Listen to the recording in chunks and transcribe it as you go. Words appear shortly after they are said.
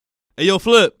Hey, yo,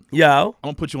 Flip. Yo. I'm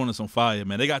going to put you on to some fire,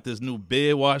 man. They got this new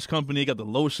beard wash company. They got the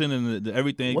lotion and the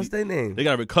everything. What's their name? They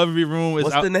got a recovery room. What's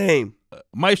the name?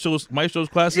 Maestro's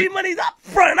Classic. G-Money's up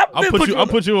front. I'll put you on. I'll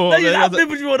put you on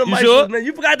the Maestro's, sure? man.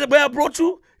 You forgot where I brought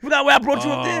you? You forgot where I brought you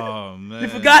up there? Oh, man. You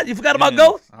forgot about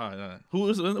Ghost? All right.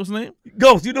 What's his name?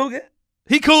 Ghost, you know again?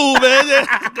 He cool, man.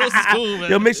 Yeah. Ghost is cool,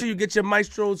 man. Yo, make sure you get your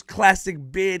Maestro's Classic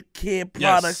beard care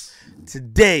products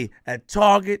today at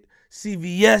Target,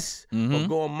 CVS, or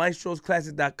go on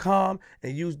maestrosclassic.com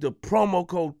and use the promo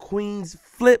code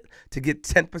QueensFlip to get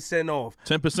 10% off.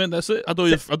 10%, that's it? I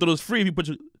thought it was free if you put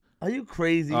your... Are you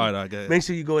crazy? All right, I get it. Make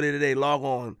sure you go there today. Log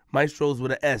on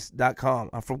maestroswithas.com.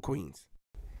 I'm from Queens.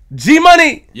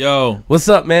 G-Money! Yo. What's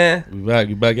up, man? We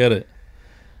back at it.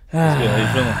 How you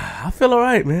feeling? I feel all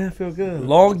right, man. I feel good.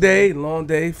 Long day.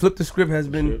 Flip the Script has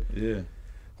been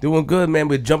doing good, man.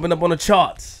 We're jumping up on the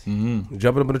charts. We're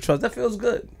jumping up on the charts. That feels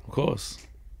good. Of course.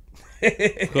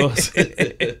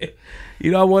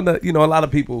 You know, I wonder, a lot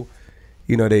of people,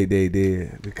 they're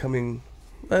becoming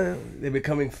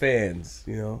fans,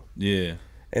 Yeah.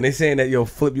 And they saying that, yo,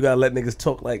 Flip, you gotta let niggas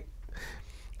talk like.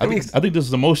 I think this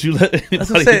is the most you let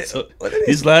anybody talk.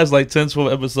 These last 10,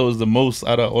 12 episodes, the most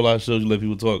out of all our shows you let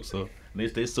people talk. So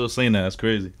they still saying that. It's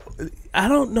crazy. I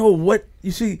don't know what you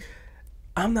see.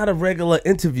 I'm not a regular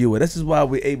interviewer. This is why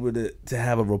we're able to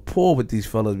have a rapport with these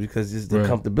fellas, because it's the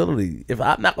comfortability. If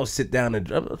I'm not gonna sit down and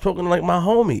I'm talking like my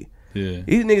homie. Yeah.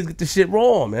 These niggas get the shit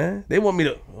wrong, man. They want me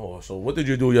to. Oh, so what did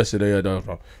you do yesterday?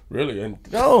 Really?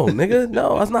 No, nigga.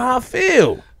 No, that's not how I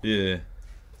feel. Yeah.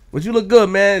 But you look good,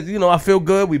 man. I feel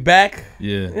good. We back.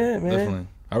 Yeah, man. Definitely.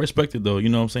 I respect it though. You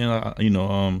know what I'm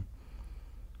saying?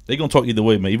 They gonna talk either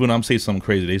way, man. Even when I'm saying something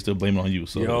crazy, they still blame it on you.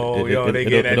 So it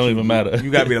don't even matter.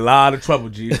 You got me in a lot of trouble,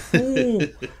 G.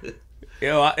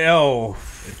 Yo,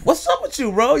 what's up with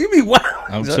you, bro? You be wild.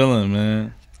 I'm chilling,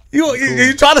 man.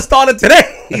 You trying to start it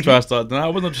today? I tried to start. No, I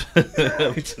wasn't.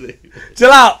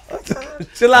 Chill out,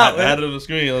 man. I had it on the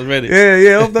screen. I was ready.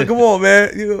 Yeah. Come on,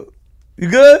 man. You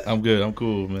good? I'm good. I'm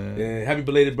cool, man. Yeah, happy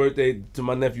belated birthday to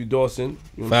my nephew Dawson.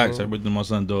 Facts. Happy birthday to my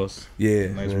son Dawson. Yeah.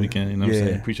 Nice weekend. You know what I'm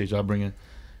saying? Appreciate y'all bringing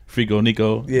Frico,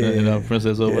 Nico, and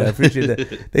Princess over. Yeah, I appreciate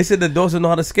that. They said that Dawson know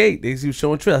how to skate. He was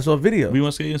showing tricks. I saw a video. We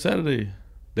went skating Saturday.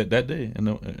 That day in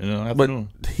the afternoon.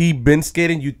 But he been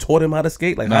skating. You taught him how to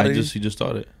skate? He just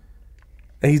started.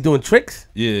 And he's doing tricks?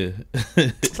 Yeah.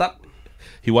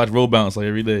 He watched roll bounce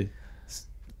every day.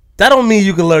 That don't mean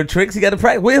you can learn tricks. You got to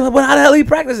practice. How the hell are you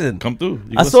practicing? Come through.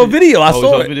 I saw a video. I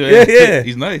saw it. Yeah.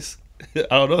 He's nice. I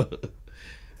don't know.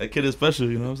 That kid is special.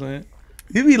 You know what I'm saying?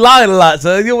 You be lying a lot,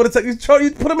 son. You want to you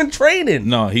put him in training.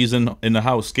 No, he's in the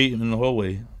house skating in the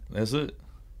hallway. That's it.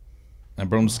 I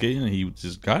brought him skating, and he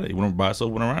just got it. He went by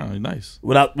himself, went around. He's nice.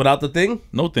 Without the thing?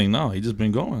 No thing. No, he just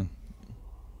been going.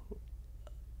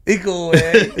 Equal,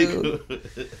 man.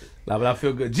 Nah, but I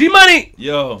feel good. G-Money!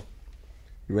 Yo.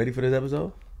 You ready for this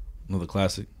episode? Another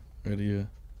classic. Ready, yeah.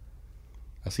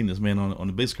 I seen this man on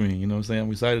the big screen. You know what I'm saying?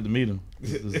 I'm excited to meet him.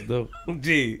 This is dope.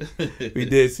 Gee, we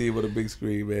did see him on a big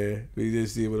screen, man.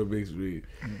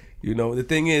 The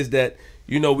thing is that,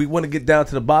 we want to get down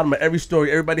to the bottom of every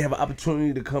story. Everybody have an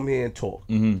opportunity to come here and talk.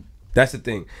 That's the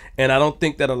thing. And I don't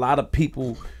think that a lot of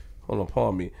people,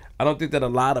 pardon me. I don't think that a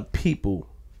lot of people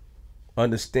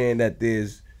understand that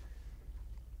there's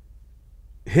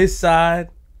his side,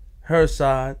 her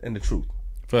side, and the truth.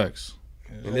 Facts.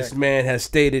 Exactly. And this man has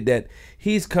stated that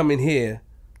he's coming here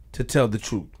to tell the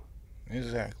truth.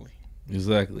 Exactly.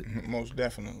 Most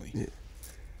definitely. Yeah.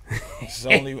 It's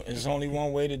only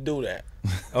one way to do that.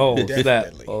 Oh,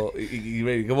 definitely. Oh, you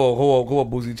ready? Come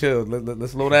on, Boosie, chill.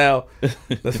 Let's slow down.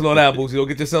 Let's slow down, Boosie. Don't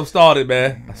get yourself started,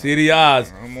 man. I see it in your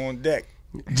eyes. I'm on deck.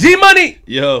 G-Money.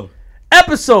 Yo.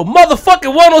 Episode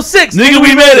motherfucking 106. Nigga,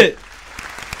 we made it.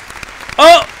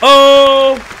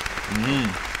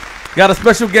 Got a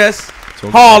special guest.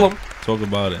 Harlem. Talk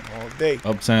about it. All day.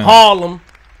 Uptown. Harlem.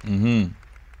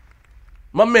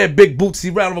 My man Big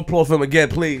Bootsie. Round of applause for him again,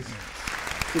 please.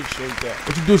 Appreciate that.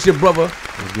 Introduce your brother.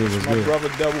 What's good? My brother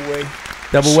Double Way.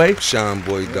 Double Way? Shine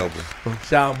Boy Double.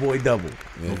 Shine Boy Double.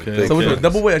 Yeah, Okay. So what's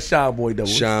Double Way or Shine Boy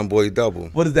Double? Shine Boy Double.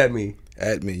 What does that mean?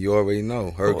 At me, you already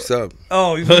know. Herks up.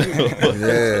 Oh,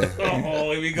 Yeah.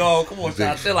 Oh, here we go. Come on,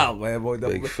 Sean, chill out, man. Boy,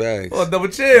 double. Big facts. Oh, double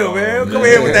chill, man. Come man.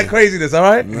 here with that craziness, all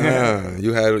right? Nah,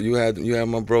 you had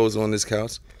my bros on this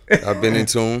couch. I've been in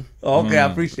tune. Oh, okay,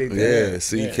 I appreciate that. Yeah,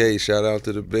 CK. Shout out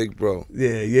to the big bro.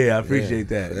 Yeah, I appreciate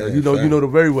that. Yeah, you know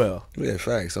them very well. Yeah,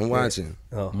 facts. I'm watching.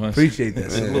 Oh, appreciate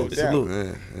that. Salute.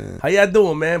 Yeah. How y'all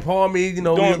doing, man? Pardon me,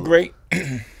 Doing great.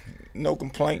 No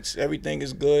complaints. Everything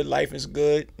is good. Life is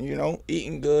good.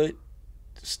 Eating good.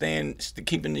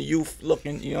 keeping the youth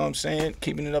looking, you know what I'm saying?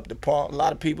 Keeping it up to par. A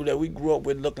lot of people that we grew up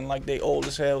with looking like they old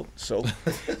as hell. So,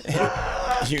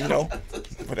 you know.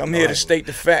 But I'm here to state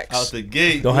the facts. Out the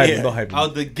gate. Don't hype him. Don't hype him.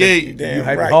 Out the gate. You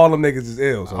hype Harlem niggas is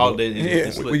ill. So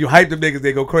when you hype them niggas,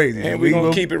 they go crazy. And we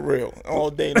gonna keep it real all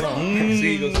day long.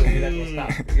 See, you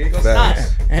ain't gonna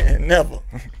stop. Never.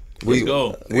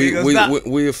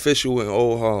 We official in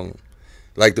old Harlem.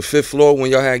 Like the 5th floor when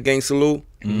y'all had Gangsta Lou,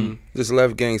 just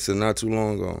left Gangsta not too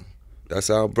long ago. That's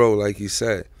our bro, like he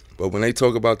said. But when they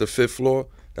talk about the 5th floor,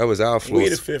 that was our floor. We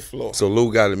the 5th floor. So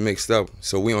Lou got it mixed up.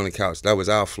 So we on the couch. That was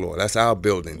our floor. That's our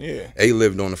building. Yeah. A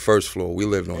lived on the 1st floor. We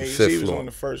lived on the 5th floor. He was on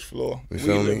the 1st floor. You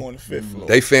feel me? We live on the 5th floor.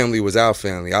 They family was our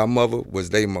family. Our mother was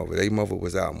their mother. Their mother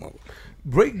was our mother.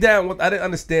 Break down what I didn't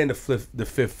understand the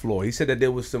 5th floor. He said that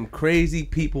there was some crazy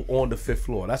people on the 5th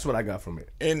floor. That's what I got from it.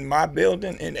 In my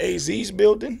building, in Azie's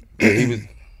building, He was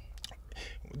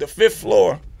the 5th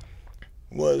floor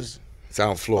was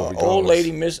our floor. an old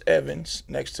lady, Miss Evans,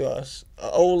 next to us. An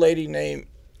old lady named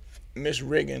Miss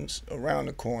Riggins around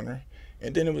the corner.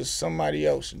 And then it was somebody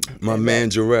else. My man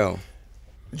Jarrell.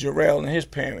 Jarrell and his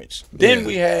parents. Then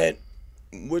we had,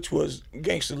 which was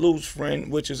Gangsta Lou's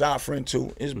friend, which is our friend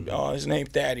too. His name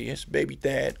Thaddeus, baby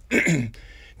Thad.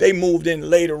 They moved in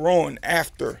later on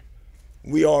after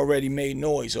we already made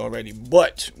noise already.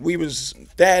 But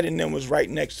Thad and them was right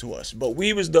next to us. But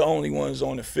we was the only ones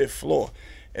on the 5th floor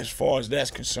as far as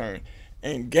that's concerned.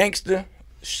 And gangster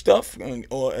stuff,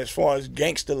 or as far as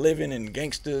gangster living and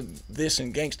gangster this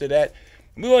and gangster that,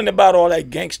 we wasn't about all that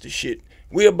gangster shit.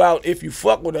 We about, if you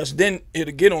fuck with us, then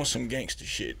it'll get on some gangster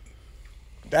shit.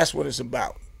 That's what it's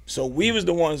about. So we was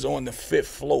the ones on the 5th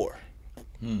floor.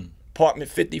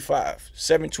 Apartment 55,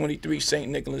 723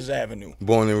 St. Nicholas Avenue.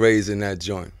 Born and raised in that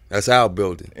joint. That's our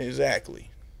building. Exactly.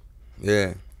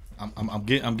 Yeah. I'm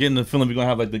getting the feeling we're gonna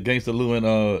have like the Gangsta Lou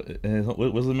and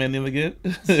what's the man name again?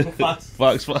 Fox.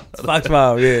 Fox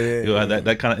 5, yeah. Yo,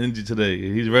 that kind of energy today.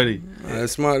 He's ready.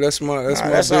 That's my that's big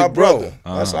our bro. brother.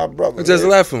 That's our brother. I just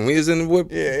left him. He was in the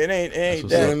whip. Yeah, it ain't You know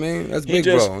that. what I mean? That's He big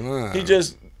just, bro. Nah. He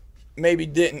just maybe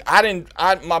didn't.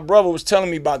 My brother was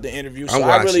telling me about the interview, so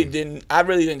I really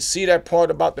didn't see that part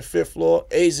about the 5th floor.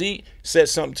 Azie said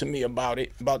something to me about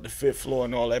it, about the 5th floor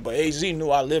and all that, but Azie knew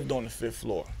I lived on the 5th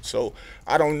floor. So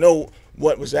I don't know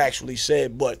what was actually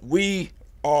said, but we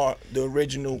are the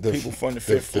original people from the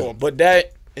 5th floor. But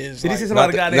that is Did he say something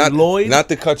about a guy named Lloyd? Not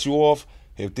to cut you off.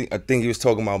 I think he was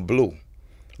talking about Blue.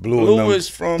 Blue is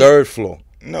from 3rd floor.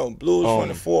 No, Blue is from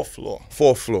the 4th floor.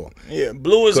 4th floor. Yeah,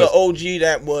 Blue is an OG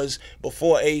that was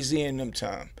before AZ in them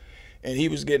time, and he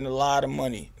was getting a lot of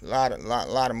money, a lot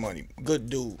of money.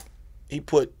 Good dude. He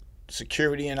put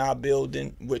security in our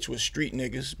building, which was street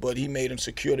niggas, but he made them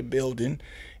secure the building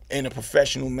in a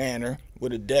professional manner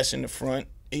with a desk in the front.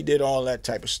 He did all that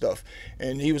type of stuff,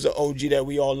 and he was an OG that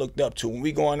we all looked up to. When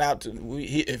we going out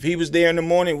if he was there in the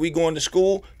morning, we going to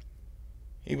school.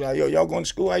 He be like, yo, y'all going to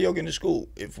school? How y'all getting to school?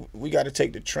 If we got to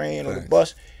take the train or the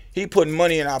bus, he putting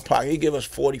money in our pocket. He give us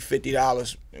 $40,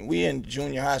 $50. We in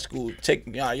junior high school.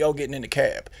 Y'all getting in the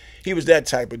cab. He was that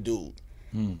type of dude.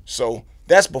 So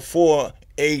that's before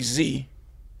AZ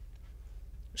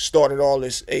started all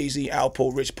this AZ,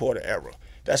 Alpo, Rich Porter era.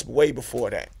 That's way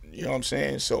before that. You know what I'm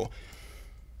saying? So,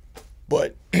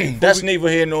 but that's neither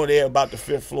here nor there about the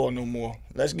 5th floor no more.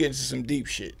 Let's get into some deep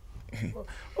shit.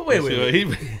 Wait.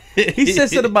 He said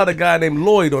something about a guy named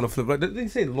Lloyd on the flip. Did he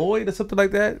say Lloyd or something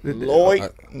like that?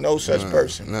 Lloyd? No such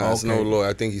person. Nah, it's no Lloyd.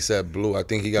 I think he said Blue. I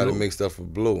think he got it mixed up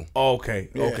with Blue. Okay.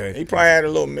 He probably had a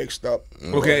little mixed up.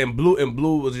 Okay, and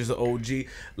Blue was just an OG.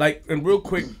 Like, and real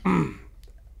quick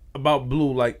about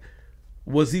Blue, like,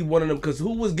 was he one of them? Because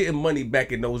who was getting money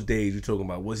back in those days you're talking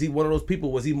about? Was he one of those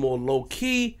people? Was he more low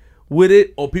key with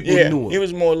it, or people knew him? He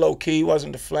was more low key. He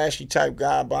wasn't the flashy type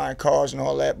guy buying cars and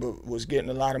all that, but was getting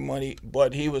a lot of money.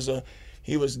 But he was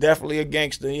definitely a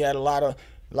gangster. He had a lot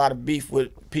of beef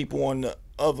with people on the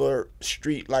other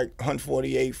street, like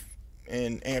 148th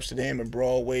in Amsterdam and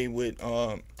Broadway with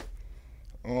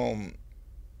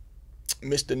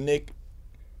Mr. Nick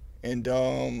and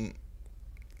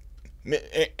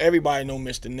everybody know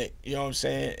Mr. Nick. You know what I'm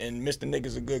saying? And Mr. Nick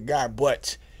is a good guy,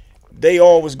 but they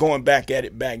all was going back at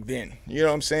it back then. You know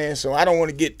what I'm saying? So I don't want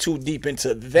to get too deep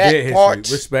into that part.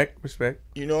 Respect.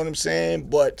 You know what I'm saying?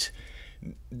 But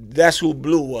that's who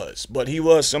Blue was. But he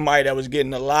was somebody that was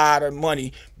getting a lot of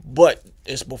money, but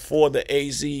it's before the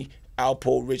AZ,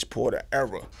 Alpo, Rich Porter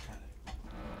era.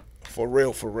 For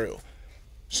real.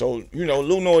 So,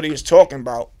 Lou know what he was talking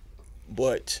about,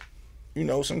 but,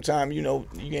 sometimes, you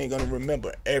ain't going to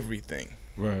remember everything.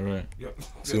 Right.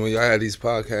 See, when y'all had these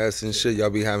podcasts and shit, y'all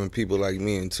be having people like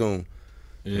me and Toon.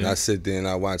 And I sit there and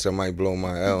I watch. I might blow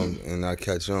my L and I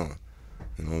catch on.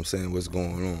 You know what I'm saying? What's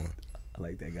going on? I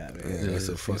like that guy, man. Yeah, that's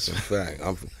a fucking fact.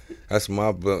 That's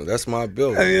my build. That's my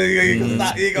build. You ain't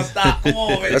gonna stop. Come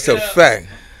on, man. That's a fact.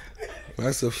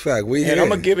 That's a fact. And I'm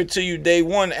gonna give it to you day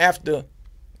one after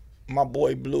my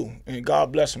boy Blue, and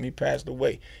God bless him, he passed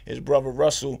away. His brother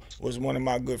Russell was one of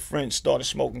my good friends, started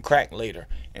smoking crack later,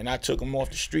 and I took him off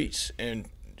the streets and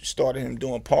started him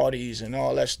doing parties and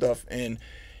all that stuff. And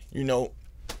you know,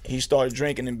 he started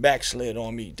drinking and backslid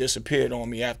on me, disappeared on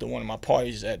me after one of my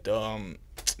parties at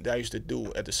that I used to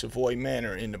do at the Savoy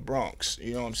Manor in the Bronx.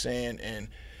 You know what I'm saying? And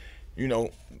you know,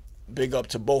 big up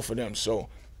to both of them. So,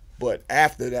 but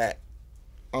after that,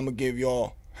 I'm gonna give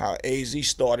y'all how Azie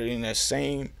started in that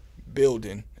same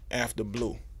building after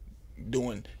Blue,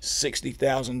 doing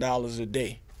 $60,000 a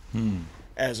day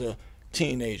as a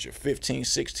teenager, 15,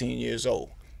 16 years old.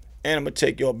 And I'm gonna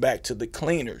take y'all back to the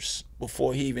cleaners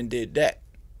before he even did that.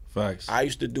 Facts. I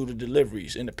used to do the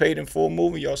deliveries. In the Paid in Full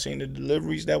movie, y'all seen the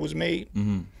deliveries that was made?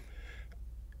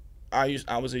 I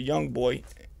was a young boy,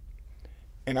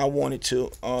 and I wanted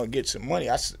to get some money.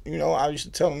 I used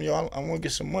to tell him, yo, I want to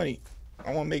get some money.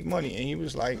 I want to make money. And he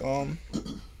was like,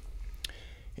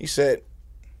 he said,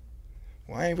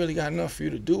 well, I ain't really got enough for you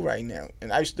to do right now.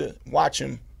 And I used to watch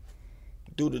him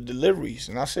do the deliveries.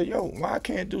 And I said, yo, why I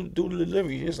can't do the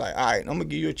deliveries? He's like, all right, I'm going to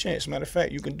give you a chance. Matter of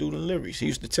fact, you can do the deliveries. He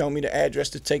used to tell me the address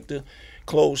to take the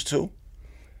clothes to.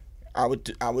 I would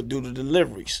do the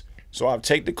deliveries. So I would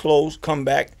take the clothes, come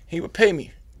back. He would pay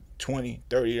me $20,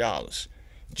 $30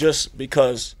 just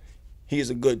because he's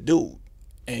a good dude.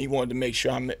 And he wanted to make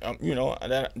sure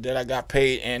that I got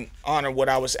paid and honor what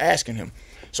I was asking him.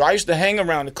 So I used to hang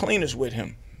around the cleaners with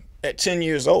him at 10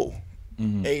 years old.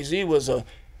 Azie was a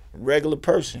regular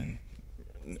person,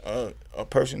 a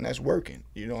person that's working.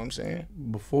 You know what I'm saying?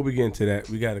 Before we get into that,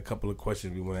 we got a couple of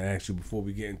questions we want to ask you before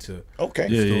we get into. Okay.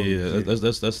 Yeah.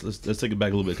 Let's take it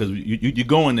back a little bit because you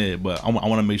going there, but I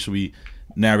want to make sure we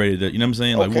narrated it. You know what I'm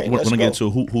saying? Like okay, we want to get to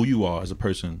who you are as a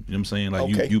person. You know what I'm saying?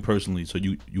 Like okay. you personally. So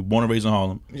you born and raised in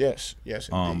Harlem. Yes.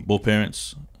 Indeed. Both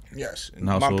parents. Yes.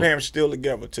 My parents still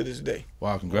together to this day.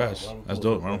 Wow, congrats. That's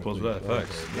dope. Round of applause for that.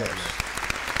 Facts. Yes.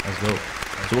 That's dope.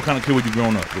 So what kind of kid were you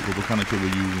growing up? What kind of kid were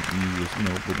you when you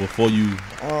was, before you,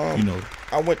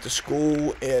 I went to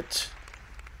school at,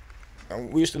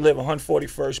 we used to live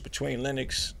 141st between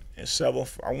Lenox and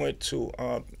 7th. I went to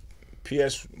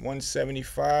PS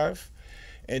 175.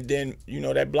 And then,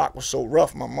 that block was so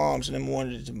rough, my moms and them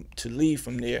wanted to leave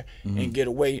from there and get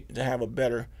away to have a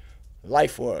better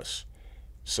life for us.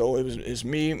 So it's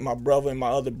me, my brother, and my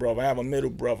other brother. I have a middle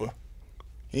brother.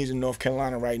 He's in North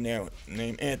Carolina right now,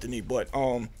 named Anthony. But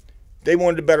they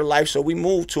wanted a better life, so we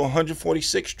moved to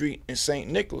 146th Street in St.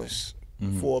 Nicholas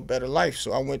for a better life.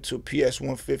 So I went to PS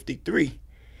 153.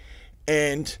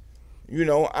 And,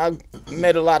 I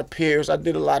met a lot of peers. I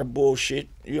did a lot of bullshit,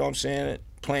 you know what I'm saying,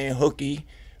 playing hooky,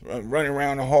 running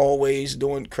around the hallways,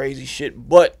 doing crazy shit.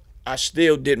 But I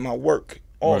still did my work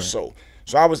also. Right.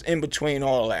 So I was in between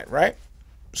all that, right?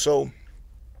 So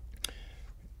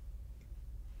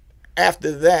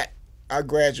after that, I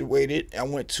graduated. I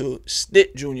went to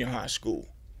Stitt Junior High School.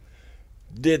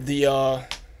 Did the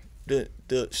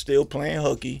still playing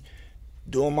hooky,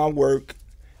 doing my work.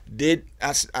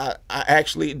 I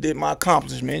actually did my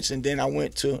accomplishments, and then I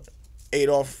went to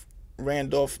Adolph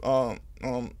Randolph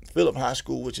Phillip High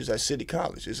School, which is at City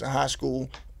College. It's a high school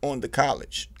on the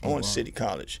college, City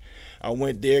College. I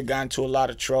went there, got into a lot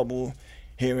of trouble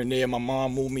here and there. My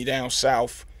mom moved me down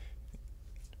south.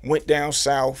 Went down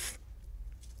south.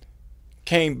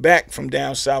 Came back from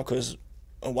down south because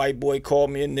a white boy called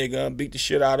me a nigga, beat the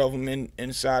shit out of him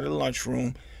inside the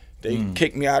lunchroom. They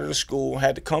kicked me out of the school,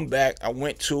 had to come back. I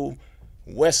went to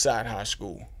Westside High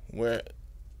School where,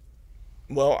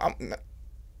 let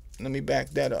me back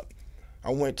that up.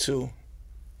 I went to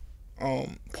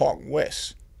Park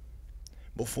West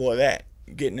before that,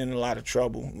 getting in a lot of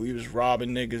trouble. We was robbing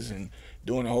niggas and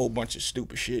doing a whole bunch of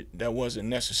stupid shit that wasn't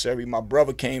necessary. My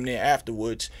brother came there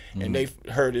afterwards, and they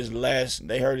heard his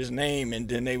name, and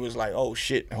then they was like, oh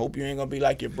shit, I hope you ain't gonna be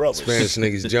like your brother. Spanish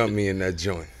niggas jumped me in that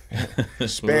joint.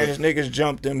 Spanish niggas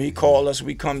jumped him. He called us.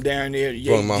 We come down there.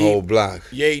 From my whole block.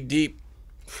 Yay deep.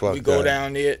 Fuck we go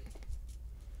down there.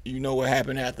 You know what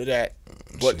happened after that.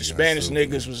 But the Spanish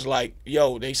niggas was like,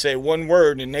 yo, they said one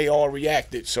word and they all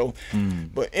reacted. So,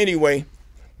 but anyway,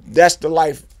 that's the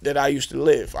life that I used to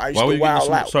live. I used to wild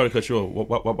out. Sorry to cut you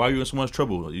off. Why are you in so much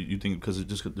trouble? You think because it's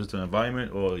just an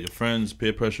environment or your friends,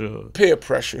 peer pressure? Peer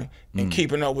pressure and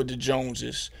keeping up with the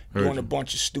Joneses, doing a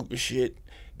bunch of stupid shit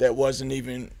that wasn't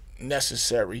even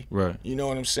necessary. Right. You know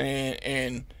what I'm saying?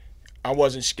 And I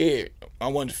wasn't scared. I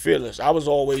wasn't fearless. I was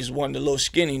always one of the little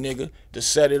skinny nigga to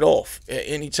set it off at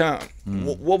any time.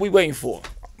 What we waiting for?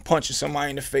 Punching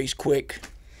somebody in the face quick.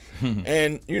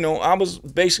 And, you know, I was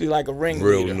basically like a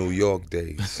ringleader. Real New York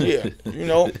days. Yeah, you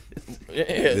know.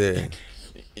 Yeah.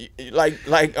 Like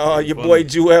your boy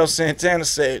Joel Santana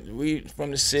said, we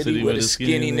from the city where the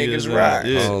skinny niggas ride.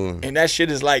 Yeah. And that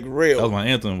shit is like real. That was my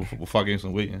anthem before I gained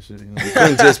some weight and shit. You know? You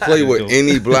couldn't just play with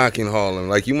any block in Harlem.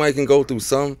 Like, you might can go through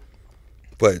some,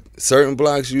 but certain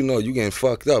blocks, you know, you getting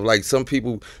fucked up. Like, some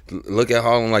people look at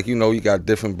Harlem like, you know, you got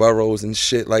different boroughs and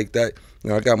shit like that. You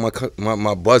know, I got my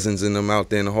buzzins in them out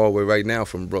there in the hallway right now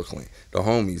from Brooklyn. The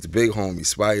homies, the big homies,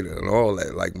 Spider and all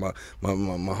that. Like, my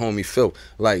homie Phil.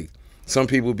 Like, some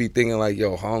people be thinking like,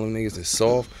 yo, Harlem niggas is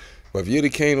soft. But if you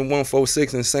came to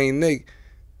 146 and St. Nick,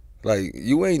 like,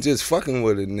 you ain't just fucking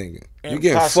with a nigga. You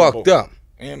getting fucked up.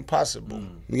 Impossible.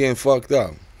 You getting fucked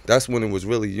up. That's when it was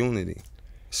really unity.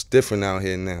 It's different out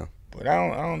here now. But I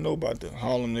don't know about the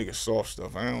Harlem nigga soft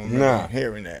stuff. I don't know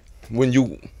hearing that.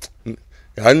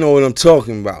 I know what I'm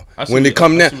talking about. When it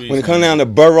come down to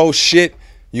borough shit,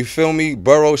 you feel me?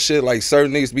 Borough shit, like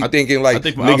certain niggas be thinking like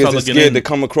niggas is scared to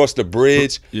come across the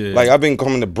bridge. Yeah. Like, I've been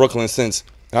coming to Brooklyn since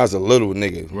I was a little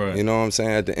nigga. Right. You know what I'm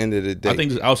saying? At the end of the day, I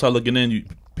think just outside looking in,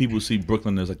 people see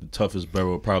Brooklyn as like the toughest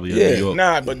borough probably in New York.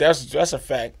 Nah, but that's a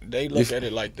fact. They look at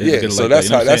it like that. Yeah, so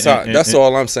that's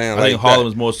all I'm saying. I think Harlem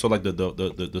is more so like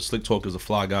the slick talkers, the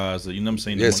fly guys. You know what I'm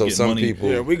saying? Yeah, so some money. People.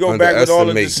 Yeah, we go back with all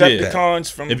the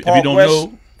Decepticons from Park West.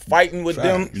 Fighting with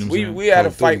them, we had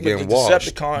a fight with the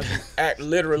Decepticons,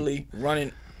 literally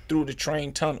running through the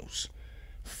train tunnels,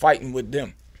 fighting with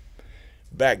them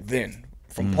back then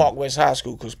from Park West High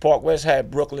School, because Park West had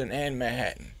Brooklyn and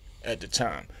Manhattan at the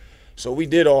time. So we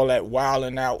did all that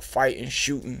wilding out, fighting,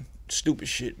 shooting, stupid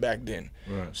shit back then.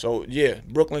 Right. So yeah,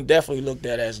 Brooklyn definitely looked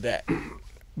at as that.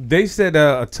 They said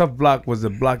a tough block was the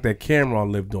block that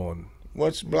Cameron lived on.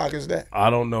 What block is that? I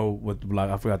don't know what the block.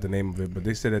 I forgot the name of it, but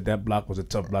they said that block was a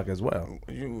tough block as well.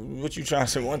 What you trying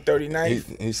to say?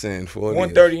 139th? He's saying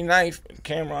 40th. 139th.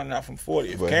 Cameron not from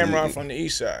 40th. But Cameron from the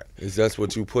east side. Is that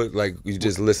what you put? Like, you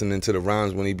just listening to the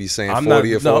rhymes when he be saying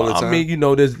 40th all the time? I mean, you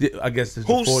know, there's. I guess there's.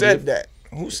 Who said that?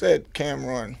 Who said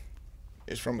Cameron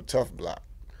is from a tough block?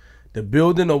 The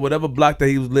building or whatever block that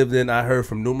he was lived in, I heard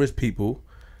from numerous people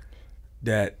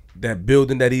that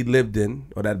building that he lived in,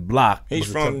 or that block. He's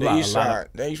from the east side.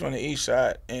 He's from the east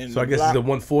side. And so I guess it's the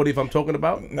 140th I'm talking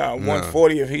about? No,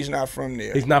 140th, he's not from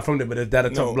there. He's not from there, but is that a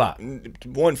tough block?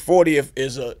 140th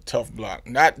is a tough block.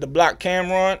 Not the block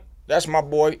Cameron. That's my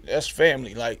boy. That's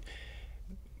family. Like,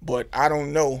 but I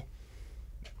don't know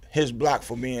his block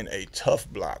for being a tough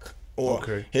block.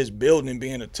 Or his building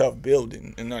being a tough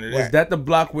building and none of that. Was that the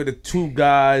block where the two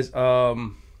guys, there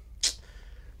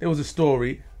was a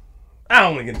story. I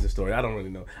don't want to get into the story. I don't really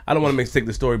know. I don't want to stick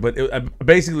the story, but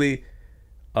basically,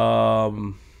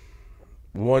 one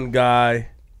guy,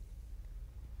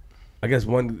 I guess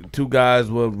two guys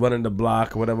were running the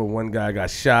block or whatever. One guy got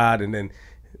shot, and then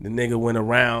the nigga went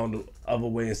around the other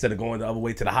way instead of going the other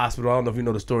way to the hospital. I don't know if you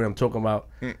know the story I'm talking about.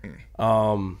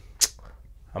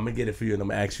 I'm gonna get it for you, and I'm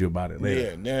gonna ask you about it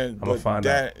later. Yeah, I'm gonna find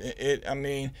out. I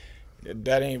mean,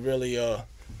 that ain't really a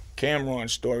Cameron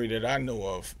story that I know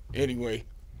of, anyway.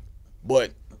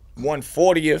 But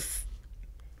 140th,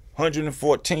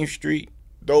 114th Street,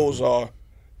 those are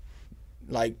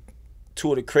like two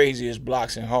of the craziest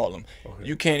blocks in Harlem. Okay.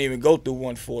 You can't even go through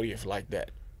 140th like that.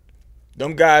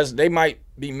 Them guys, they might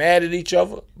be mad at each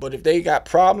other, but if they got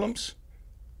problems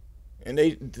and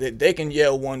they can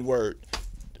yell one word,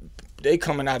 they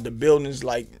coming out the buildings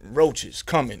like roaches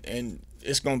coming, and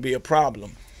it's gonna be a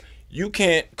problem. You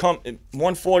can't come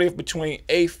 140th between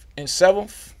 8th and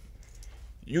 7th.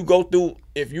 You go through,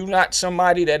 if you're not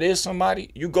somebody that is somebody,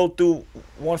 you go through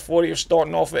 140th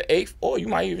starting off at 8th, or you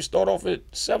might even start off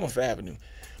at 7th Avenue.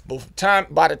 But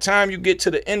by the time you get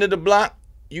to the end of the block,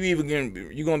 you're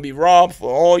gonna be robbed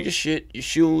for all your shit, your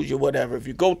shoes, your whatever. If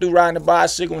you go through riding a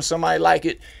bicycle and somebody like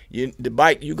it, the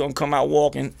bike, you're gonna come out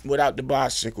walking without the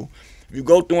bicycle. If you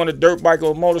go through on a dirt bike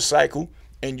or a motorcycle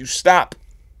and you stop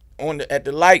at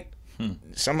the light,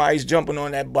 somebody's jumping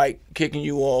on that bike, kicking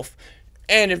you off.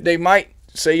 And if they might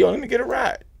say, yo, let me get a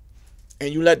ride,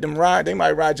 and you let them ride, they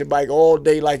might ride your bike all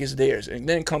day like it's theirs, and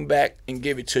then come back and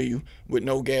give it to you with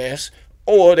no gas.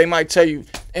 Or they might tell you,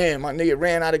 damn, my nigga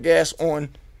ran out of gas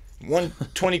on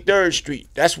 123rd Street.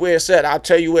 That's where it's at. I'll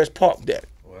tell you where it's parked at.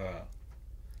 Wow.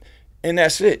 And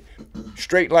that's it.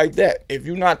 Straight like that. If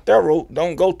you're not thorough,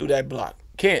 don't go through that block.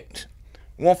 Can't.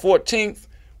 114th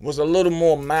was a little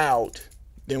more mild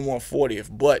than 140th,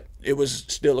 but it was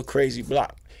still a crazy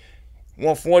block.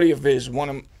 140th is one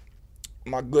of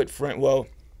my good friend. Well,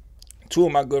 two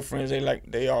of my good friends,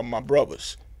 they are my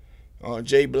brothers.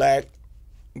 Jay Black,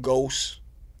 Ghost.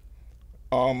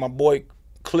 My boy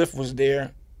Cliff was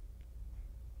there.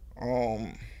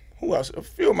 Who else? A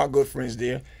few of my good friends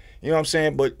there. You know what I'm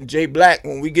saying? But Jay Black,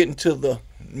 when we get into the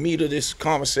meat of this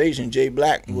conversation, Jay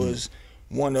Black was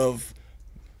one of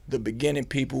the beginning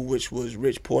people, which was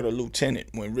Rich Porter Lieutenant,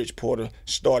 when Rich Porter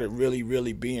started really,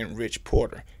 really being Rich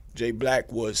Porter. Jay Black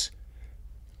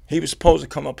he was supposed to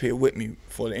come up here with me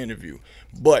for the interview,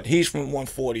 but he's from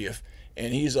 140th,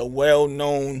 and he's a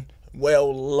well-known,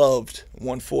 well-loved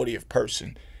 140th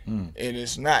person. And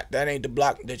it's not, that ain't the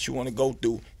block that you want to go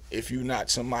through if you're not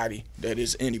somebody that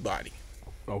is anybody.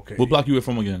 Okay. What block you were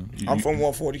from again? I'm from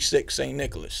 146, St.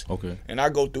 Nicholas. Okay. And I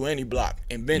go through any block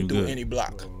and been through any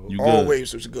block. You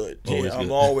always was good. Always I'm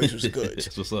good. always was good.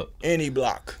 That's what's up. Any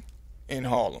block in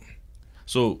Harlem.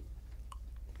 So,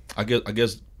 I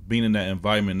guess being in that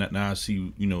environment, now I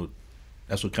see, you know,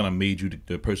 that's what kind of made you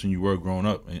the person you were growing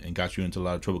up and got you into a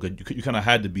lot of trouble. Because you kind of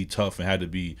had to be tough and had to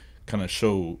be kind of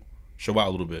show out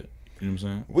a little bit. You know what I'm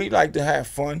saying? We like to have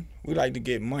fun. We like to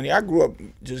get money. I grew up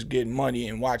just getting money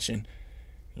and watching,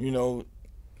 you know,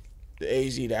 the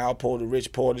Azie, the Alpo, the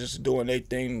Rich Porters doing their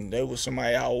thing. They was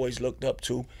somebody I always looked up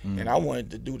to. And I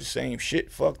wanted to do the same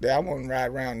shit. Fuck that. I want to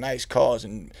ride around nice cars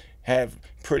and have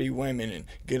pretty women and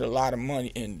get a lot of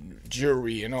money and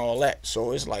jewelry and all that.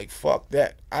 So it's like, fuck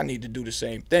that. I need to do the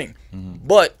same thing.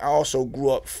 But I also grew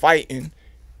up fighting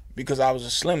because I was a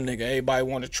slim nigga. Everybody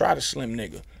wanted to try the slim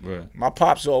nigga. Right. My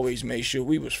pops always made sure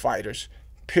we was fighters,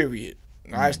 period.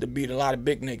 I used to beat a lot of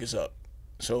big niggas up.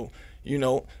 So, you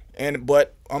know,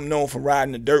 but I'm known for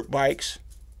riding the dirt bikes,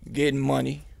 getting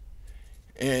money,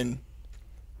 and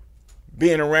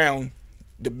being around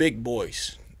the big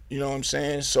boys. You know what I'm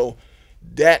saying? So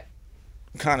that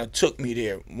kind of took me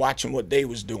there, watching what they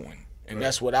was doing. And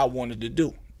that's what I wanted to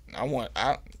do.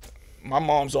 My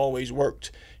mom's always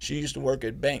worked. She used to work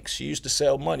at banks. She used to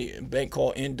sell money at a bank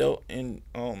called Indosuez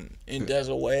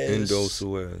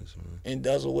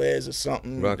or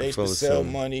something. They used to sell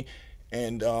money,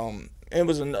 and it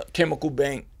was a chemical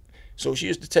bank. So she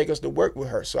used to take us to work with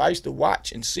her. So I used to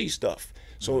watch and see stuff.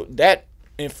 So that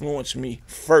influenced me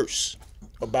first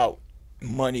about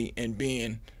money and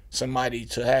being somebody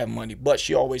to have money. But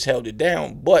she always held it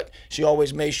down. But she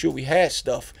always made sure we had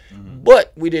stuff.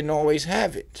 But we didn't always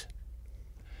have it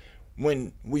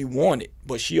when we want it,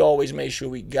 but she always made sure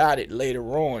we got it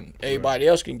later on. Everybody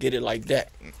else can get it like that.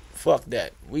 Fuck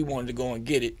that. We wanted to go and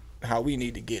get it how we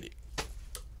need to get it.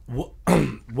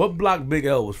 What block Big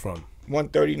L was from?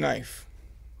 139th.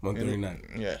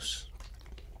 139th. Yes.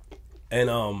 And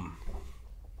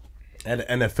the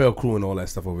NFL crew and all that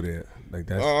stuff over there, like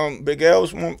that. Big L was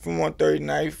from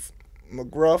 139th.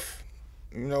 McGruff,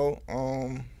 you know.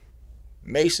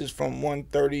 Mace is from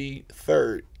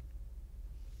 133rd.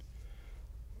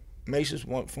 Mace is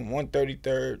from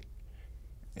 133rd,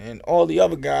 and all the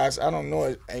other guys, I don't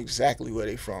know exactly where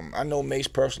they from. I know Mace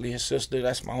personally, his sister,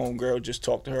 that's my homegirl, just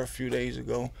talked to her a few days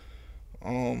ago,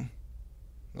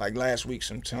 like last week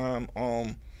sometime.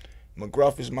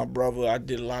 McGruff is my brother. I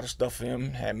did a lot of stuff for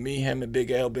him. Had me, him, and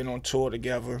Big L been on tour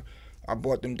together. I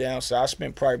brought them down, so I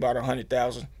spent probably about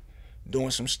 $100,000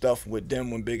 doing some stuff with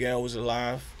them when Big L was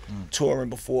alive,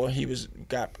 touring before he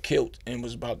got killed and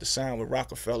was about to sign with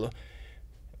Rockefeller.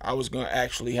 I was going to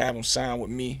actually have him sign with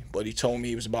me, but he told me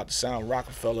he was about to sign with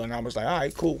Rockefeller, and I was like, all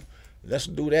right, cool. Let's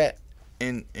do that,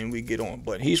 and we get on.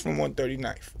 But he's from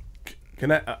 139th.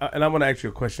 And I want to ask you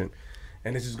a question,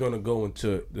 and this is going to go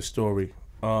into the story.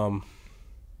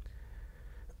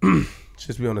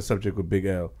 Just be on the subject with Big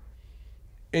L.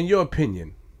 In your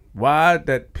opinion, why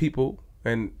that people,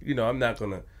 and, you know, I'm not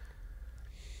going to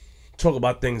talk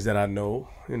about things that I know.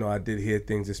 You know, I did hear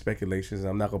things and speculations.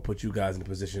 I'm not going to put you guys in a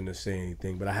position to say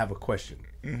anything, but I have a question.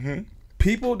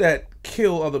 People that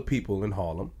kill other people in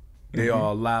Harlem, they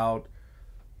are allowed,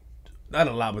 not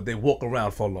allowed, but they walk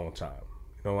around for a long time.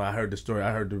 You know, I heard the story.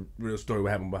 I heard the real story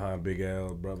what happened behind Big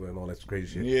L, brother, and all that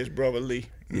crazy shit. Yeah, his brother Lee.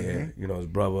 Yeah, you know, his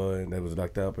brother, and they was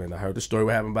locked up, and I heard the story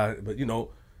what happened about it. But, you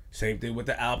know, same thing with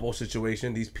the Alpo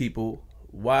situation. These people,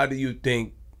 why do you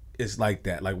think it's like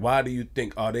that? Like, why do you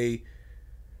think, are they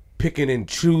picking and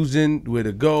choosing where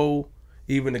to go?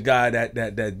 Even the guy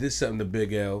that did something to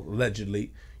Big L,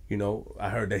 allegedly, you know, I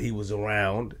heard that he was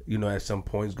around, you know, at some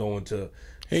points going to...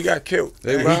 He got killed.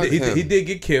 He did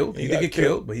get killed. He did get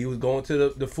killed, but he was going to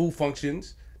the food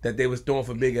functions that they was throwing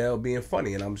for Big L being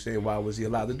funny, and I'm saying, why was he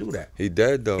allowed to do that? He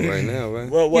dead though right now, right?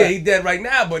 Well, yeah, he dead right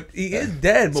now, but he is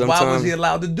dead. But why was he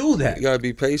allowed to do that? You gotta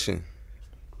be patient.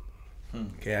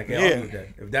 Okay, I can't argue with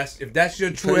that. If that's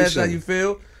your true answer, how you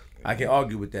feel, I can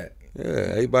argue with that. Yeah,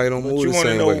 everybody don't But move you the want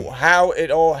to same know way. how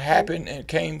it all happened and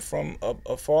came from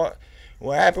afar?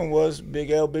 What happened was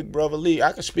Big L, Big Brother Lee.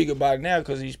 I can speak about it now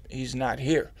because he's not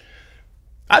here.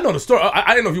 I know the story.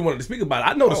 I didn't know if you wanted to speak about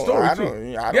it. I know the story I too.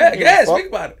 don't Yeah, give a yeah, fuck. speak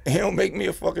about it. It don't make me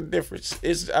a fucking difference.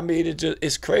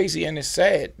 It's crazy and it's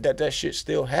sad that shit's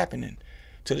still happening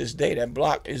to this day. That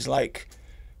block is like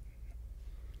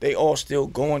they all still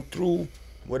going through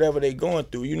whatever they going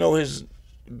through. You know, his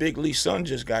Big Lee's son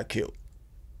just got killed.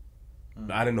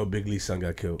 I didn't know Big Lee's son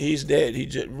got killed. He's dead. He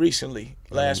just recently,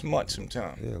 last month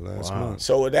sometime. Yeah, last Wow. month.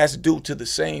 So that's due to the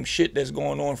same shit that's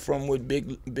going on from with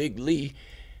Big Lee.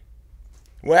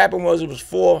 What happened was it was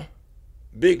 4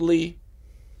 Big Lee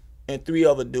and 3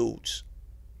 other dudes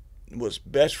was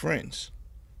best friends.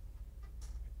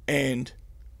 And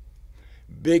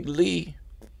Big Lee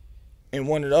and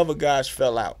one of the other guys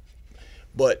fell out.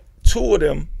 But 2 of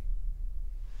them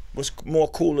was more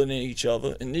cooler than each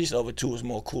other, and these other 2 was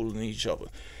more cooler than each other.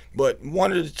 But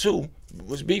one of the 2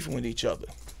 was beefing with each other.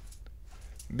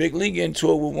 Big Lee get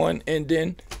into it with one, and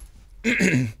then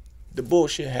the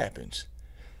bullshit happens.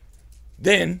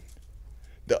 Then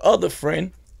the other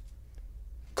friend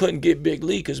couldn't get Big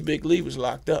Lee because Big Lee was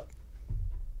locked up.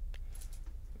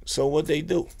 So what they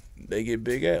do? They get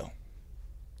Big L.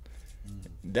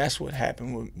 That's what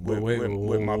happened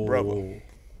with my brother.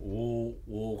 Whoa,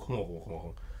 come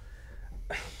on.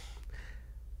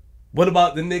 What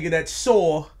about the nigga that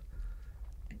saw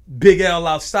Big L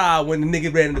outside when the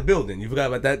nigga ran in the building? You forgot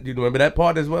about that? You remember that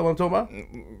part as well, what I'm talking about?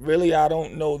 Really, I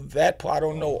don't know that part. I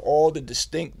don't know all the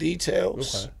distinct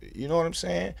details. Okay. You know what I'm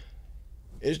saying?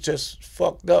 It's just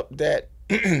fucked up that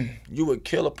you would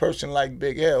kill a person like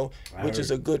Big L, which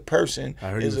is a good person,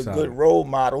 is a good role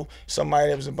model, somebody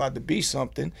that was about to be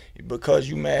something, because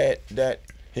you mad that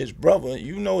his brother,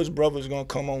 you know his brother's gonna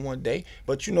come on one day,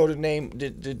 but you know the name,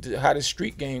 how the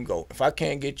street game go. If I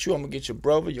can't get you, I'm gonna get your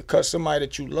brother. You cut somebody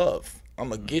that you love, I'm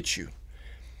gonna get you.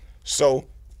 So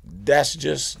that's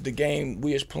just the game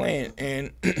we is playing,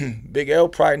 and Big L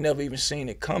probably never even seen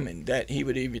it coming, that he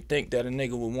would even think that a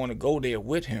nigga would want to go there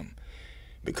with him,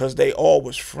 because they all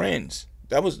was friends.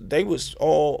 They was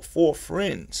all 4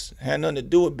 friends. Had nothing to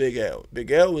do with Big L. Big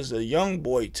L was a young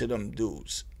boy to them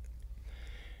dudes.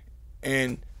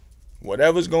 And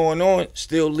whatever's going on,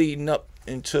 still leading up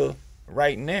into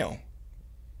right now.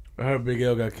 I heard Big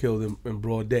L got killed in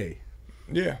broad day.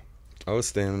 Yeah. I was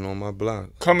standing on my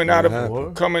block. Coming out of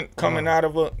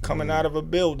a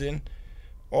building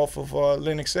off of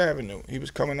Lenox Avenue. He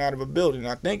was coming out of a building.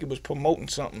 I think it was promoting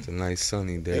something. It's a nice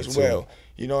sunny day as too. well.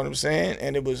 You know what I'm saying?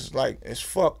 And it was like, it's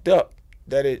fucked up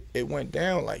that it went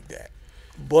down like that.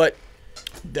 But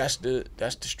that's the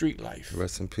street life.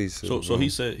 Rest in peace. So he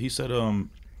said he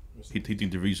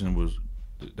think the reason was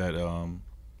that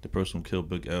the person who killed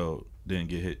Big L didn't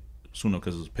get hit sooner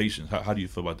because of his patience. How do you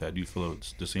feel about that? Do you feel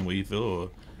it's the same way you feel, or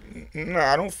no?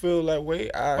 I don't feel that way.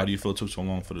 why do you feel it took so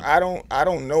long for the? I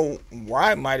don't know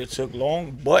why it might have took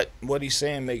long, but what he's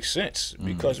saying makes sense,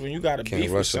 because when you got to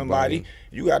beef with somebody,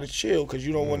 you got to chill, because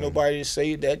you don't want nobody to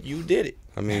say that you did it.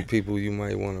 I mean, people you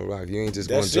might want to rock. You ain't just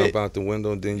going to jump out the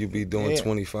window, then you be doing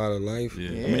 25 to life.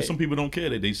 Yeah. I mean, some people don't care.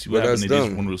 They see what happened, they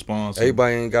just want to respond.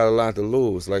 Everybody ain't got a lot to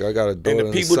lose. Like, I got a daughter and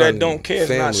the people that don't care is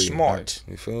not smart.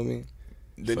 You feel me?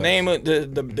 The name of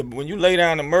the when you lay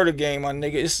down the murder game, my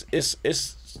nigga,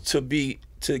 it's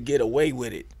to get away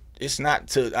with it. It's not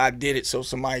to I did it so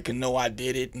somebody can know I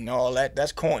did it and all that.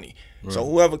 That's corny. Right. So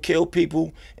whoever kill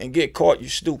people and get caught, you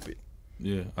stupid.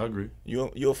 Yeah, I agree.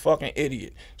 You're a fucking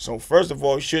idiot. So first of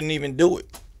all, you shouldn't even do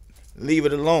it. Leave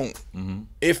it alone. Mm-hmm.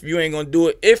 If you ain't gonna do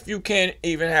it, if you can't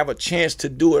even have a chance to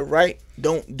do it right,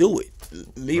 don't do it.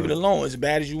 Leave it alone. As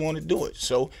bad as you want to do it.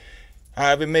 So,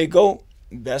 however it may go,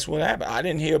 that's what happened. I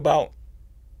didn't hear about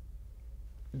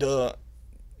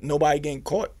nobody getting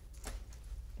caught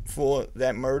for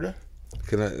that murder.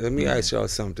 Let me ask y'all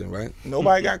something, right?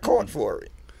 Nobody got caught for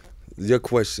it. Your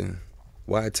question,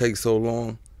 why it takes so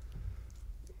long?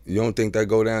 You don't think that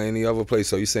go down any other place?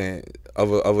 So you saying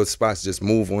other spots just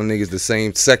move on niggas the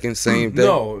same second, same day?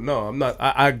 No, I'm not.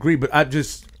 I agree, but I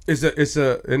just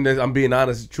and I'm being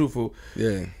honest and truthful.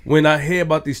 Yeah. When I hear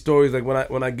about these stories, like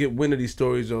when I get wind of these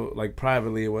stories, or like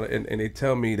privately, and they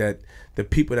tell me that the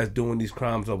people that's doing these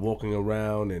crimes are walking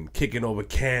around and kicking over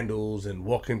candles and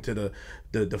walking to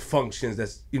the functions.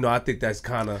 That's I think that's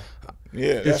kind of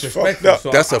that's fucked up. So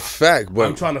that's a fact. But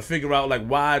I'm trying to figure out like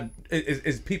why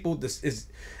is people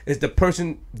is the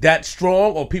person that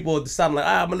strong, or people are deciding like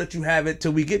I'm gonna let you have it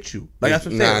till we get you? Like that's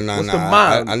what I'm saying. What's the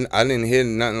mind? I didn't hear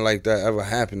nothing like that ever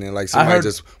happening. Like somebody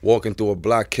just walking through a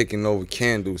block kicking over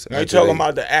candles. They talking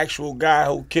about the actual guy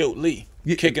who killed Lee.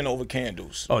 kicking over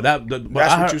candles. Oh, that's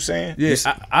what you're saying? Yeah,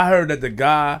 I heard that the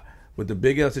guy with the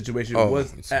Big L situation Oh,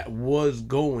 was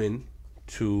going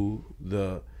to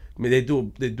the. I mean, they do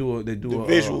a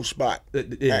visual spot.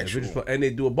 Visual spot, and they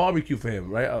do a barbecue for him,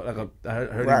 right? I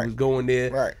heard Right. he was going there,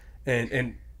 Right.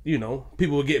 And you know,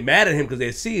 people would get mad at him because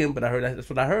they see him, but I heard that's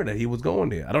what I heard, that he was going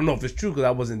there. I don't know if it's true because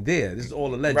I wasn't there. This is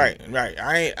all alleged. Right.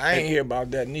 I ain't hear about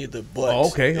that neither. But Oh,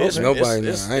 okay. I ain't hear about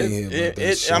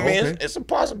that shit. I mean, Okay. it's a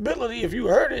possibility if you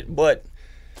heard it, but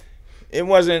it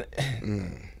wasn't.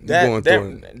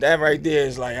 That right there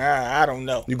is like I don't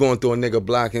know. You going through a nigga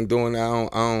block and doing that?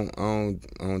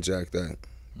 I don't jack that.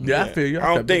 Yeah, I feel you.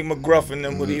 I don't think McGruff and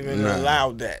them would even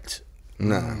allow that.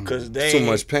 Nah, Because they too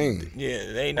much pain.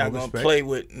 Yeah, they not gonna respect. play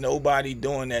with nobody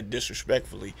doing that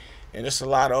disrespectfully, and there's a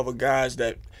lot of other guys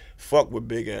that fuck with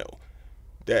Big L,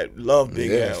 that love Big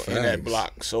L in that facts.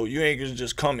 block. So you ain't gonna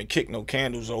just come and kick no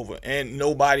candles over, and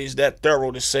nobody's that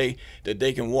thorough to say that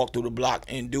they can walk through the block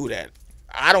and do that.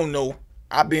 I don't know.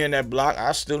 I be in that block.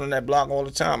 I still in that block all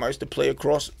the time. I used to play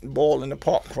across the ball in the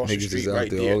park, across the Niggas street is out right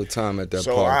there there all the time at that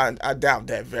so park. I doubt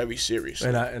that very seriously.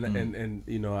 And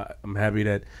you know, I'm happy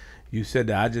that you said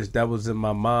that. That was in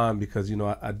my mind because, you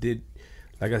know, I did,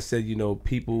 like I said, you know,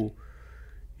 people,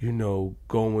 you know,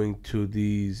 going to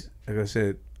these, like I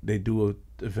said, they do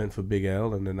a event for Big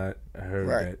L, and then I heard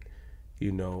that,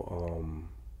 you know,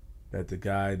 that the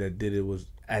guy that did it was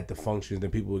at the functions,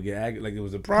 then people would get aggy, like it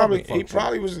was a public function. He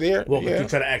probably was there. Well, yeah. you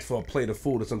try to ask for a plate of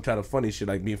food or some kind of funny shit,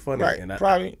 like being funny. Right, And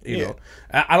probably, you yeah. know,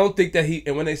 I don't think that he.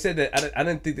 And when they said that, I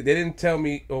didn't think that they didn't tell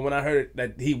me. Or when I heard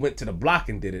that he went to the block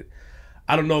and did it,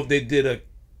 I don't know if they did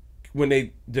when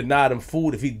they denied him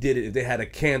food. If he did it, if they had a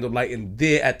candle lighting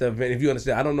there at the event. If you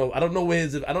understand, I don't know. I don't know where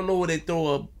they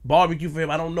throw a barbecue for him.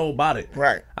 I don't know about it.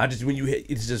 Right. I just when you hit,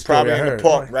 it's just Probably story I in heard. the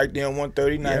park, right there on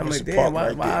 139. Yeah, I'm like, the damn, park why,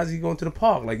 right why there. is he going to the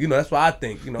park? Like, you know, that's what I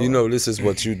think. You know, You know, this is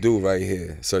what you do right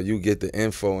here. So you get the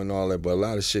info and all that, but a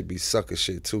lot of shit be sucker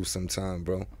shit too sometimes,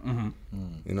 bro.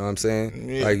 You know what I'm saying?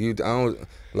 Yeah.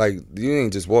 Like you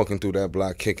ain't just walking through that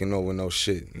block kicking over no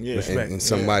shit. Yeah. And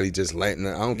somebody just letting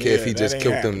it. I don't care if he that just ain't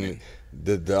killed happening.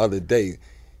 them the other day.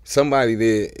 Somebody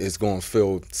there is gonna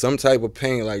feel some type of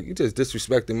pain. Like, you just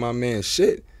disrespecting my man's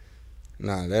shit.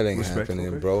 Nah, that ain't Respect, happening,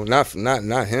 okay. bro. Not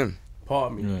him.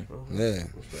 pardon me. Yeah,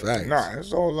 facts. Nah,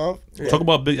 it's all love. Talk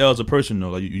about Big L as a person though.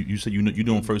 Like you said, you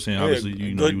doing firsthand. Obviously,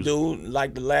 you know good he was. dude,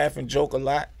 like to laugh and joke a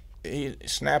lot. He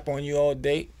snap on you all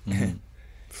day.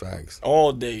 Facts.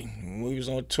 All day. When we was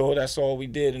on tour, that's all we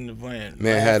did in the van.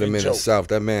 Man Laugh had and him in joke. the South.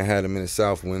 That man had him in the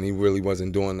South when he really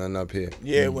wasn't doing nothing up here.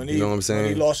 Yeah, when he, You know what I'm saying?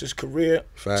 when he lost his career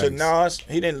Facts. to Nas,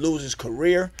 he didn't lose his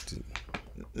career.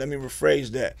 Let me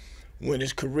rephrase that. When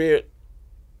his career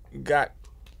got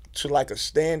to like a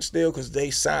standstill because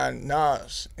they signed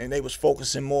Nas and they was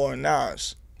focusing more on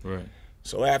Nas. Right.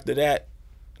 So after that,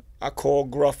 I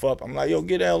called Gruff up. I'm like, yo,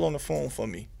 get L on the phone for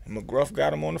me. And McGruff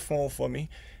got him on the phone for me.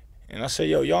 And I said,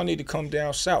 yo, y'all need to come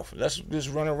down south. Let's just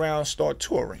run around and start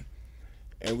touring.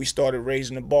 And we started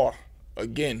raising the bar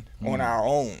again on our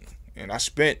own. And I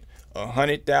spent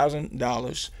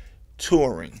 $100,000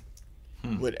 touring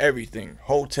with everything.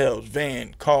 Hotels,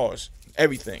 van, cars,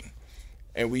 everything.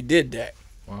 And we did that.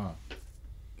 Wow.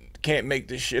 Can't make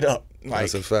this shit up. Like,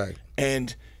 That's a fact.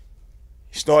 and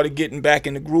started getting back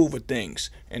in the groove of things.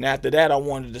 And after that, I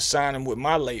wanted to sign him with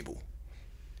my label,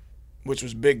 which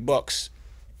was Big Bucks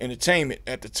Entertainment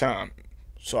at the time.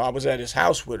 So I was at his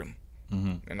house with him.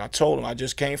 And I told him, I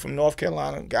just came from North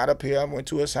Carolina, got up here, I went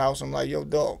to his house. I'm like, yo,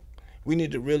 dog, we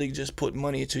need to really just put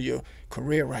money into your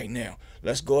career right now.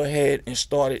 Let's go ahead and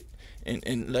start it,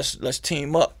 and let's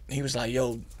team up. He was like,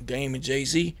 yo, Dame and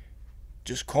Jay-Z,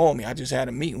 just call me. I just had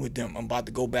a meeting with them. I'm about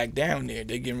to go back down there.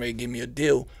 They getting ready to give me a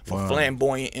deal for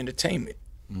Flamboyant Entertainment.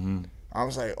 I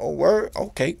was like, oh, word?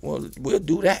 Okay, well, we'll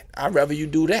do that. I'd rather you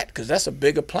do that because that's a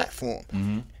bigger platform.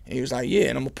 And he was like, yeah,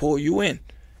 and I'm going to pull you in.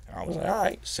 I was like, all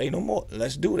right, say no more.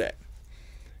 Let's do that.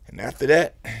 And after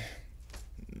that,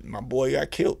 my boy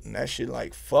got killed. And that shit,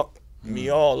 like, fucked me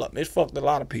all up. It fucked a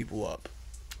lot of people up,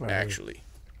 actually.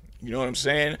 You know what I'm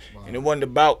saying? And it wasn't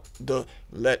about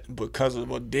because of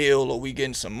a deal or we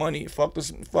getting some money. It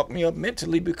fucked me up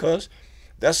mentally because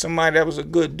that's somebody that was a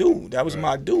good dude. That was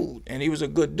my dude. And he was a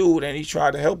good dude and he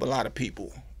tried to help a lot of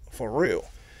people, for real.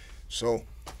 So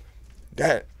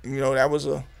that, you know, that was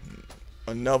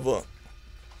another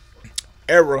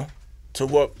era to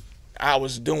what I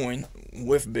was doing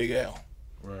with Big L.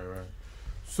 Right.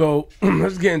 So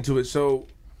let's get into it. So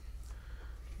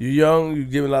you're young, you're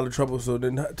giving a lot of trouble. So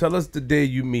then tell us the day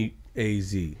you meet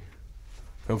Azie.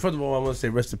 And first of all, I want to say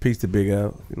rest in peace to Big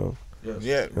L. You know, Yes.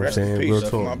 Yeah, you know what I'm rest saying? in Real peace,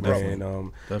 talk, my brother.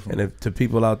 man. Definitely. And if to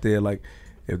people out there, like,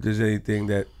 if there's anything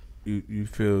that you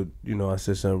feel, you know, I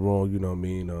said something wrong, you know what I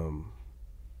mean,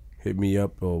 hit me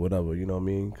up or whatever, you know what I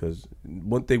mean? Because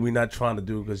one thing we're not trying to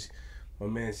do, because my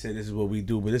man said this is what we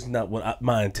do, but it's not what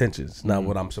my intentions. It's not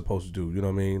what I'm supposed to do, you know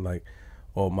what I mean? Like,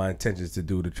 or my intentions to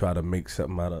do to try to make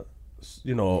something out of,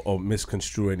 you know, or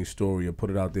misconstrue any story or put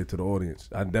it out there to the audience.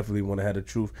 I definitely want to have the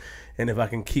truth, and if I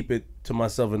can keep it to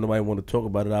myself and nobody want to talk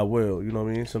about it, I will. You know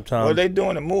what I mean? Sometimes. Well, they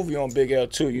doing a movie on Big L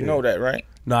too. You know that, right?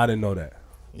 No, I didn't know that.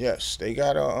 Yes, they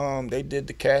got a they did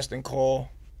the casting call.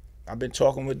 I've been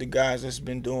talking with the guys that's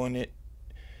been doing it.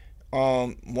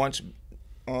 Once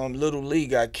Little Lee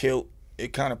got killed,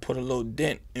 it kind of put a little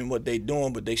dent in what they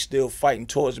doing, but they still fighting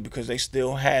towards it because they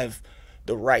still have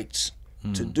the rights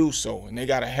to do so, and they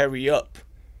gotta hurry up.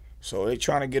 So they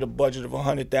trying to get a budget of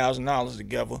 $100,000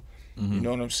 together. You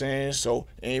know what I'm saying? So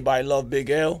anybody love Big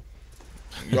L?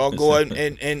 Y'all go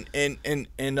ahead and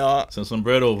send some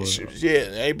bread over. Yeah,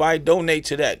 everybody donate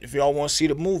to that. If y'all want to see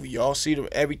the movie, y'all see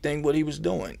everything what he was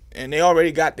doing, and they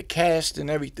already got the cast and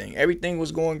everything. Everything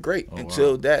was going great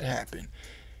until that happened.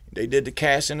 They did the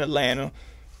cast in Atlanta,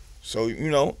 so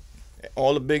you know,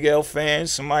 all the Big L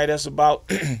fans, somebody that's about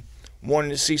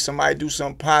wanting to see somebody do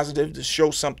something positive, to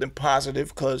show something positive,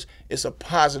 because it's a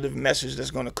positive message that's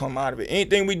going to come out of it.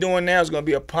 Anything we doing now is going to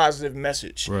be a positive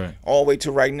message, right? All the way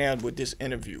to right now with this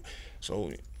interview.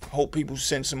 So hope people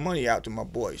send some money out to my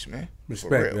boys, man.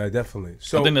 Respect, yeah, definitely.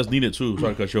 So I think that's needed too.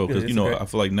 Sorry to cut you off, because Yeah, you know, okay. I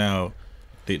feel like now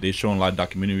they showing a lot of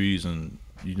documentaries and,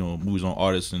 you know, movies on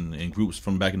artists and groups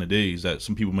from back in the days that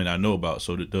some people may not know about.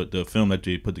 So the film that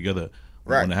they put together,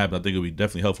 right, when it happened, I think it'd be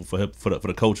definitely helpful for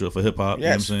the culture, for hip hop.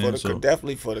 Yes, you know what I'm saying?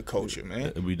 definitely for the culture, man.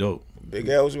 It'd be dope. Big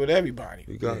L's with everybody.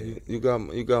 You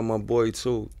got my boy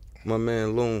too, my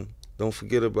man Loon. Don't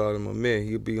forget about him, my man.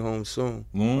 He'll be home soon.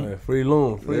 Loon? Yeah, free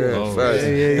Loon, free Yeah, Loon. facts.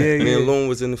 Yeah. Me and Loon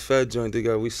was in the Fed joint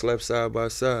together. We slept side by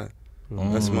side.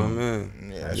 That's my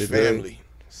man. Yeah, that's You family.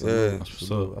 Yeah.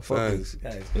 So I fuck with Facts. this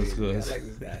guy. That's good. I like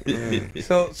this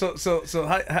guy. So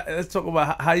how, let's talk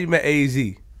about how you met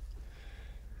Azie.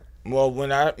 Well,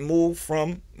 when I moved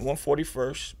from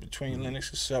 141st between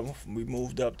Lenox and 7th, we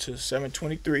moved up to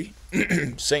 723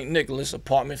 St. Nicholas,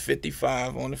 apartment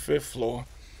 55 on the 5th floor.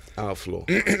 Our floor.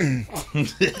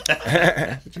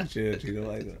 Chill, you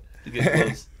like that. He's getting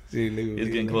close. See, nigga, He's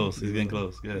getting close. He's getting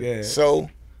close. Yeah. So,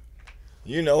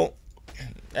 you know,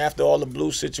 after all the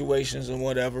blue situations and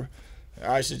whatever,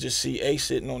 I used to just see A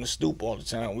sitting on the stoop all the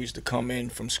time. We used to come in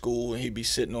from school and he'd be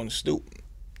sitting on the stoop.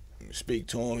 Speak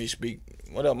to him, he'd speak,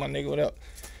 what up, my nigga, what up?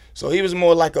 So he was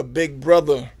more like a big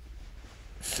brother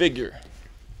figure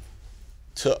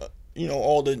to, you know,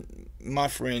 all my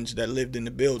friends that lived in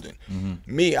the building.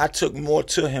 Me, I took more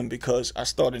to him because I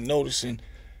started noticing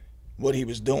what he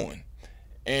was doing.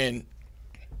 And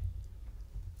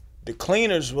the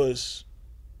cleaners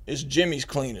it's Jimmy's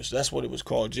Cleaners. That's what it was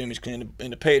called, Jimmy's Cleaners.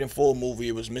 In the Paid in Full movie,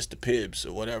 it was Mr. Pibbs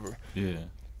or whatever. Yeah.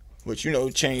 Which, you know,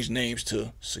 changed names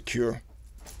to secure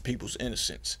people's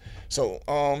innocence. So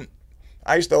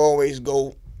I used to always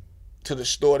go to the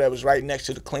store that was right next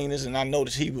to the cleaners, and I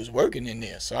noticed he was working in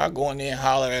there. So I go in there and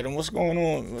holler at him, what's going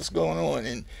on? What's going on?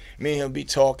 And me and him be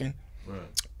talking. Right.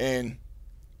 And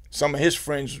some of his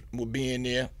friends would be in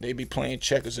there. They'd be playing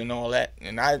checkers and all that.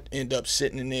 And I end up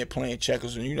sitting in there playing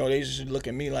checkers. And, you know, they just look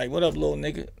at me like, what up, little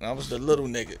nigga? And I was the little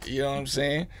nigga. You know what I'm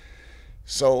saying?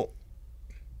 So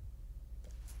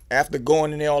after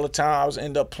going in there all the time, I was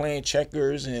end up playing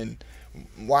checkers and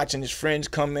watching his friends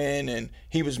come in. And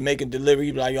he was making delivery.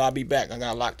 He'd be like, yo, I'll be back. I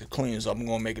got to lock the cleaners up. I'm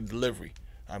going to make a delivery.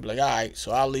 I'd be like, all right.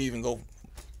 So I'll leave and go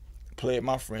play with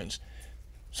my friends.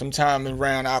 Sometime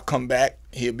around, I'll come back.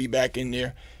 He'll be back in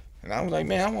there. And I was like,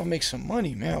 man, I want to make some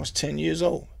money, man. I was 10 years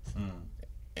old.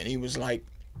 And he was like,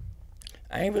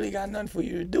 I ain't really got nothing for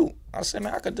you to do. I said,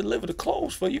 man, I could deliver the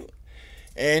clothes for you.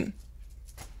 And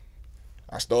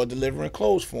I started delivering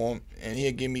clothes for him. And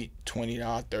he'd give me $20,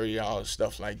 $30,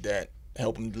 stuff like that,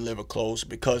 help him deliver clothes,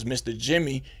 because Mr.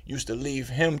 Jimmy used to leave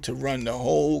him to run the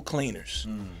whole cleaners.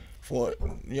 For,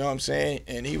 you know what I'm saying?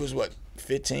 And he was, what,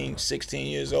 15, 16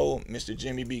 years old? Mr.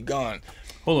 Jimmy be gone.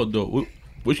 Hold on, though.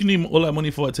 What you need all that money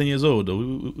for at 10 years old,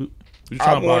 though?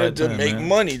 I wanted to make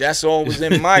money. That's all was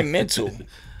in my mental.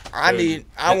 I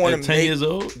want to make. 10 years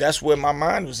old? That's where my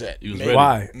mind was at.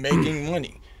 Why? Making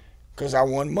money. Because I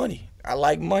want money. I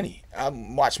like money. I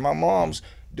watched my moms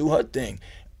do her thing.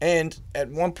 And at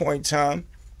one point in time,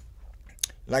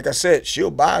 like I said,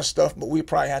 she'll buy us stuff, but we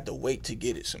probably have to wait to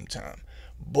get it sometime.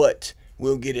 But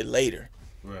we'll get it later.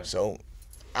 Right. So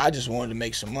I just wanted to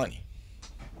make some money.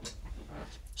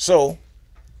 So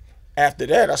after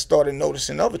that, I started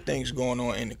noticing other things going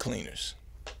on in the cleaners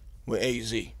with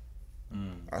Azie.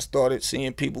 I started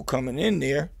seeing people coming in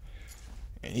there,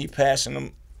 and he passing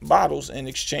them bottles and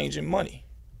exchanging money.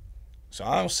 So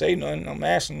I don't say nothing. I'm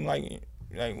asking him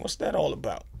like what's that all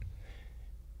about?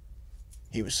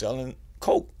 He was selling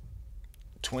Coke,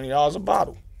 $20 a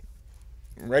bottle.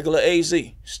 Regular AZ,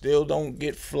 still don't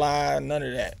get fly, none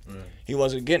of that. Right. He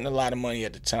wasn't getting a lot of money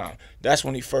at the time. That's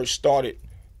when he first started,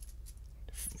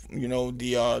 you know,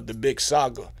 the big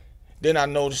saga. Then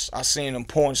I seen him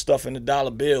pouring stuff in the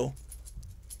dollar bill,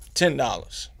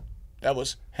 $10. That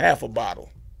was half a bottle.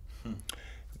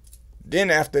 Then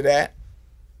after that,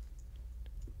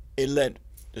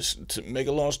 to make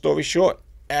a long story short,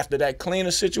 after that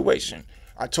cleaner situation,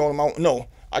 I told him I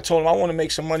want to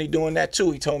make some money doing that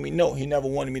too. He told me no. He never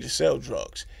wanted me to sell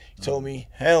drugs. He told me,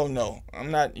 hell no,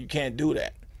 you can't do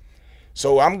that.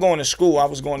 So I'm going to school. I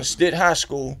was going to Stitt High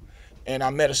School, and I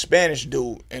met a Spanish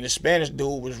dude, and the Spanish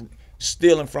dude was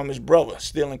stealing from his brother,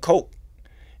 stealing Coke.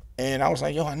 And I was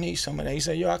like, yo, I need some of that. He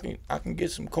said, yo, I can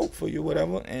get some Coke for you,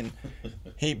 whatever. And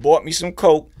he bought me some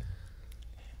Coke.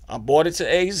 I bought it to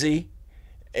AZ.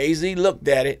 AZ looked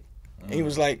at it. And he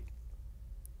was like,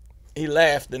 he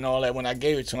laughed and all that when I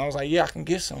gave it to him. I was like, yeah, I can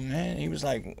get some, man. He was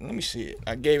like, let me see it.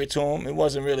 I gave it to him. It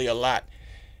wasn't really a lot.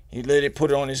 He let it,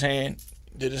 put it on his hand,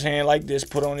 did his hand like this,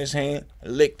 put it on his hand,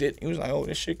 licked it. He was like, oh,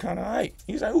 this shit kind of hype.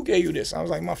 He's like, who gave you this? I was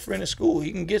like, my friend at school.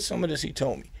 He can get some of this, he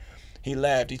told me. He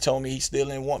laughed. He told me he still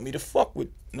didn't want me to fuck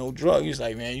with no drug. He was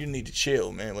like, man, you need to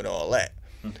chill, man, with all that.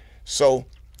 So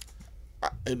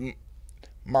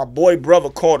my boy brother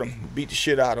caught him, beat the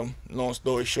shit out of him, long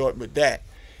story short, with that.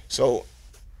 So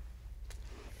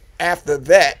after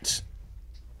that,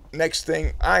 next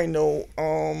thing I know,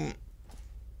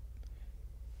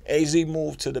 AZ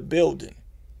moved to the building,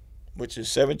 which is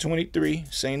 723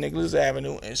 St. Nicholas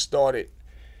Avenue, and started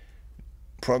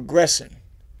progressing.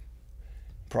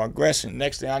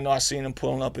 Next thing I know, I seen him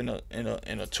pulling up in a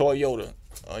Toyota,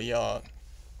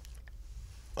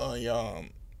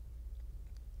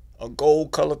 a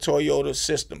gold color Toyota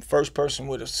system. First person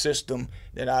with a system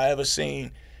that I ever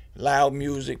seen. Loud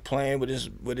music playing with his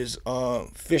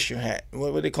fisher hat.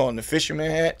 What were they calling the fisherman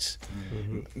hats?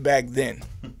 Mm-hmm. Back then.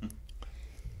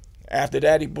 After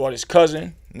that, he bought his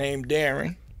cousin named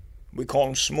Darren. We call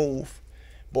him Smooth.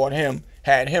 Bought him,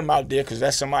 had him out there because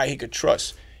that's somebody he could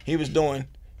trust. He was doing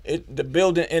it. The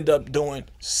building ended up doing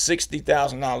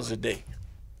 $60,000 a day.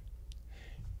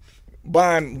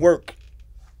 Buying work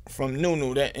from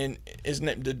Nunu. That and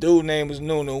the dude name was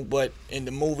Nunu, but in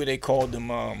the movie they called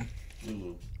him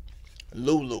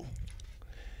Lulu.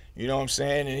 You know what I'm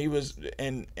saying? And he was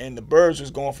and the Birds was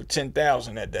going for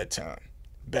 10,000 at that time,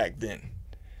 back then.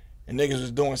 And niggas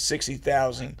was doing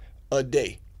 60,000 a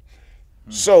day.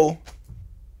 So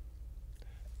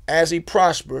as he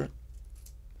prospered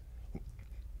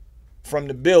from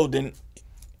the building,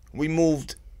 we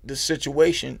moved the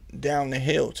situation down the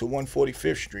hill to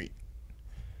 145th Street.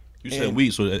 You said we,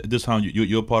 so at this time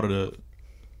you're part of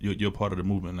the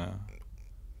movement now.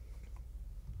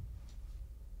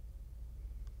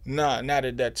 Nah, not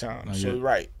at that time. Not so yet.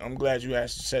 Right, I'm glad you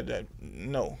said that.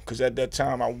 No, because at that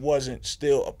time I wasn't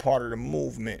still a part of the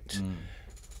movement.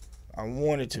 I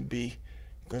wanted to be,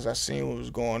 because I seen what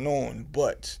was going on,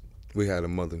 but we had a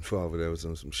mother and father that was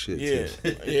on some shit. Yeah,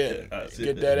 too. yeah,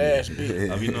 get that ass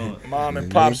beat. I mean, Mom and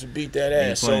pops would beat that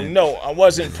ass. So no, I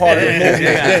wasn't part of the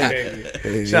movement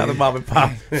then. Shout out to mom and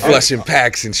pop. Flushing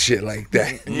packs and shit like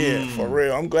that. Yeah, for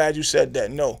real. I'm glad you said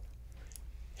that. No.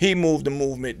 He moved the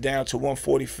movement down to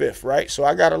 145th, right? So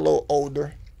I got a little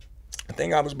older. I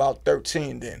think I was about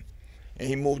 13 then. And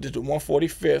he moved it to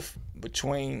 145th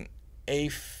between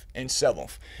 8th and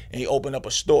 7th. And he opened up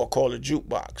a store called a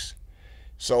Jukebox.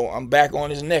 So I'm back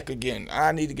on his neck again.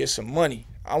 I need to get some money.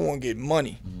 I want to get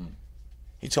money.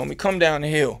 He told me, come down the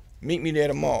hill. Meet me there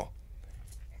tomorrow.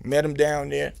 Met him down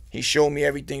there. He showed me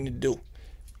everything to do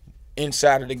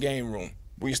inside of the game room.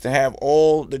 We used to have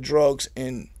all the drugs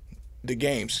in the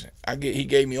games. He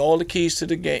gave me all the keys to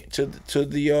the game to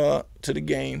the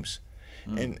games,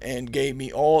 and gave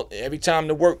me every time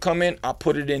the work come in, I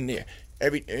put it in there.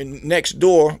 And next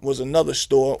door was another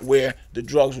store where the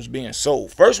drugs was being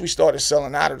sold. First we started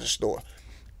selling out of the store.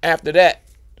 After that,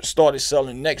 started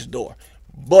selling next door.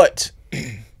 But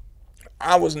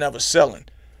I was never selling.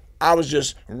 I was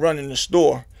just running the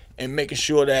store and making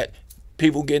sure that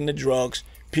people getting the drugs,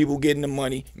 people getting the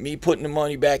money, me putting the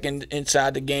money back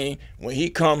inside the game. When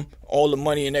he come, all the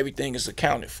money and everything is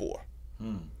accounted for.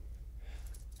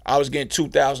 I was getting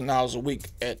 $2,000 a week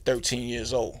at 13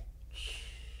 years old.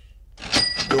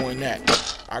 Doing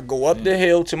that. I go up the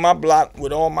hill to my block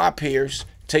with all my peers,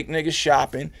 take niggas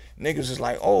shopping. Niggas is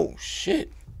like, oh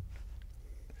shit.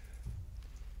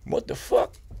 What the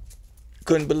fuck?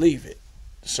 Couldn't believe it.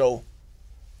 So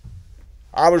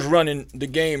I was running the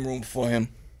game room for him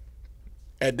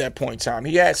at that point in time.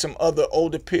 He had some other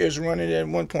older peers running it at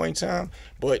one point in time,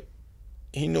 but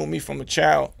he knew me from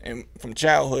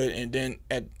childhood, and then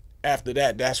after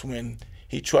that, that's when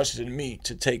he trusted me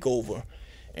to take over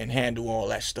and handle all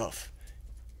that stuff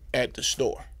at the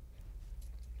store.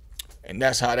 And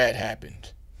that's how that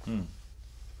happened.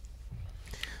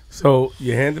 So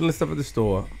you're handling stuff at the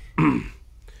store.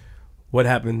 What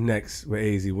happened next with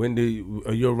Azie?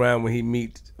 Are you around when he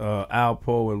meets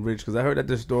Alpo and Rich? Because I heard that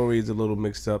the story is a little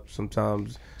mixed up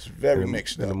sometimes. It's very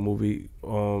mixed up in the movie.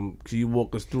 Can you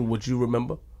walk us through what you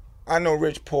remember? I know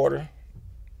Rich Porter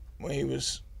when he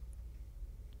was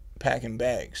packing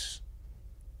bags.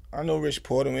 I know Rich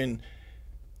Porter when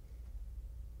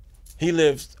he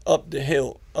lived up the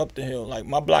hill. Like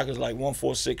my block is like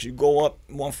 146. You go up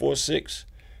 146,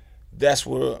 that's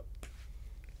where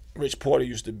Rich Porter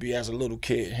used to be as a little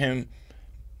kid. Him,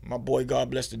 my boy, God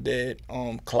bless the dead,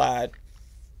 Clyde.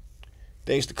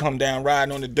 They used to come down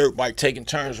riding on the dirt bike, taking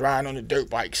turns riding on the dirt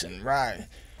bikes and riding.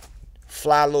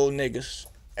 Fly little niggas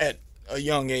at a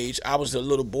young age. I was a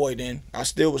little boy then. I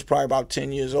still was probably about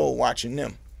 10 years old watching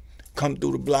them come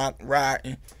through the block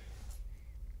riding.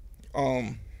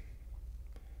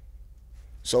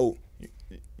 So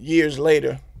years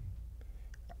later,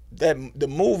 the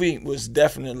movie was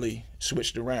definitely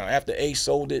switched around. After A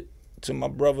sold it to my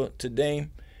brother, to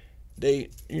Dame, they,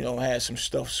 had some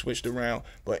stuff switched around.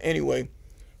 But anyway,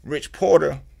 Rich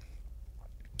Porter,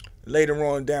 later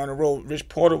on down the road, Rich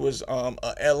Porter was a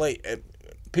L.A.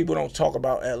 People don't talk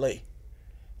about L.A.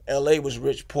 L.A. was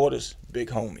Rich Porter's big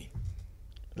homie.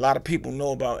 A lot of people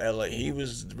know about L.A. He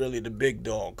was really the big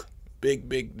dog.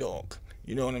 Big dog.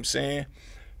 You know what I'm saying?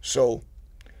 So,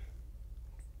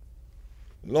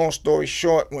 long story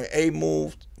short, when A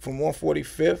moved from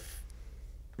 145th,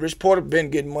 Rich Porter been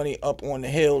getting money up on the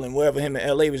hill and wherever him and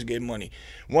L.A. was getting money.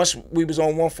 Once we was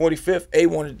on 145th,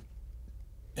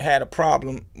 A had a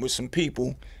problem with some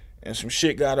people and some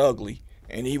shit got ugly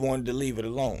and he wanted to leave it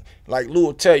alone. Like Lou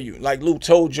will tell you, like Lou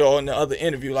told y'all in the other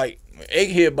interview, like A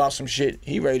hear about some shit,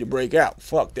 he ready to break out.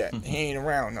 Fuck that. He ain't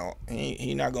around no.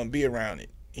 He not gonna be around it.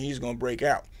 He's gonna break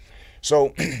out.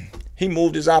 So he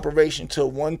moved his operation to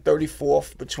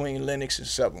 134th between Lenox and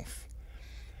 7th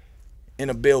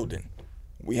in a building.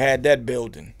 We had that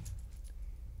building.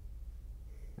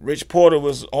 Rich Porter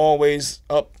was always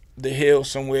up the hill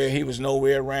somewhere. He was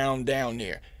nowhere around down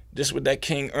there. This was that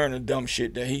King Erner dumb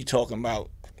shit that he talking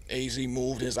about. Azie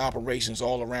moved his operations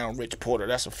all around Rich Porter.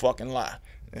 That's a fucking lie.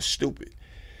 That's stupid.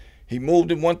 He moved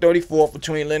to 134th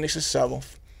between Lenox and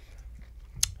 7th.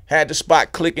 Had the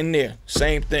spot clicking there.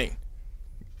 Same thing.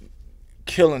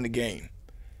 Killing the game.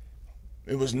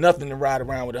 It was nothing to ride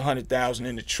around with 100,000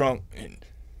 in the trunk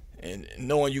and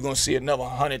knowing you're gonna see another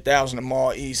 100,000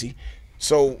 tomorrow easy.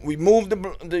 So we moved to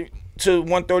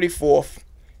 134th.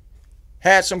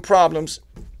 Had some problems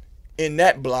in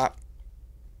that block.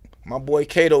 My boy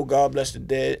Kato, God bless the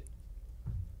dead,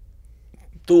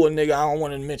 threw a nigga. I don't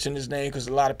want to mention his name because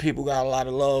a lot of people got a lot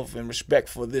of love and respect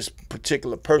for this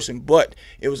particular person. But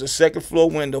it was a second floor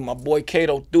window. My boy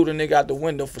Kato threw the nigga out the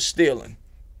window for stealing.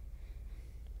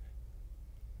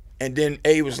 And then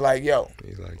A was like, yo,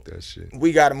 He like that shit.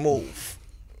 we got to move.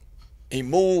 He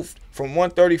moved from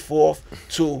 134th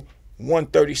to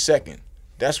 132nd.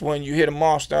 That's when you hit a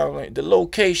milestone. Like, the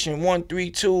location,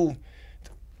 132.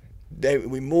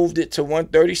 We moved it to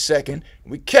 132nd.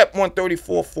 We kept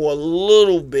 134th for a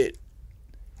little bit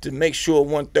to make sure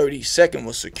 132nd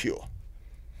was secure.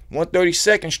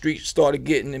 132nd Street started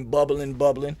getting and bubbling.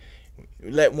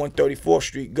 We let 134th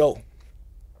Street go.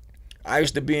 I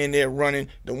used to be in there running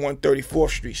the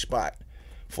 134th Street spot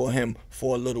for him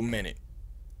for a little minute.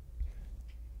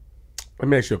 Let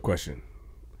me ask you a question.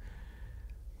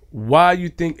 Why you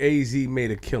think Azie made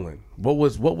a killing? What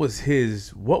was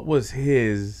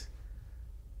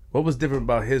different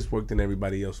about his work than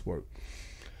everybody else's work?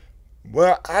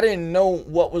 Well, I didn't know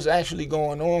what was actually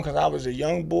going on because I was a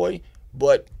young boy,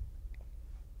 but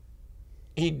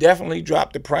he definitely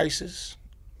dropped the prices.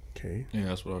 Okay. Yeah,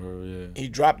 that's what I heard. Yeah. He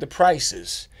dropped the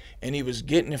prices, and he was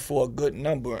getting it for a good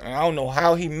number. And I don't know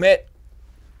how he met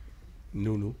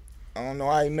Nunu. I don't know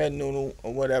how he met Nunu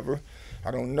or whatever. I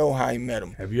don't know how he met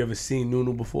him. Have you ever seen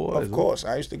Nunu before? Of course.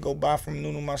 I used to go buy from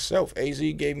Nunu myself.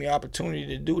 Azie gave me opportunity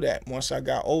to do that once I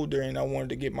got older and I wanted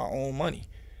to get my own money.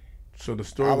 So the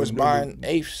story I was with buying Nunu,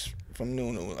 eighths from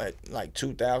Nunu at like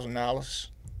 $2,000.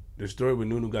 the story with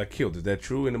Nunu got killed. Is that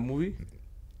true in the movie?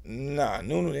 Nah,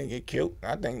 Nunu didn't get killed.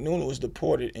 I think Nunu was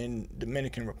deported in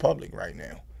Dominican Republic right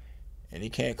now. And he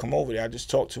can't come over there. I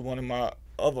just talked to one of my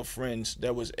other friends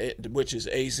which is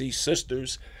Azie's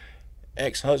sisters,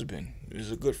 ex-husband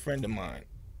is a good friend of mine,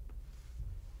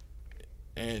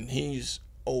 and he's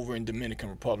over in Dominican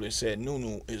Republic. Said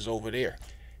Nunu is over there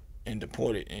and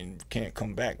deported and can't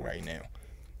come back right now.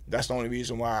 That's the only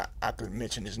reason why I could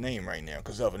mention his name right now,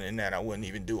 because other than that, I wouldn't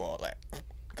even do all that.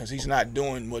 Because he's not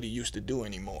doing what he used to do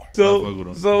anymore.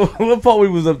 So what part we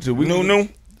was up to? Nunu?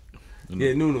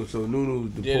 Yeah, Nunu. So Nunu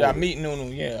deported. Yeah, I meet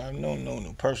Nunu. Yeah, I know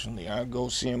Nunu personally. I go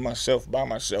see him myself by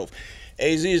myself.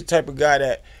 AZ is the type of guy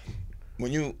that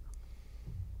when you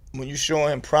show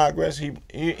him progress,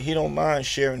 he don't mind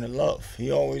sharing the love.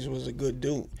 He always was a good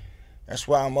dude. That's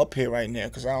why I'm up here right now,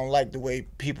 because I don't like the way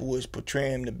people was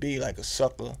portraying him to be like a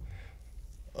sucker,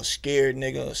 a scared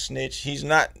nigga, a snitch. He's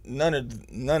not none of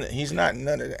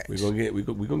that. We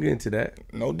gonna get into that.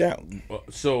 No doubt.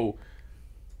 So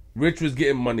Rich was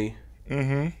getting money.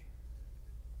 Mm-hmm.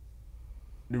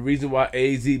 The reason why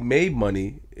AZ made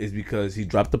money is because he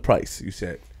dropped the price, you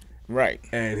said. Right.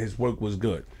 And his work was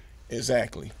good.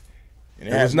 Exactly. And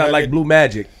it was not like Blue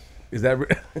Magic. Is that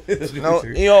no,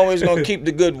 he always gonna keep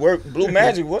the good work. Blue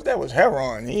Magic, what that was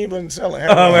heroin. He wasn't selling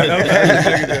heroin.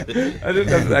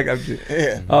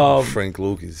 Yeah. Frank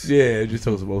Lucas. Yeah, just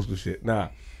told some old school shit. Nah.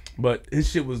 But his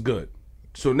shit was good.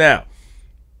 So now,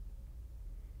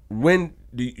 when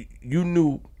you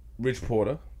knew Rich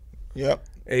Porter? Yep.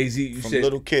 AZ, you said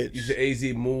little kids. You said AZ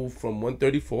moved from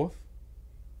 134th?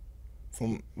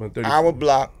 From 134th. our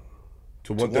block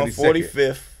to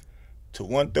 145th to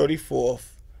 134th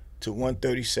to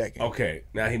 132nd. Okay.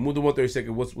 Now he moved to 132nd.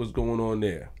 What's going on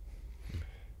there?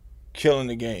 Killing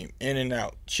the game. In and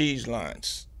out. Cheese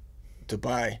lines to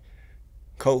buy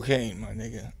cocaine, my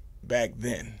nigga. Back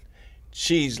then.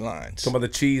 Cheese lines. Some of the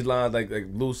cheese lines, like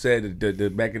Lou said, the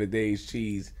back in the days,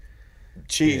 cheese.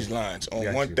 Cheese lines on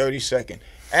 132nd.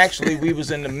 Actually, we was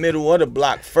in the middle of the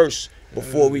block first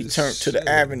before we turned to the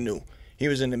avenue. He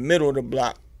was in the middle of the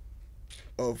block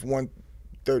of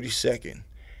 132nd.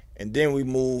 And then we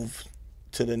moved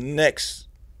to the next,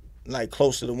 like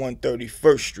close to the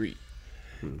 131st Street.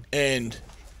 And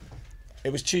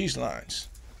it was cheese lines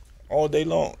all day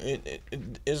long.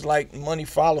 It's like money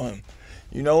follow him.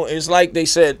 You know, it's like they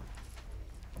said,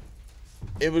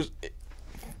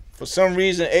 for some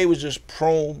reason, A was just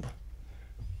prone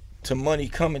to money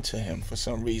coming to him for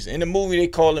some reason. In the movie, they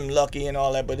call him lucky and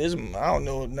all that, but I don't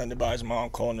know nothing about his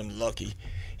mom calling him lucky.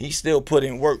 He still put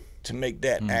in work to make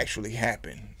that actually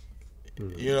happen.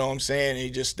 You know what I'm saying?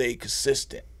 He just stayed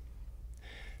consistent.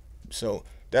 So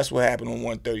that's what happened on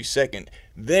 132nd.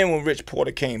 Then when Rich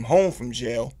Porter came home from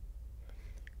jail,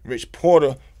 Rich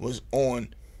Porter was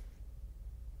on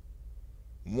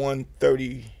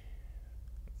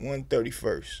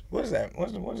 131st. What is that?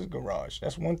 What is garage?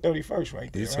 That's 131st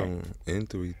right there, It's right? on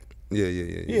N3. Yeah.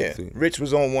 Yeah, Rich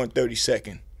was on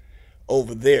 132nd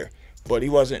over there. But he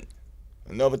wasn't.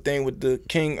 Another thing with the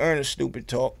King Ernest stupid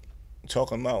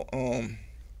talking about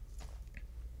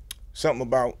something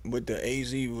about with the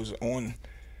AZ was on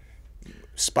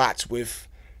spots with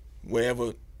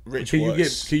wherever Rich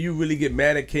was. Can you really get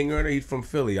mad at King Ernest? He's from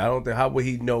Philly. I don't think, how would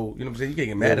he know? You know what I'm saying? You can't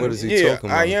get mad at him. What is he talking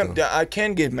about? I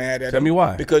can get mad at him. Tell me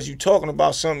why. Because you're talking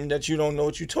about something that you don't know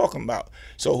what you're talking about.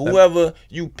 So whoever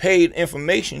you paid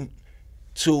information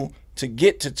to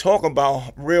get to talk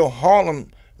about real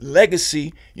Harlem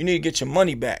legacy, you need to get your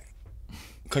money back.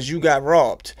 Because you got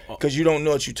robbed. Because you don't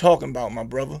know what you're talking about, my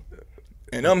brother.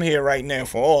 And I'm here right now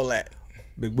for all that.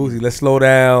 Big Bootsie, let's slow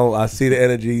down. I see the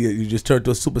energy. You just turned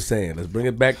to a Super Saiyan. Let's bring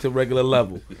it back to regular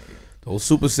level. Don't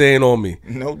Super Saiyan on me.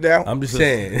 No doubt. I'm just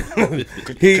saying.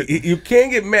 You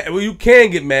can't get mad. Well, you can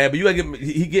get mad, but you gotta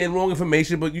he getting wrong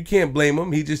information, but you can't blame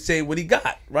him. He just saying what he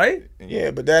got, right?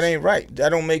 Yeah, but that ain't right. That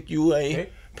don't make you a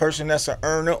person that's an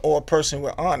earner or a person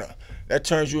with honor. That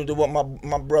turns you into what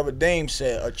my brother Dame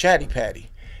said, a chatty patty.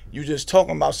 You just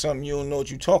talking about something you don't know what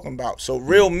you're talking about. So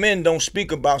real men don't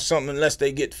speak about something unless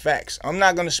they get facts. I'm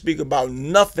not going to speak about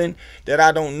nothing that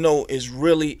I don't know is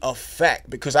really a fact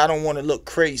because I don't want to look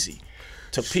crazy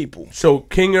to people. So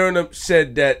King Ernest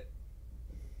said that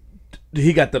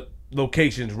he got the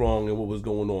locations wrong and what was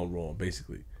going on wrong,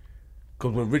 basically.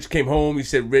 Because when Rich came home, he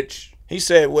said He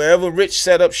said wherever Rich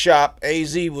set up shop,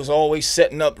 AZ was always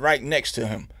setting up right next to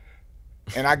him.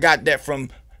 And I got that from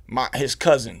his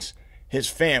cousins. His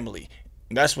family.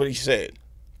 That's what he said.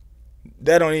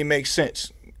 That don't even make sense.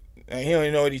 And he don't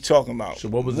even know what he's talking about. So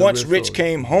what was Once Rich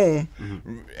came home,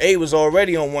 A was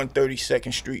already on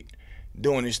 132nd Street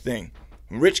doing his thing.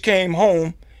 When Rich came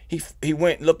home, he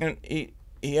went looking,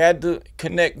 he had to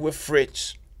connect with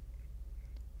Fritz.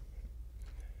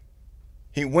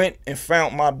 He went and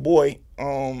found my boy,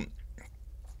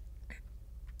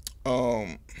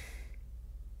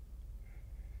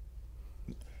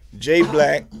 J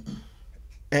Black,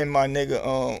 And my nigga,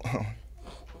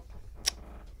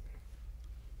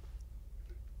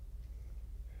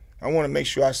 I want to make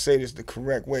sure I say this the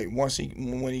correct way. When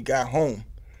he got home,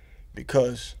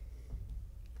 because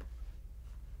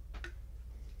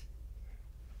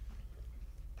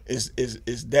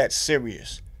it's that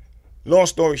serious. Long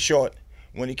story short,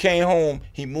 when he came home,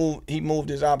 he moved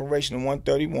his operation to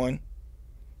 131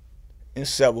 in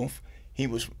 7th. He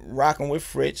was rocking with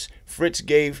Fritz. Fritz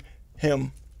gave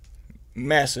him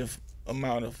massive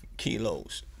amount of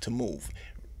kilos to move.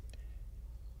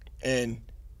 And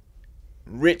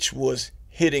Rich was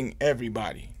hitting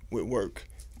everybody with work.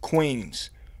 Queens,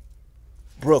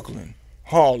 Brooklyn,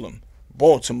 Harlem,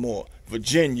 Baltimore,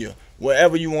 Virginia,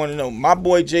 wherever you want to know. My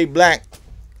boy Jay Black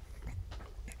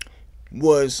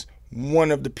was one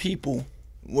of the people,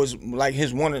 was like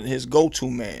one of his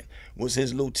go-to man, was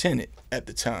his lieutenant at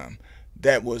the time.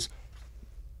 That was,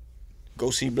 go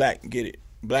see Black, get it.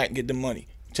 Black, get the money.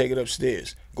 Take it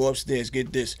upstairs. Go upstairs,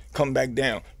 get this. Come back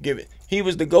down, give it. He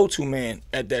was the go-to man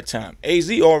at that time.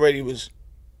 Azie already was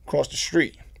across the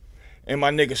street. And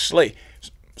my nigga Slay.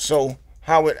 So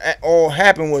how it all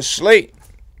happened was Slay,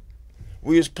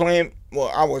 we was playing,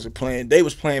 well, I wasn't playing. They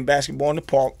was playing basketball in the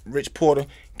park. Rich Porter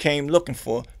came looking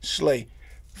for Slay.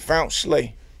 Found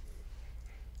Slay.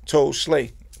 Told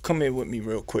Slay, come here with me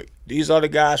real quick. These are the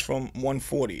guys from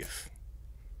 140th.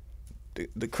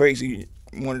 The crazy,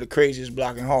 one of the craziest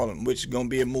block in Harlem, which is going to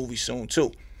be a movie soon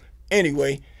too.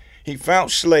 Anyway, he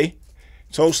found Slay.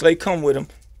 Told Slay come with him.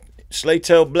 Slay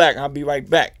tell Black, I'll be right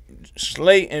back.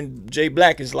 Slay and Jay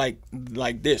Black is like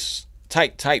this.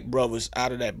 Tight brothers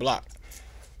out of that block.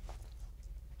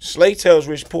 Slay tells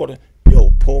Rich Porter,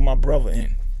 yo, pull my brother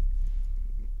in.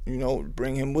 You know,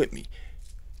 bring him with me.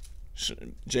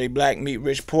 Jay Black meet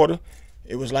Rich Porter.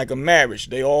 It was like a marriage.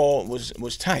 They all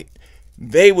was tight.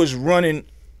 They was running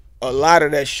a lot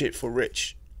of that shit for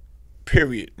Rich.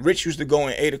 Period. Rich used to go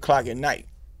in 8 o'clock at night.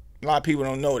 A lot of people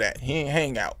don't know that. He ain't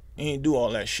hang out. He ain't do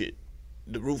all that shit.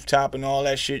 The rooftop and all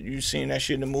that shit, you seen that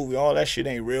shit in the movie, all that shit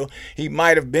ain't real. He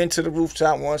might have been to the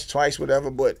rooftop once, twice, whatever,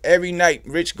 but every night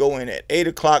Rich go in at 8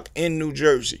 o'clock in New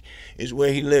Jersey is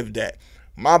where he lived at.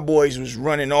 My boys was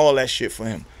running all that shit for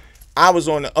him. I was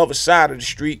on the other side of the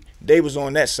street. They was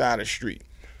on that side of the street.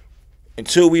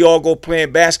 Until we all go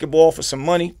playing basketball for some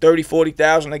money, 30,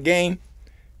 40,000 a game.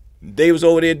 They was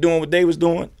over there doing what they was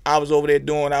doing. I was over there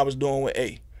doing what I was doing with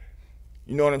A.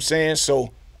 You know what I'm saying?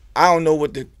 So I don't know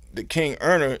what the King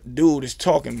Earner dude is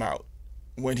talking about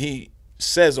when he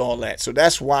says all that. So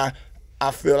that's why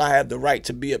I feel I have the right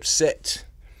to be upset,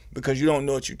 because you don't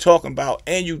know what you're talking about,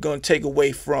 and you're going to take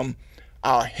away from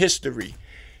our history.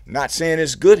 Not saying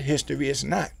it's good history, it's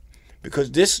not.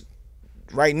 Because this,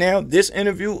 right now, this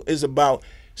interview is about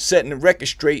setting the record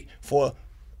straight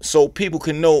so people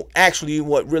can know actually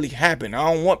what really happened.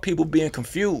 I don't want people being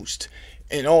confused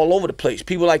and all over the place.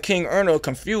 People like King Earner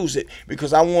confuse it,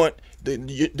 because I want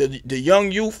the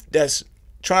young youth that's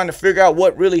trying to figure out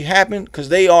what really happened, because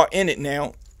they are in it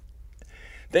now.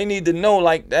 They need to know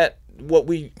like that what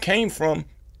we came from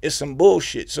is some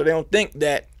bullshit, so they don't think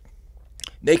that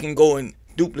they can go and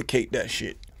duplicate that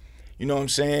shit. You know what I'm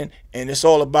saying? And it's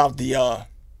all about the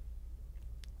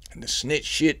snitch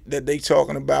shit that they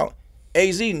talking about.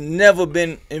 AZ never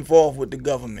been involved with the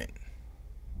government.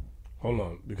 Hold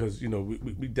on, because you know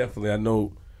we definitely, I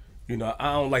know, you know,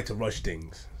 I don't like to rush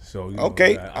things. So you know,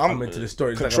 okay, I'm into the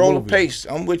story. Control like the pace.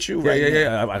 I'm with you.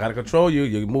 Yeah. I gotta control you.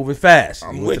 You're moving fast.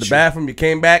 You went to the bathroom. You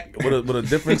came back with a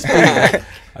different speed.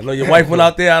 I know your wife went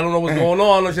out there. I don't know what's going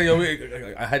on.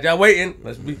 I had y'all waiting.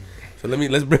 Let's bring.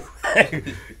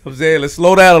 I'm saying, let's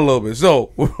slow down a little bit.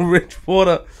 So Rich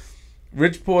Porter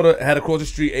had across the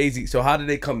street AZ. So how did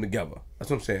they come together?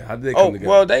 That's what I'm saying. How did they come together?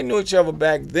 Well, they knew each other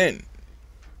back then.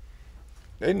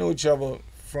 They knew each other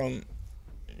from,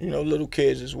 little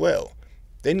kids as well.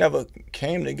 They never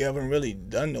came together and really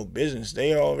done no business.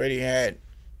 They already had,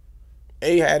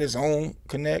 A had his own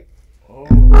connect.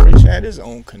 Rich had his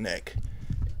own connect.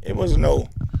 It was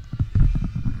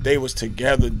they was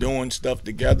together doing stuff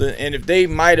together. And if they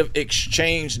might have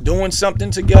exchanged doing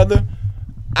something together,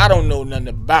 I don't know nothing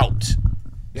about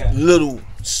little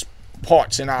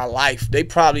parts in our life. They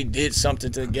probably did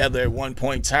something together at one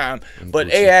point in time.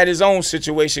 But A had his own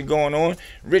situation going on.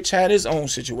 Rich had his own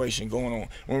situation going on.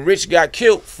 When Rich got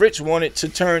killed, Fritz wanted to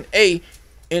turn A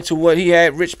into what he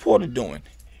had Rich Porter doing,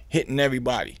 hitting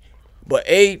everybody. But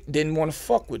A didn't want to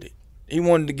fuck with it. He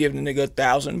wanted to give the nigga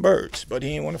 1,000 birds, but he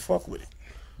didn't want to fuck with it.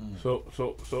 So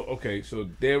okay, so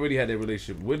they already had their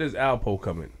relationship. Where does Alpo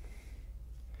come in?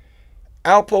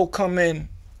 Alpo come in.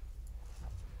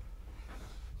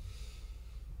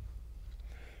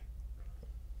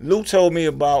 Lou told me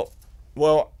about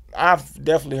Well, I've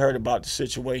definitely heard about the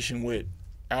situation with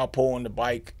Alpo on the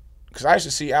bike. Because I used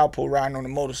to see Alpo riding on a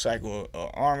motorcycle,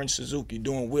 orange Suzuki,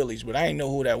 doing wheelies, but I didn't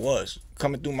know who that was.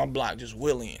 Coming through my block, just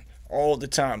wheeling all the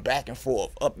time, back and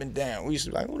forth, up and down. We used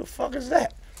to be like, who the fuck is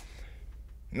that?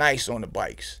 Nice on the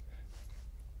bikes.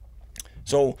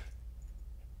 So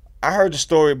I heard the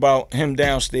story about him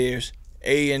downstairs.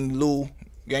 A and Lou,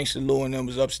 Gangsta Lou and them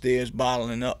was upstairs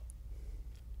bottling up.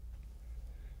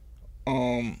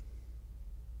 And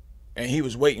he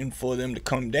was waiting for them to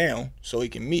come down so he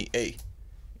can meet A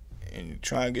and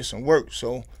try and get some work.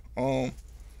 So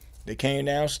they came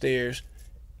downstairs.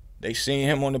 They seen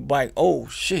him on the bike. Oh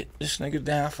shit, this nigga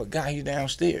down. I forgot he's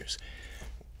downstairs.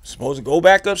 Supposed to go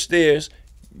back upstairs,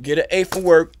 get an A for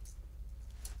work,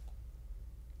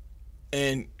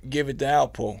 and give it to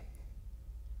Alpo.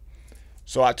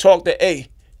 So I talked to A.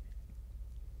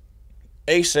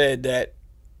 A said that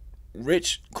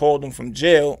Rich called him from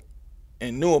jail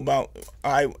and knew about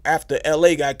after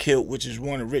LA got killed, which is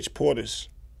one of Rich Porter's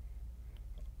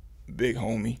big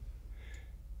homie.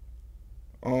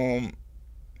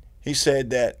 He said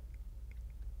that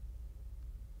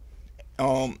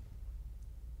Alpo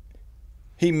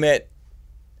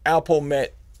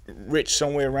met Rich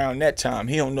somewhere around that time.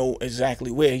 He don't know exactly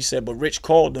where. He said, but Rich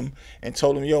called him and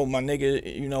told him, yo, my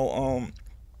nigga,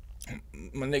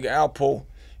 my nigga Alpo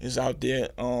is out there.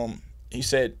 He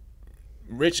said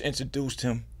Rich introduced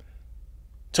him,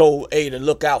 told A to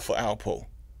look out for Alpo.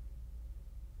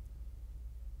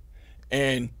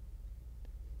 And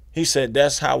he said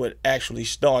that's how it actually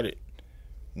started,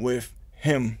 with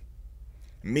him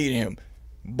meeting him.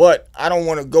 But I don't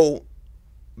want to go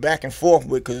back and forth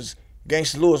with, because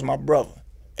Gangsta Lou is my brother.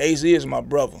 Azie is my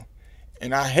brother.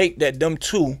 And I hate that them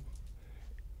two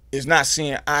is not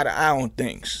seeing eye to eye on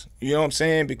things. You know what I'm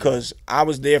saying? Because I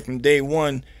was there from day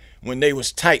one when they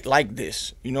was tight like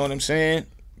this. You know what I'm saying?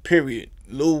 Period.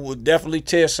 Lou would definitely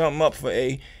tear something up for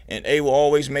A, and A will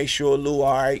always make sure Lou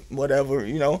all right, whatever,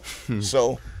 you know.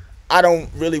 So I don't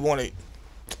really want to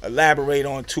elaborate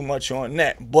on too much on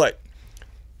that, but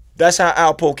that's how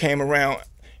Alpo came around.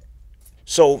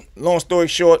 So long story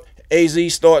short,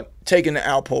 AZ started taking the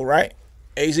Alpo, right?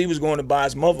 AZ was going to buy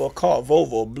his mother a car,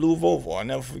 Volvo, a blue Volvo. I'll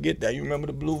never forget that. You remember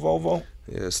the blue Volvo?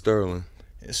 Yeah, Sterling.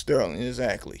 It's Sterling,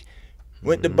 exactly.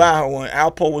 Went to buy her one.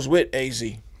 Alpo was with AZ.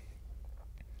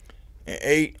 And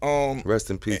ate Rest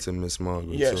in peace to Miss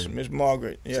Margaret. yes, too. Miss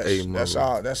Margaret. Yes. That's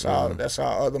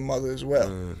our other mother as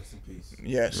well.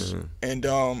 Yes. And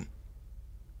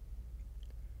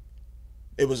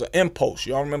it was an Impulse.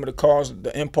 Y'all remember the cars,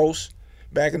 the Impulse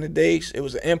back in the days? It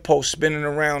was an Impulse spinning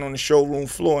around on the showroom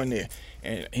floor in there.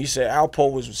 And he said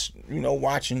Alpo was,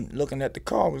 watching, looking at the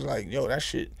car, was like, yo, that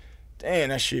shit, damn,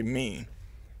 that shit mean.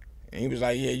 And he was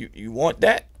like, yeah, you want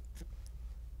that?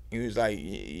 He was like,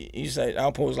 he said,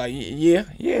 Alpo was like, yeah,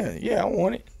 I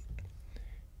want it.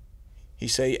 He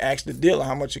said, he asked the dealer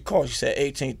how much it cost. He said,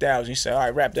 $18,000. He said, all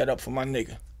right, wrap that up for my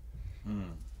nigga.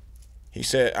 He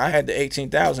said, I had the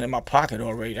 $18,000 in my pocket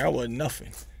already. That wasn't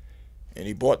nothing. And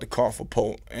he bought the car for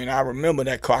Poe. And I remember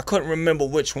that car. I couldn't remember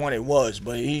which one it was,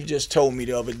 but he just told me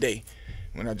the other day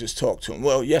when I just talked to him.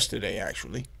 Well, yesterday,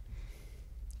 actually,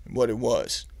 what it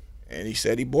was. And he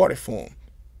said he bought it for him.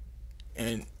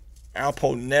 And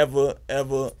Alpo never,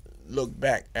 ever looked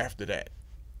back after that.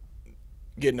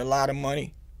 Getting a lot of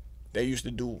money. They used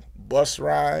to do bus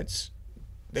rides.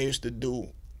 They used to do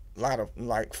a lot of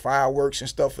like fireworks and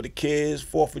stuff for the kids,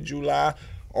 4th of July.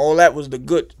 All that was the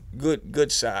good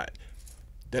side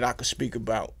that I could speak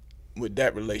about with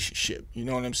that relationship. You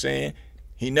know what I'm saying?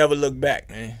 He never looked back,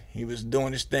 man. He was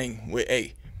doing his thing with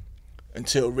A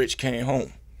until Rich came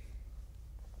home.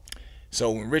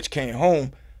 So when Rich came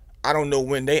home, I don't know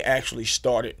when they actually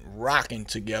started rocking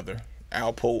together,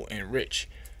 Alpo and Rich,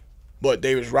 but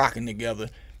they was rocking together.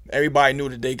 Everybody knew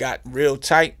that they got real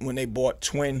tight when they bought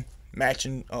twin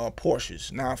matching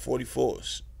Porsches,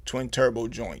 944s, twin turbo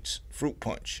joints, fruit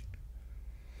punch.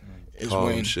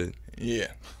 Harlem shit.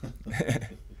 Yeah.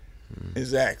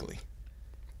 Exactly.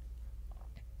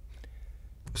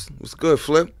 What's good,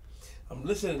 Flip? I'm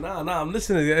listening. I'm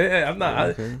listening. Yeah, I'm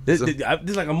not. Okay. This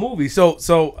is like a movie. So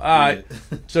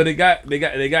they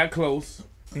got close.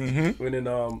 Mm-hmm. And then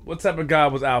what type of guy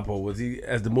was Alpo? Was he,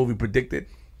 as the movie predicted?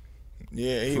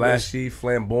 Yeah, he flashy,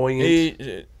 flamboyant.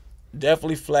 He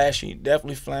definitely flashy,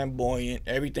 definitely flamboyant.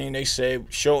 Everything they said.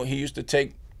 He used to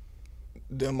take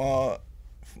them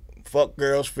fuck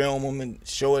girls, film them, and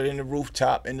show it in the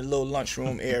rooftop in the little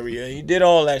lunchroom area. He did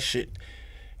all that shit.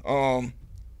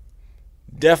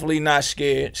 Definitely not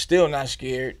scared. Still not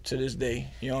scared to this day.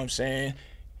 You know what I'm saying?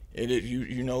 And if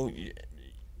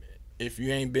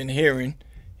you ain't been hearing,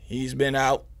 he's been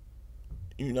out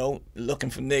you know, looking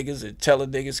for niggas and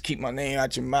telling niggas keep my name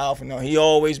out your mouth. And he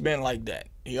always been like that.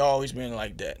 He always been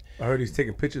like that. I heard he's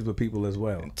taking pictures with people as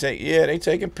well. Yeah, they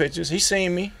taking pictures. He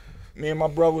seen me. Me and my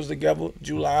brother was together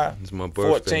July It's my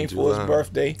birthday, 14th for his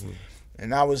birthday.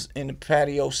 And I was in the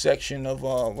patio section of,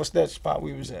 what's that spot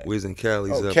we was at? We was in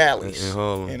Cali's Oh, up Cali's in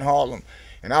Harlem. in Harlem.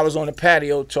 And I was on the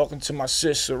patio talking to my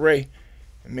sis, Saray.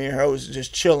 And me and her was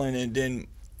just chilling. And then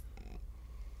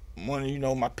one of, you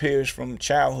know, my peers from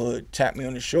childhood tapped me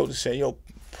on the shoulder and said, yo,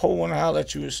 Poe wanna holler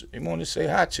at you. He wanna say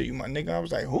hi to you, my nigga. I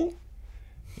was like, who?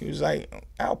 He was like,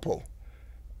 Alpo.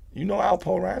 You know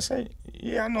Alpo, right? I said,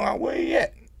 yeah, I know. Where he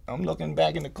at? I'm looking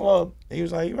back in the club. He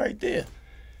was like, he right there.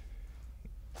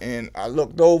 And I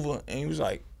looked over, and he was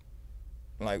like,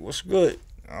 what's good?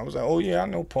 I was like, oh, yeah, I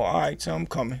know Paul. All right, tell him I'm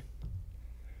coming.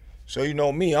 So, you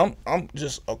know me, I'm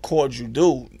just a cordial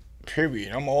dude, period.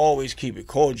 I'm going to always keep it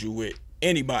cordial with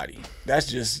anybody. That's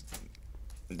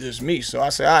just me. So I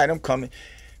said, all right, I'm coming.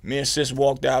 Me and sis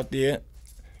walked out there,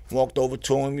 walked over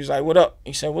to him. He was like, what up?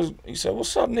 He said,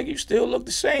 what's up, nigga? You still look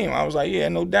the same. I was like, yeah,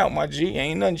 no doubt, my G.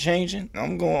 Ain't nothing changing.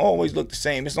 I'm going to always look the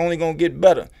same. It's only going to get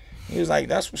better. He was like,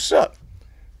 that's what's up.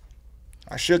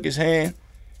 I shook his hand,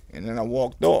 and then I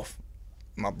walked off.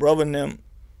 My brother and them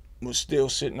was still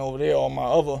sitting over there. All my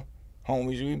other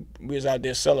homies, we was out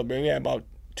there celebrating. We had about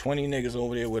 20 niggas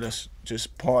over there with us,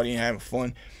 just partying, having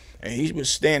fun. And he was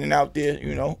standing out there,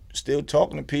 you know, still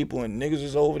talking to people, and niggas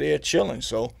was over there chilling.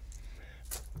 So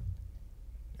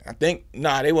I think,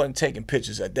 they wasn't taking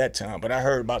pictures at that time, but I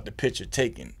heard about the picture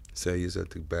taking. Say he's at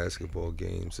the basketball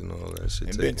games and all that shit.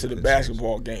 And been to the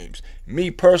basketball games.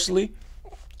 Me personally,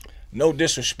 no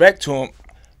disrespect to him,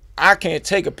 I can't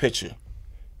take a picture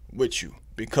with you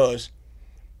because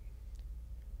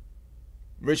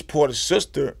Rich Porter's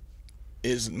sister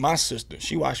is my sister.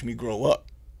 She watched me grow up.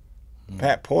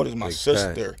 Pat Porter's my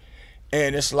sister.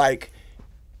 And it's like,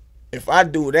 if I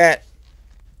do that,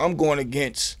 I'm going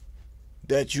against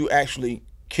that you actually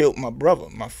killed my brother,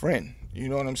 my friend. You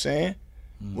know what I'm saying?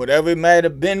 Whatever it might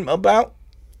have been about,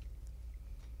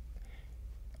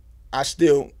 I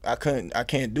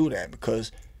can't do that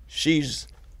because she's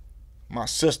my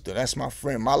sister. That's my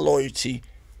friend. My loyalty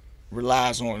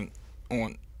relies on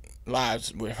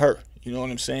lives with her. You know what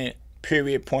I'm saying?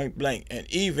 Period, point blank. And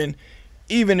even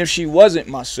if she wasn't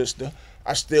my sister,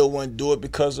 I still wouldn't do it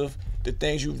because of the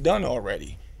things you've done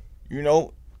already. You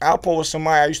know, Alpo was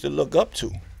somebody I used to look up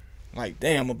to. Like,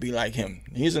 damn, I'm gonna be like him.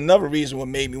 Here's another reason what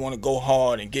made me want to go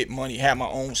hard and get money, have my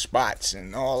own spots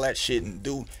and all that shit and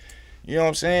do, you know what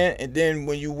I'm saying? And then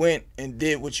when you went and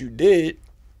did what you did,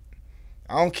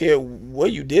 I don't care where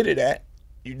you did it at.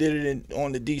 You did it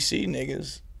on the DC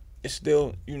niggas. It's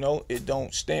still, you know, it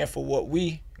don't stand for what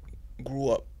we grew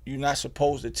up. You're not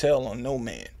supposed to tell on no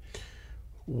man.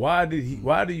 Why do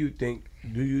you think,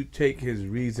 do you take his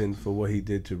reason for what he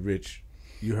did to Rich?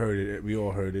 You heard it, we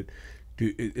all heard it.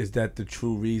 Is that the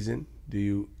true reason? Do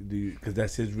you because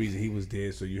that's his reason, he was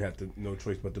there, so you have no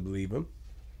choice but to believe him?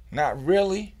 Not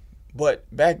really, but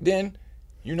back then,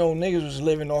 you know, niggas was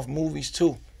living off movies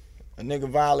too. A nigga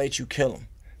violate, you kill him,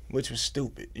 which was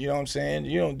stupid. You know what I'm saying?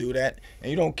 You don't do that, and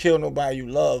you don't kill nobody you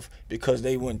love because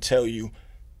they wouldn't tell you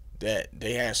that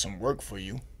they had some work for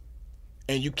you,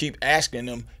 and you keep asking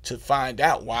them to find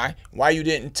out why you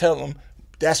didn't tell them.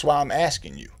 That's why I'm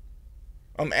asking you.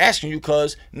 I'm asking you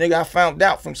because, nigga, I found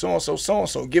out from so-and-so,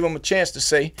 so-and-so. Give them a chance to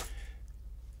say,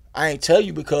 I ain't tell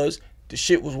you because the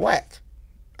shit was whack.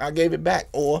 I gave it back.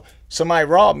 Or somebody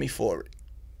robbed me for it.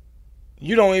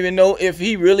 You don't even know if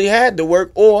he really had the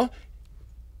work or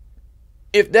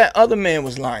if that other man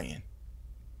was lying.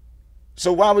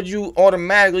 So why would you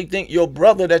automatically think your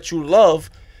brother that you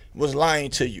love was lying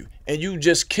to you? And you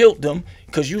just killed him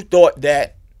because you thought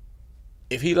that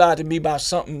if he lied to me about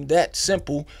something that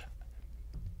simple,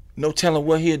 no telling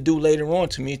what he'll do later on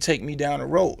to me and take me down the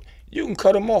road. You can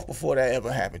cut him off before that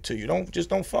ever happened to you.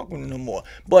 Don't fuck with him no more.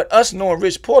 But us knowing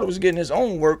Rich Porter was getting his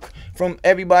own work from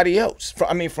everybody else.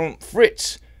 From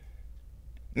Fritz.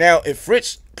 Now, if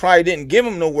Fritz probably didn't give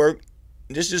him no work,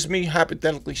 this is just me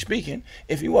hypothetically speaking,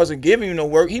 if he wasn't giving you no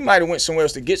work, he might have went somewhere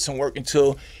else to get some work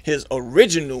until his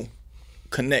original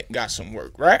connect got some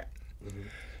work, right? Mm-hmm.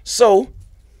 So,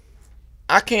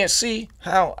 I can't see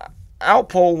how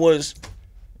Alpo was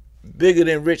bigger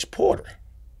than Rich Porter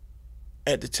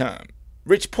at the time.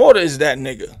 Rich Porter is that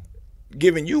nigga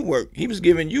giving you work. He was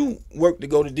giving you work to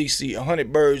go to DC,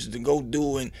 100 birds to go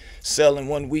do and sell in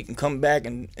 1 week and come back.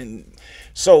 And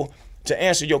so, to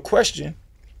answer your question,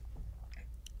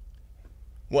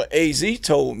 what AZ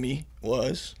told me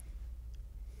was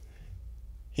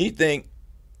he think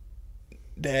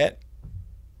that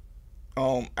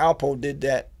Alpo did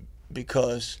that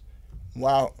because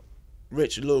while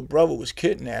Rich's little brother was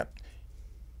kidnapped,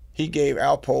 he gave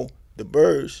Alpo the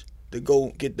birds to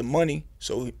go get the money,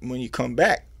 so when you come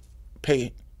back,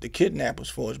 pay the kidnappers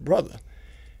for his brother.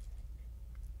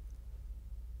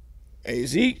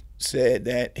 Azie said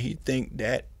that he think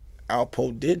that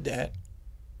Alpo did that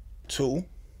to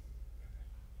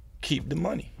keep the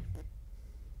money.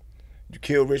 You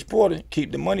kill Rich Porter,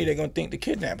 keep the money, they're gonna think the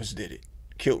kidnappers did it.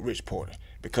 Killed Rich Porter.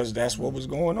 Because that's what was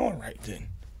going on right then.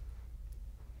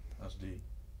 That's deep.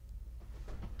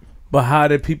 But how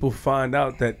did people find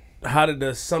out that? How did the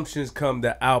assumptions come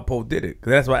that Alpo did it?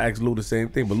 'Cause that's why I asked Lou the same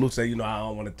thing. But Lou said, I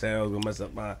don't want to tell. It's gonna mess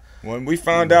up my. When we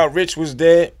found out Rich was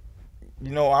dead,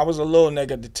 I was a little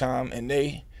nigga at the time, and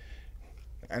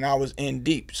I was in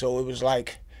deep. So it was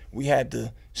like we had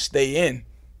to stay in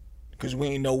because we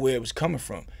didn't know where it was coming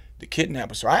from, the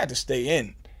kidnapper. So I had to stay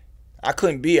in. I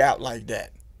couldn't be out like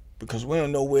that because we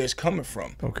don't know where it's coming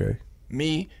from. Okay.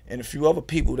 Me and a few other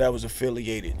people that was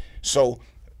affiliated. So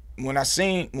when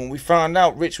we found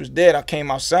out Rich was dead, I came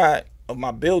outside of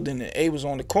my building and A was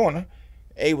on the corner.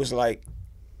 A was like,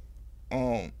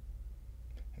 man,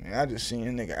 I just seen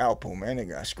a nigga Alpo, man. That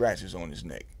nigga got scratches on his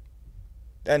neck.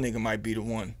 That nigga might be the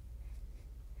one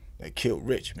that killed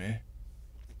Rich, man.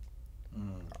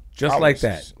 Just like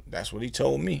that. That's what he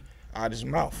told me out his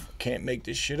mouth. Can't make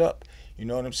this shit up. You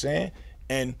know what I'm saying?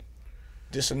 And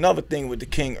just another thing with the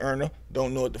King Earner.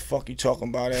 Don't know what the fuck you talking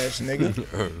about, ass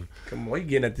nigga. Come on, you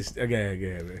getting at this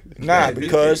again, man. Nah,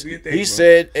 because he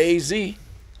said AZ,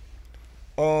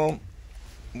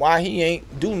 why he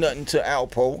ain't do nothing to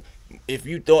Alpo if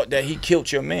you thought that he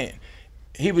killed your man.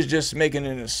 He was just making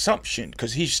an assumption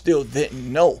because he still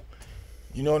didn't know.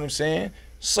 You know what I'm saying?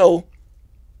 So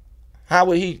how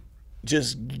would he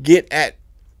just get at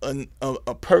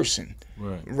a person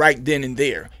right then and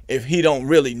there if he don't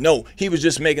really know? He was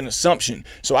just making an assumption.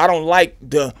 So I don't like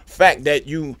the fact that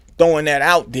you throwing that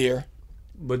out there.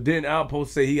 But didn't Alpo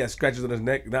say he got scratches on his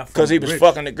neck? Not because he was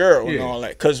fucking the girl and Yeah. all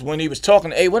that. Because when he was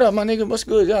talking, hey, what up, my nigga? What's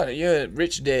good? Yeah,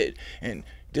 Rich dead. And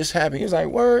this happened. He was like,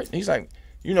 word? He's like,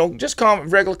 just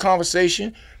regular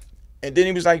conversation. And then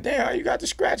he was like, damn, how you got the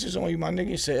scratches on you, my nigga?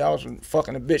 He said, I was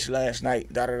fucking a bitch last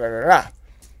night, da-da-da-da-da.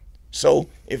 So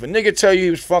if a nigga tell you he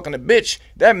was fucking a bitch,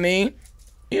 that mean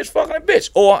he was fucking a bitch.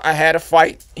 Or I had a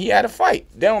fight, he had a fight.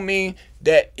 That don't mean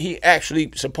that he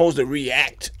actually supposed to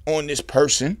react on this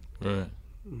person. Right.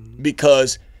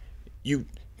 Because you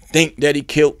think that he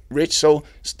killed Rich. So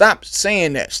stop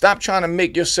saying that. Stop trying to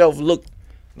make yourself look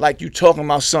like you talking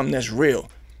about something that's real.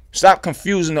 Stop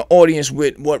confusing the audience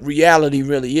with what reality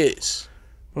really is.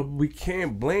 But we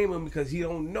can't blame him because he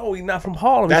don't know. He's not from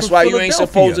Harlem. That's why you ain't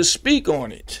supposed to speak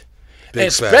on it. Big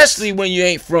Especially facts. when you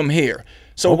ain't from here.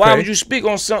 So why would you speak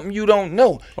on something you don't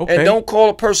know? Okay. And don't call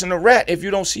a person a rat if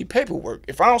you don't see paperwork.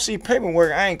 If I don't see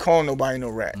paperwork, I ain't calling nobody no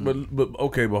rat. But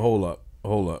hold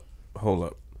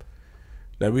up.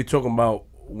 Now we talking about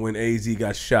when AZ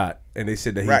got shot and they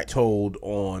said that he told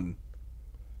on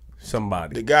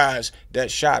somebody. The guys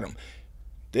that shot him.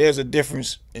 There's a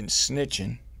difference in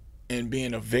snitching and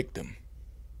being a victim.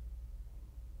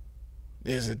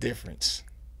 There's a difference.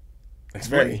 It's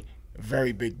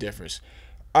very big difference.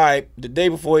 All right, the day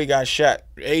before he got shot,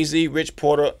 AZ, Rich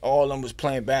Porter, all of them was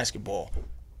playing basketball.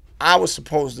 I was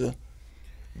supposed to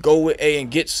go with A and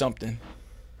get something.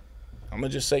 I'm going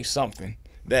to just say something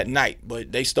that night,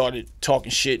 but they started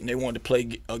talking shit and they wanted to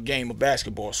play a game of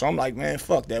basketball. So I'm like, man,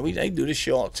 fuck that. They do this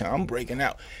shit all the time. I'm breaking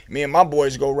out. Me and my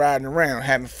boys go riding around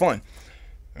having fun.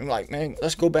 I'm like, man,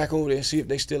 let's go back over there and see if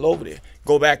they still over there.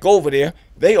 Go back over there.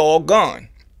 They all gone.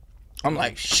 I'm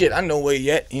like, shit, I know where he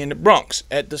at. He in the Bronx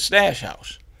at the stash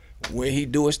house where he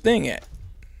do his thing at.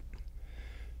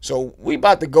 So we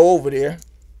about to go over there.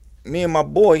 Me and my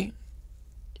boy,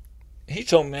 he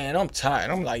told me, man, I'm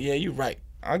tired. I'm like, yeah, you right.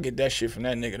 I'll get that shit from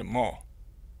that nigga tomorrow.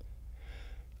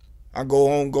 I go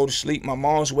home, go to sleep. My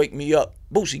mom's wake me up.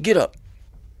 Boosie, get up.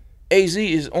 AZ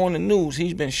is on the news.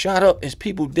 He's been shot up. There's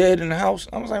people dead in the house.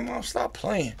 I was like, Mom, stop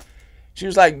playing. She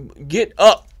was like, get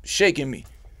up, shaking me.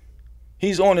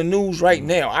 He's on the news right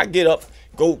now. I get up,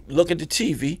 go look at the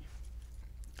TV.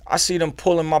 I see them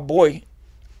pulling my boy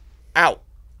out.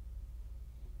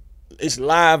 It's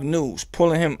live news,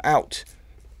 pulling him out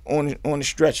on the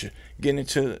stretcher, getting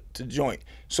into the joint.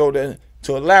 So to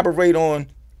elaborate on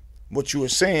what you were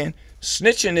saying,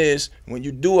 snitching is when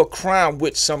you do a crime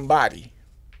with somebody,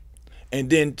 and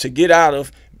then to get out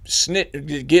of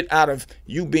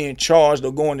you being charged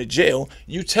or going to jail,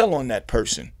 you tell on that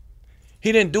person.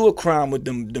 He didn't do a crime with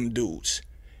them dudes.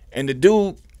 And the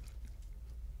dude,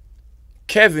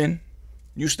 Kevin,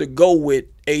 used to go with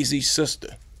AZ's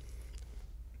sister.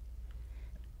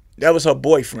 That was her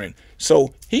boyfriend.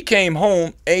 So he came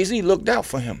home. Azie looked out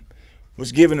for him,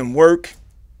 was giving him work,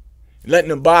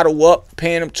 letting him bottle up,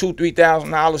 paying him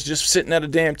 $2,000-$3,000 just sitting at a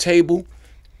damn table.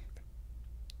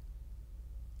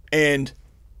 And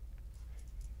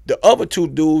the other two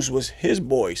dudes was his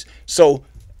boys. So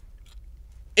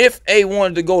if A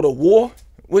wanted to go to war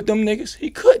with them niggas,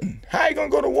 he couldn't. How you gonna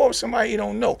go to war with somebody he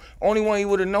don't know? Only one he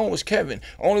would have known was Kevin.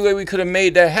 Only way we could have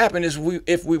made that happen is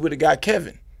if we would have got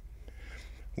Kevin.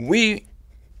 Me,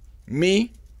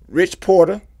 Rich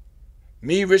Porter,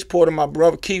 my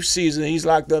brother Keith Caesar, he's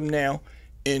locked up now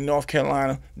in North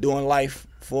Carolina doing life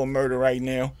for a murder right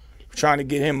now, trying to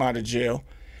get him out of jail.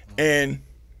 And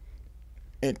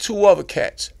two other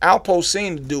cats. Alpo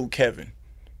seen the dude Kevin.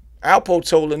 Alpo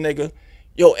told the nigga,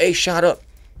 yo, A got shot up,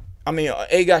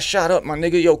 my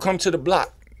nigga. Yo, come to the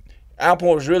block.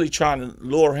 Alpo was really trying to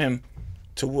lure him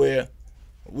to where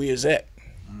we is at.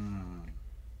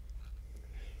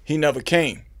 He never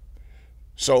came.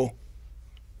 So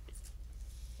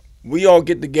we all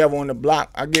get together on the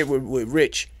block. I get with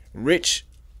Rich. Rich,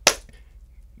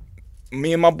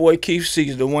 me and my boy Keith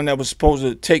Caesar, the one that was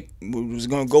supposed to was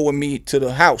gonna go with me to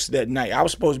the house that night. I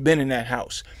was supposed to be in that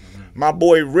house. My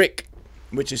boy Rick,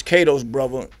 which is Kato's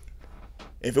brother,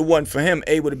 if it wasn't for him,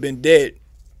 A would have been dead.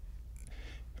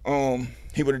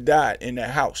 He would have died in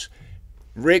that house.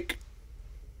 Rick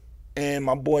and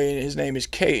my boy, his name is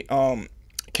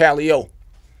Calio.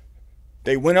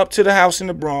 They went up to the house in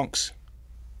the Bronx.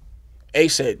 A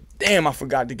said, damn, I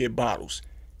forgot to get bottles.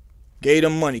 Gave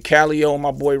them money, Calio and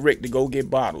my boy Rick, to go get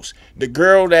bottles. The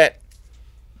girl that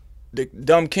the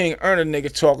dumb King Erner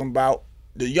nigga talking about,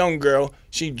 the young girl,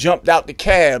 she jumped out the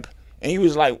cab and he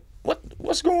was like,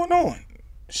 what's going on?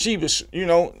 She was, I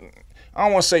don't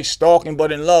want to say stalking,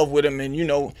 but in love with him, and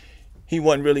he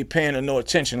wasn't really paying her no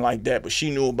attention like that, but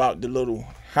she knew about the little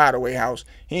hideaway house.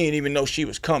 He didn't even know she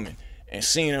was coming, and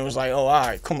seeing her was like, oh, all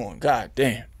right, come on, god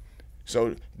damn.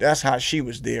 So that's how she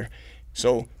was there.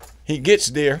 So he gets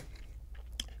there.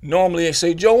 Normally they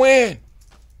say, Joanne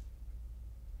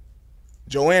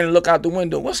look out the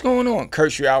window. What's going on?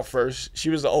 Curse you out first. She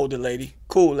was the older lady,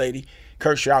 cool lady.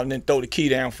 Curse you out and then throw the key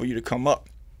down for you to come up.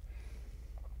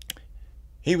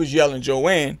 He was yelling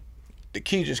Joanne. The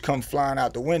key just come flying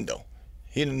out the window.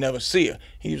 He didn't never see her.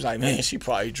 He was like, man, she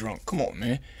probably drunk. Come on,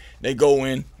 man. They go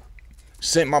in,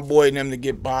 sent my boy and them to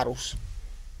get bottles.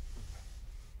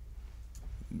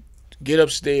 Get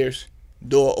upstairs,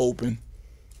 door open,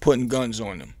 putting guns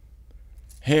on them.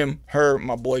 Him, her,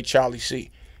 my boy Charlie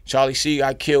C. Charlie C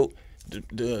got killed.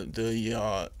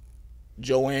 The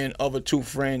Joanne, other two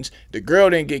friends. The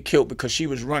girl didn't get killed because she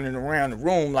was running around the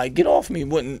room like, get off me,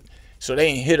 wouldn't. So they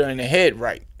ain't hit her in the head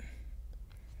right.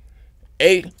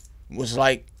 A was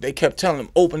like, they kept telling him,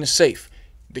 open the safe.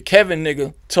 The Kevin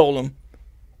nigga told him,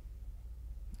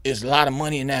 there's a lot of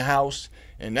money in that house,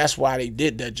 and that's why they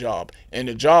did that job. And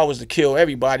the job was to kill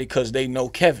everybody because they know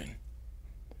Kevin.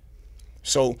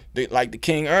 So, like the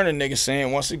King Erner nigga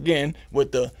saying, once again,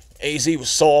 with the Azie was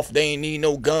soft, they ain't need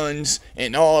no guns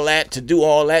and all that to do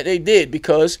all that. They did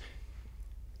because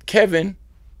Kevin,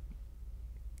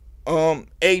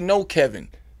 A know Kevin.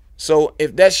 So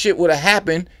if that shit would have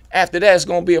happened, after that it's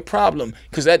going to be a problem.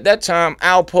 Because at that time,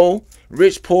 Alpo,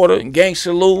 Rich Porter, and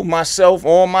Gangsta Lou, myself,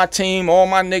 all my team, all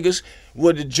my niggas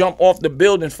would have jumped off the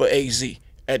building for AZ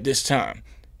at this time.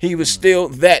 He was still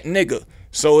that nigga.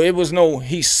 So it was no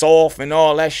he's soft and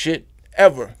all that shit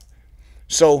ever.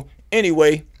 So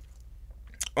anyway,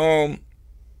 while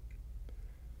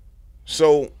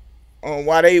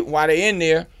they in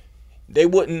there,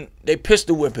 they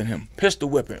pistol whipping him. Pistol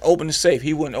whipping. Open the safe.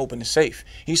 He wouldn't open the safe.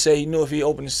 He said he knew if he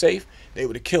opened the safe, they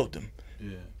would have killed him.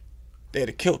 Yeah. They'd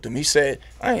have killed him. He said,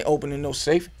 I ain't opening no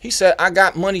safe. He said, I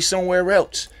got money somewhere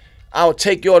else. I'll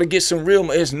take y'all to get some real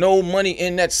money. There's no money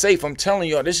in that safe. I'm telling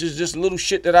y'all, this is just little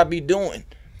shit that I be doing.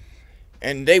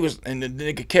 And the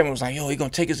nigga Kevin was like, yo, he gonna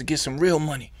take us to get some real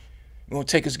money. He gonna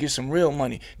take us to get some real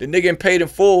money. The nigga in Paid in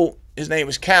Full, his name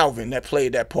was Calvin that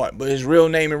played that part. But his real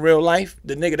name in real life,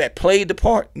 the nigga that played the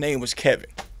part, name was Kevin.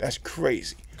 That's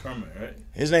crazy. Kermit, right?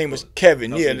 His name was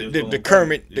Kevin. Yeah, the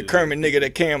Kermit, the Kermit nigga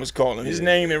that Cam was calling. His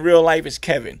name in real life is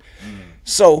Kevin.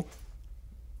 So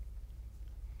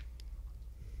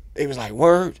they was like,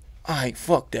 word? All right,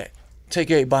 fuck that. Take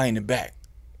everybody in the back.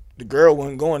 The girl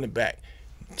wouldn't go in the back.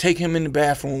 Take him in the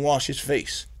bathroom and wash his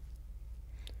face.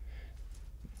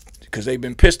 Because they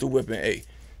been pistol whipping A.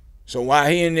 So while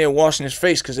he in there washing his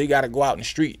face, because they got to go out in the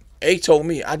street, A told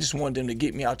me, I just wanted them to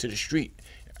get me out to the street.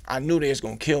 I knew they was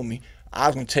going to kill me. I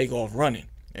was going to take off running.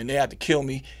 And they had to kill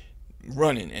me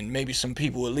running. And maybe some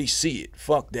people at least see it.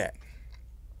 Fuck that.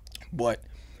 But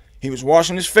he was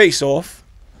washing his face off.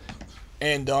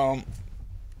 And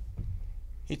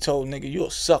he told nigga, you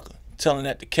a sucker. Telling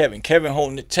that to Kevin. Kevin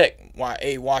holding the tech while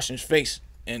A washing his face.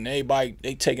 And everybody,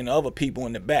 they taking the other people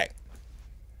in the back.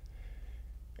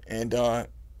 And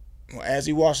as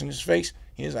he washing his face,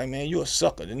 he was like, man, you a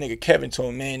sucker. The nigga Kevin told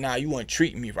him, man, nah, you weren't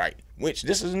treating me right. Which,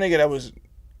 this is a nigga that was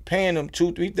paying them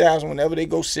 $2,000-$3,000 whenever they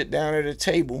go sit down at a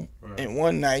table in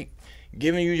one night,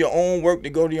 giving you your own work to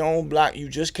go to your own block. You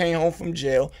just came home from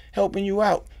jail, helping you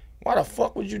out. Why the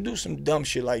fuck would you do some dumb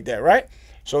shit like that, right?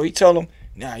 So he told him,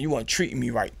 nah, you weren't treating me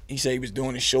right. He said he was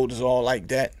doing his shoulders all like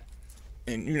that.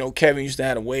 And, you know, Kevin used to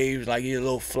have the waves like he a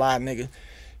little fly nigga.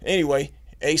 Anyway,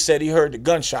 A said he heard the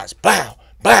gunshots. Bow,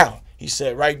 bow. He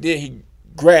said right there he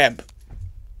grabbed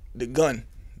the gun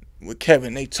with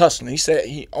Kevin. They tussling. He said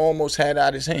he almost had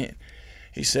out his hand.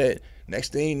 He said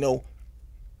next thing you know,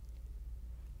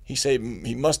 he said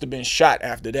he must have been shot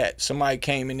after that. Somebody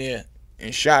came in there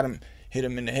and shot him, hit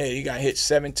him in the head. He got hit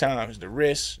 7 times. The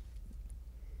wrist,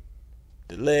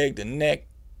 the leg, the neck,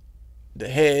 the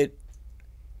head.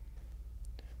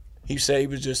 He said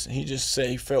he just said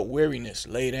he felt weariness.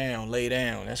 Lay down, lay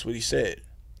down. That's what he said.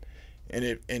 And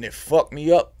it fucked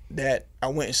me up that I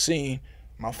went and seen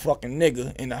my fucking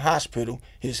nigga in the hospital.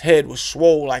 His head was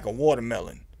swole like a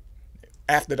watermelon.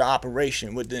 After the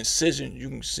operation with the incision, you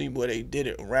can see where they did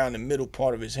it around the middle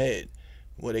part of his head,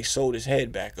 where they sewed his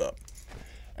head back up.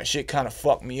 That shit kind of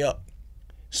fucked me up.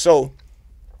 So,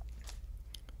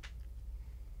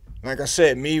 like I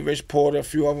said, me, Rich Porter, a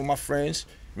few of my friends.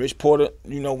 Rich Porter,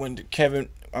 you know, when Kevin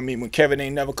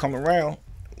ain't never come around,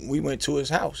 we went to his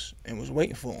house and was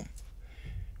waiting for him.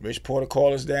 Rich Porter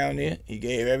called us down there. He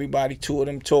gave everybody 2 of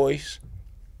them toys,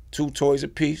 2 toys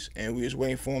apiece, and we was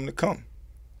waiting for him to come.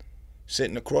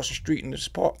 Sitting across the street in this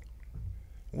park,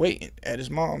 waiting at his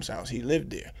mom's house. He lived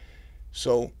there.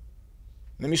 So,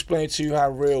 let me explain to you how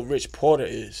real Rich Porter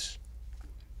is.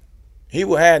 He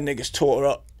will have niggas tore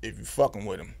up if you fucking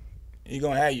with him. He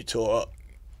gonna have you tore up,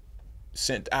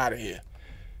 sent out of here.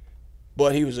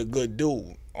 But he was a good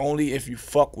dude, only if you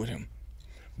fuck with him.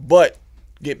 But,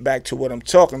 get back to what I'm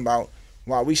talking about.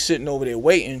 While we sitting over there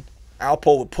waiting,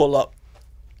 Alpo would pull up.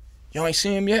 Y'all ain't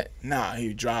seen him yet? Nah,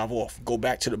 he'd drive off. Go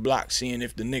back to the block, seeing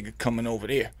if the nigga coming over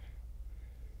there.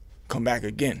 Come back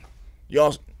again.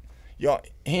 Y'all, he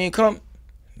ain't come?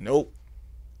 Nope.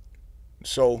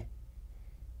 So,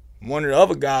 one of the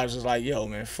other guys was like, yo,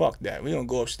 man, fuck that. We gonna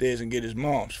go upstairs and get his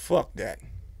mom's. Fuck that.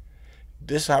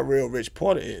 This how real Rich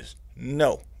Porter is.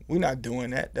 No, we not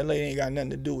doing that. That lady ain't got nothing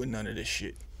to do with none of this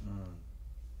shit.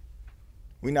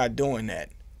 We not doing that.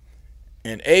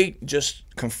 And A just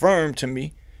confirmed to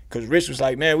me, because Rich was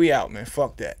like, man, we out, man.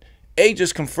 Fuck that. A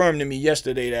just confirmed to me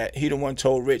yesterday that he the one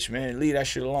told Rich, man, leave that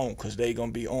shit alone, because they going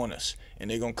to be on us. And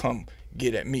they going to come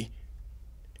get at me.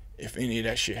 If any of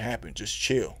that shit happen, just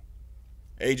chill.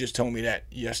 A just told me that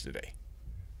yesterday.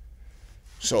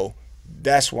 So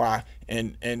that's why.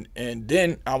 And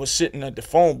then I was sitting at the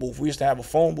phone booth. We used to have a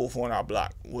phone booth on our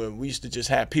block where we used to just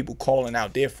have people calling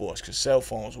out there for us because cell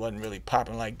phones wasn't really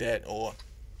popping like that. Or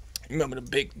remember the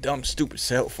big, dumb, stupid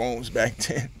cell phones back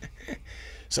then.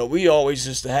 So we always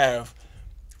used to have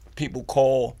people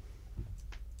call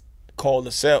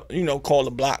the cell, you know, call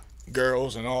the block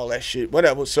girls and all that shit,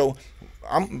 whatever. So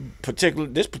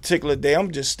this particular day,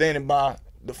 I'm just standing by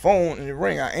the phone and the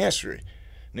ring. I answer it.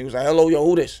 And he was like, hello, yo,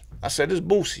 who this? I said, this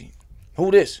Boosie. Who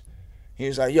this? He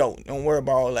was like, yo, don't worry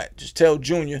about all that. Just tell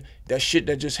Junior that shit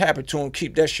that just happened to him,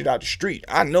 keep that shit out the street.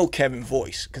 I know Kevin's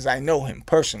voice because I know him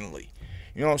personally.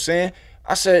 You know what I'm saying?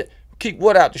 I said, keep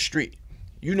what out the street?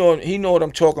 You know, he know what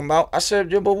I'm talking about. I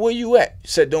said, yeah, but where you at? He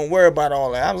said, don't worry about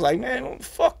all that. I was like, man,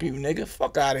 fuck you, nigga.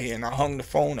 Fuck out of here. And I hung the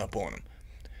phone up on him.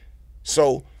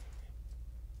 So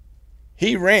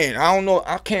he ran. I don't know.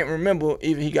 I can't remember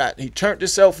if he turned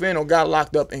himself in or got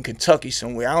locked up in Kentucky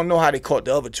somewhere. I don't know how they caught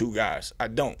the other 2 guys. I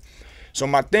don't. So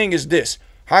my thing is this.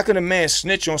 How can a man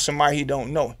snitch on somebody he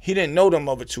don't know? He didn't know them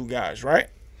other 2 guys, right?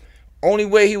 Only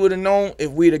way he would have known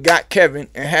if we'd have got Kevin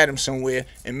and had him somewhere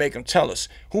and make him tell us.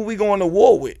 Who we going to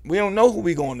war with? We don't know who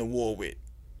we going to war with.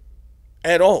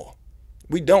 At all.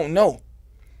 We don't know.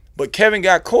 But Kevin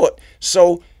got caught.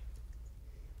 So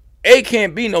A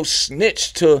can't be no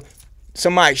snitch to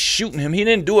somebody shooting him. He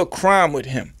didn't do a crime with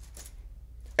him.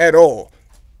 At all.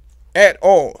 At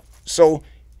all. So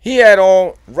he had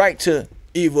all right to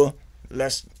either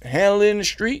let's handle it in the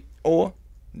street or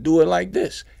do it like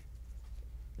this.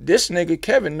 This nigga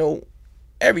Kevin know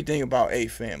everything about A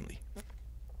family.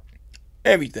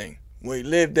 Everything. Where he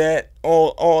lived at,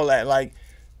 all that. Like,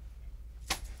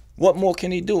 what more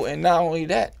can he do? And not only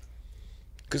that,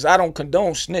 because I don't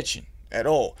condone snitching at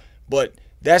all. But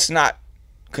that's not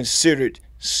considered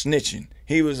snitching.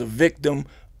 He was a victim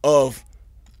of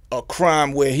a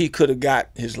crime where he could have got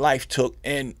his life took,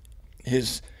 and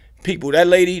his people, that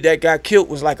lady that got killed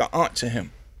was like an aunt to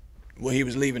him where he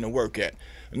was leaving to work at.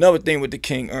 Another thing with the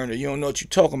King Earner, you don't know what you're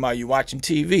talking about. You watching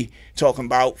TV, talking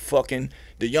about fucking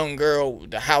the young girl,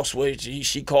 the house where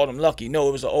she called him Lucky. No,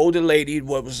 it was an older lady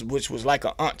which was like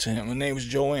an aunt to him. Her name was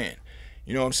Joanne.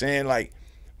 You know what I'm saying? Like,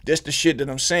 that's the shit that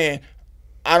I'm saying.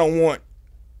 I don't want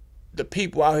the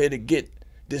people out here to get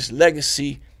this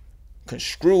legacy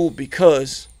construed,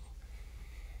 because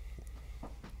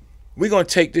we're going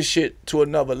to take this shit to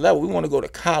another level. We want to go to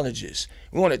colleges.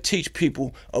 We want to teach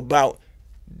people about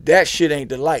that shit ain't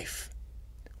the life.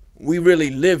 We really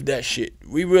live that shit.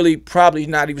 We really probably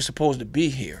not even supposed to be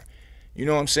here. You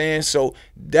know what I'm saying? So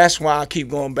that's why I keep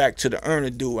going back to the Earner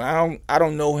dude. I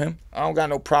don't know him. I don't got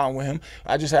no problem with him.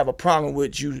 I just have a problem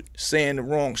with you saying the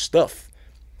wrong stuff.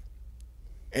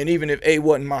 And even if A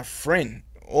wasn't my friend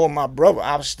or my brother,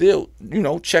 I'll still, you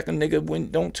know, check a nigga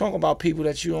when don't talk about people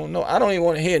that you don't know. I don't even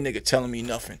want to hear a nigga telling me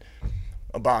nothing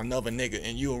about another nigga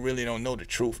and you really don't know the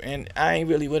truth. And I ain't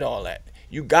really with all that.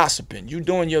 You gossiping. You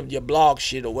doing your blog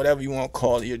shit or whatever you want to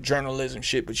call it, your journalism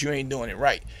shit, but you ain't doing it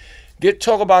right.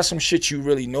 Talk about some shit you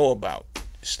really know about.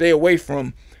 Stay away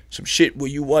from some shit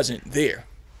where you wasn't there.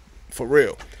 For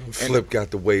real. Flip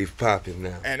got the wave popping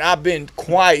now. And I've been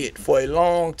quiet for a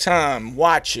long time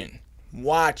watching.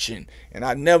 And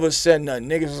I never said nothing.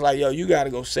 Niggas was like, yo, you gotta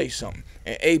go say something.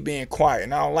 And A being quiet.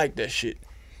 And I don't like that shit.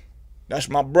 That's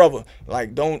my brother.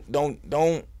 Like, don't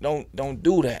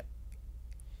do that.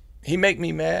 He make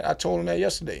me mad. I told him that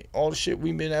yesterday. All the shit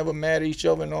we been ever mad at each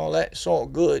other and all that, it's all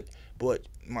good. But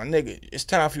my nigga, it's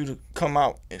time for you to come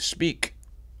out and speak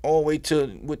all the way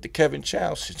to with the Kevin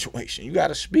Childs situation. You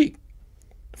gotta speak.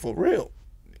 For real.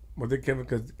 Well, did Kevin,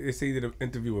 because it's either the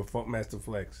interview with Funkmaster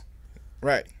Flex.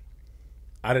 Right.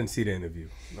 I didn't see the interview.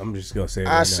 I'm just gonna say it.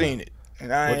 I seen it,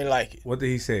 and I ain't like it. What did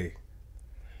he say?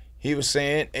 He was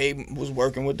saying A was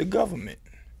working with the government.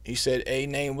 He said A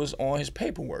name was on his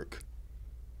paperwork.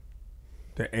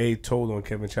 The A told on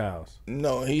Kevin Childs.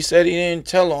 No, he said he didn't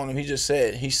tell on him. He just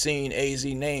said he seen AZ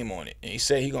name on it. And he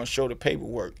said he gonna show the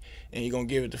paperwork and he gonna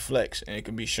give it to Flex and it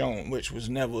can be shown, which was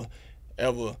never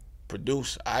ever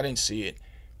produced. I didn't see it,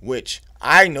 which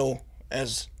I know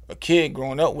as a kid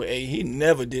growing up with A, he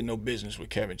never did no business with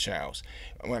Kevin Childs.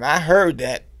 When I heard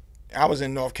that, I was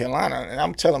in North Carolina and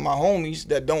I'm telling my homies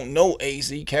that don't know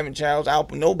AZ, Kevin Childs,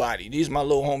 Alpo, nobody. These my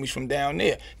little homies from down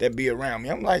there that be around me.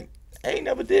 I'm like, A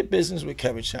never did business with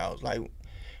Kevin Childs. Like,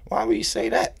 why would you say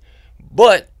that?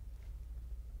 But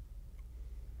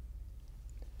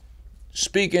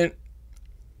speaking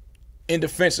in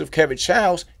defense of Kevin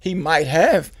Childs, he might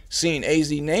have seen AZ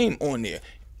name on there.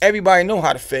 Everybody know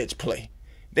how the feds play.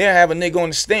 They'll have a nigga on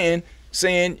the stand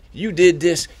saying, you did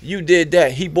this, you did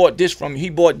that, he bought this from you, he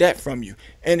bought that from you.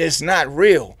 And it's not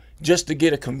real, just to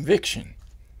get a conviction.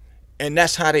 And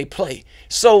that's how they play.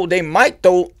 So they might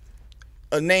throw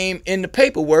a name in the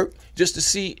paperwork just to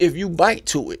see if you bite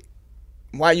to it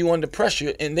while you under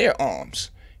pressure in their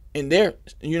arms, in their,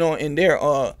 you know, in their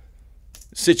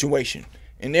situation,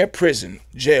 in their prison,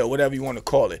 jail, whatever you want to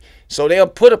call it. So they'll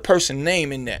put a person's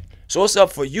name in that. So it's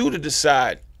up for you to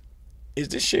decide, is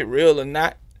this shit real or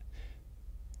not?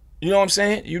 You know what I'm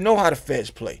saying? You know how the feds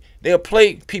play. They'll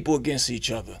play people against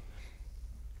each other.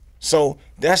 So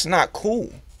that's not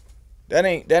cool. That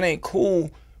ain't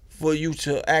cool for you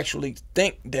to actually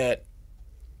think that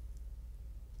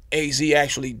AZ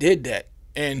actually did that.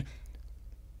 And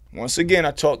once again,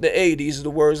 I talked to A. These are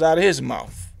the words out of his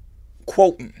mouth.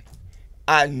 Quoting,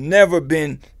 I've never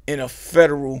been in a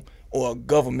federal or a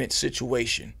government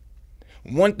situation.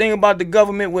 One thing about the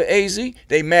government with AZ,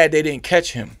 they mad they didn't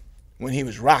catch him when he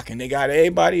was rocking. They got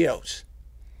everybody else.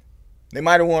 They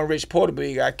might have won Rich Porter, but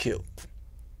he got killed.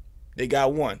 They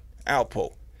got one,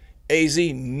 Alpo. AZ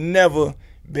never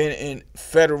been in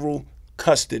federal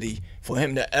custody for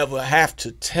him to ever have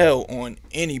to tell on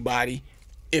anybody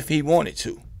if he wanted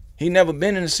to. He never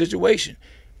been in a situation.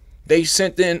 They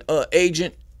sent in an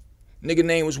agent, nigga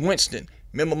name was Winston.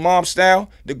 Remember Mob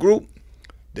Style, the group?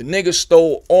 The nigga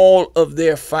stole all of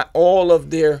their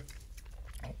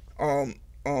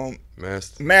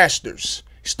masters.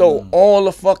 Stole all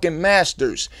the fucking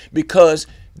masters because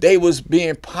they was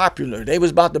being popular. They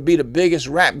was about to be the biggest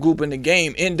rap group in the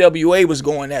game. NWA was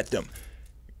going at them.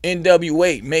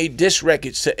 NWA made diss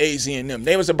records to AZ and them.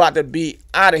 They was about to be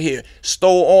out of here.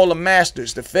 Stole all the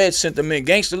masters. The feds sent them in.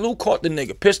 Gangsta Lou caught the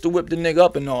nigga. Pistol whipped the nigga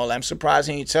up and all that. I'm surprised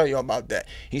he didn't tell y'all about that.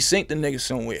 He synced the nigga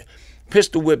somewhere.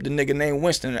 Pistol whipped the nigga named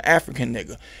Winston, an African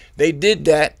nigga. They did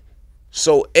that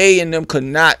so A and them could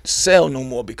not sell no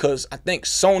more because I think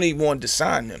Sony wanted to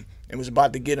sign them. and was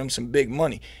about to get him some big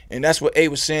money. And that's what A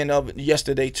was saying of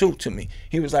yesterday too to me.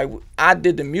 He was like, I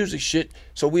did the music shit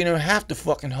so we didn't have to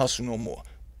fucking hustle no more.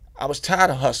 I was tired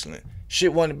of hustling.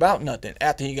 Shit wasn't about nothing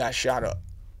after he got shot up.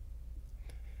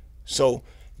 So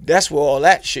that's where all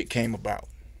that shit came about.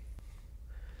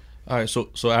 All right, so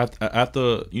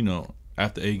after you know,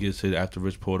 after A gets hit, after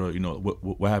Rich Porter, you know,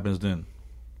 what happens then?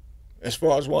 As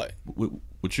far as what?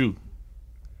 With you?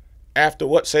 After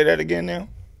what? Say that again now.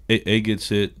 A gets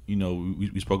hit. You know,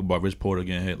 we spoke about Rich Porter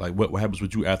getting hit. Like, what happens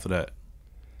with you after that?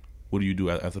 What do you do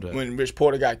after that? When Rich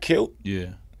Porter got killed?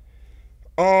 Yeah.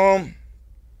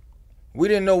 We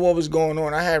didn't know what was going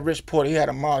on. I had Rich Porter. He had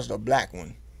a Mazda, a black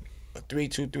one, a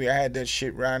 323. I had that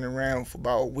shit riding around for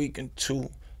about a week or two.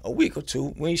 We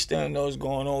still didn't know what's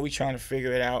going on. We trying to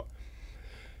figure it out.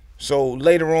 So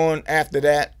later on, after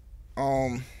that,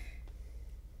 trying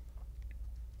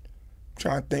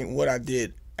to think what I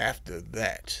did after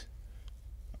that.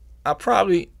 I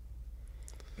think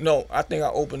I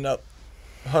opened up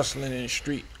hustling in the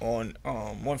street on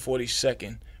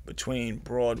 142nd between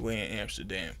Broadway and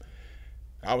Amsterdam.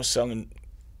 I was selling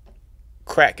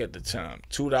crack at the time,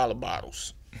 $2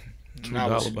 bottles.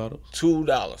 $2 bottles?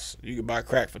 $2. You could buy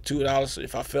crack for $2.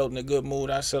 If I felt in a good mood,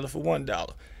 I'd sell it for $1.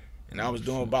 And I was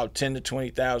doing about 10 to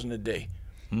 20,000 a day.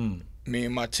 Me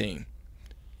and my team.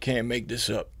 Can't make this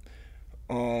up.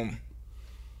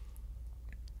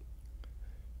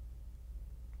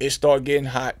 It started getting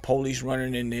hot. Police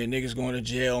running in there. Niggas going to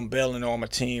jail. I'm bailing all my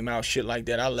team out. Shit like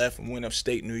that. I left and went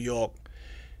upstate New York.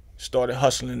 Started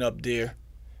hustling up there.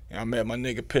 And I met my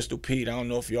nigga Pistol Pete. I don't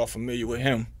know if y'all familiar with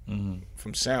him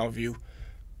from Soundview.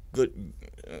 Good,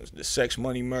 the Sex,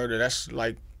 Money, Murder. That's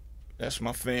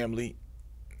my family.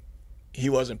 He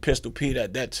wasn't Pistol Pete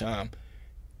at that time.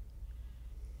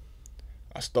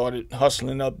 I started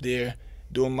hustling up there,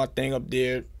 doing my thing up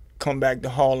there. Come back to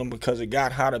Harlem because it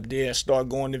got hot up there. And started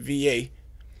going to VA,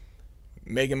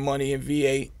 making money in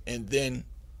VA, and then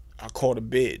I caught a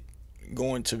bid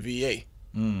going to VA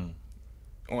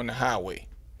on the highway.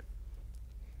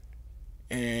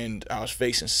 And I was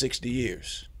facing 60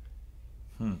 years.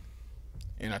 And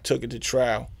I took it to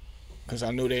trial because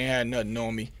I knew they had nothing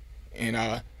on me. And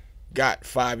I got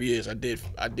 5 years. I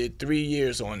did 3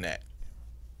 years on that.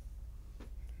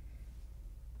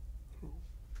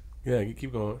 Yeah, you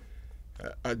keep going.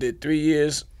 I did 3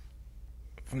 years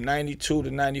from 92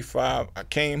 to 95. I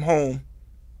came home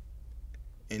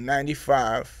in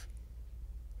 95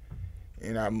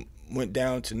 and I went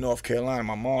down to North Carolina.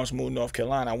 My mom's moved to North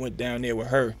Carolina. I went down there with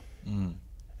her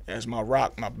as my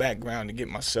background to get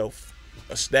myself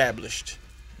established.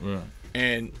 Right.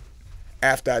 And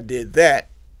after I did that,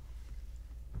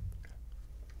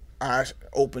 I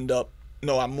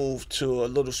moved to a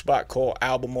little spot called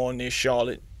Alpo near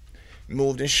Charlotte.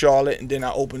 Moved in Charlotte, and then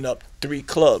I opened up 3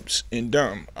 clubs in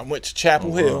Durham. I went to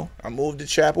Chapel Hill. I moved to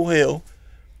Chapel Hill.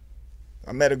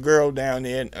 I met a girl down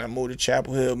there, and I moved to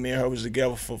Chapel Hill. Me and her was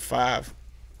together for 5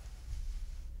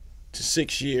 to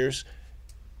 6 years.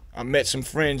 I met some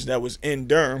friends that was in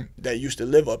Durham that used to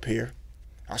live up here.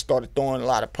 I started throwing a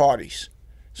lot of parties.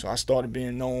 So I started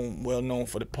being well known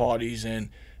for the parties and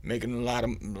making a lot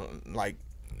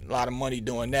of money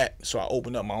doing that. So I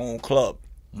opened up my own club,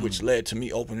 which led to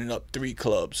me opening up 3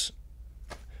 clubs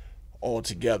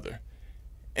altogether.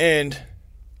 And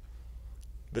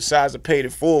besides the Paid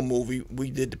in Full movie,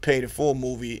 we did the Paid in Full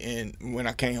movie when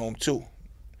I came home too.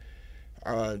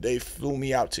 They flew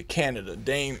me out to Canada.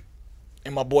 Dame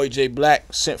and my boy Jay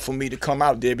Black sent for me to come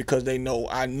out there because they know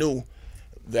I knew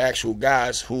the actual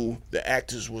guys who the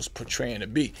actors was portraying to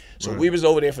be. So we was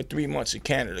over there for 3 months in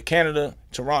Canada. Canada,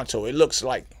 Toronto, it looks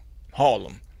like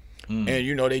Harlem. And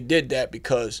they did that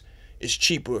because it's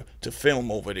cheaper to film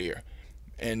over there.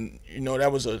 And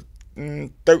that was a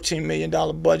 $13 million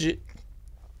budget.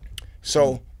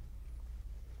 So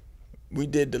we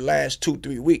did the last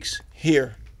 2-3 weeks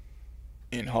here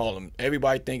in Harlem.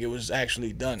 Everybody think it was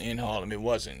actually done in Harlem. It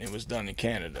wasn't. It was done in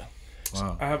Canada.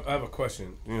 Wow. I have a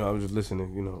question. I was just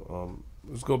listening.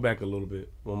 Let's go back a little bit.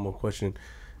 One more question,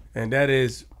 and that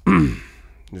is,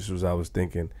 this was I was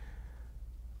thinking.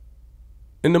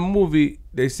 In the movie,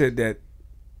 they said that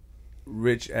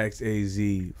Rich asked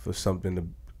Azie for something to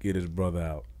get his brother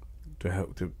out, to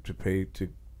help to pay to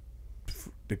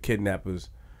the kidnappers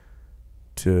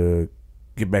to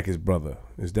get back his brother.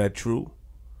 Is that true?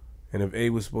 And if A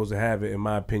was supposed to have it, in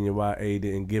my opinion, why A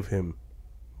didn't give him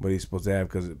what he's supposed to have?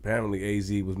 Because apparently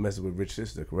Azie was messing with Rich's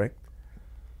sister, correct?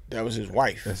 That was his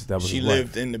wife. She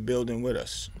lived in the building with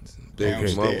us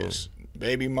downstairs.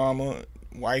 Baby mama,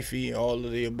 wifey, all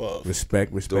of the above.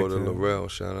 Respect. Daughter Laurel,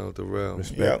 shout out to Laurel.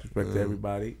 Respect to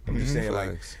everybody. I'm just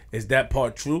saying, is that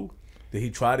part true? Did he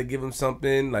try to give him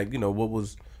something? Like, you know, what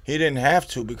was... He didn't have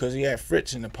to because he had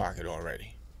Fritz in the pocket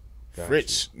already. Got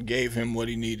Fritz gave him what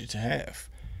he needed to have.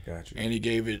 Got you. And he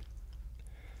gave it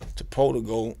to Poe to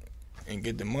go and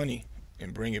get the money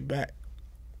and bring it back.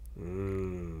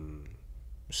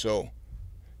 So,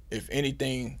 if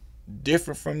anything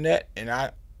different from that, and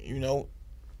I, you know,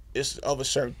 it's other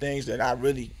certain things that I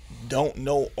really don't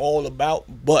know all about,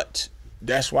 but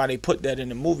that's why they put that in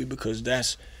the movie, because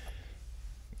that's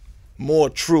more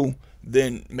true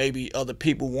than maybe other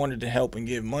people wanted to help and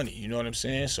give money. You know what I'm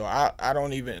saying? So I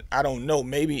don't know.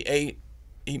 Maybe A,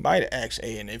 he might have asked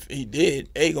A, and if he did,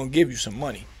 A gonna give you some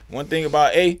money. One thing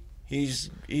about A,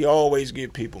 he always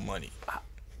give people money.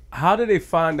 How did they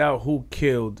find out who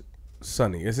killed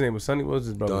Sonny? His name was Sonny. What was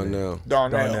his brother?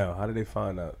 Darnell. How did they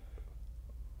find out?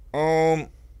 How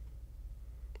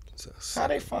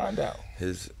they find out?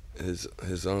 His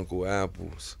uncle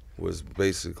Apples was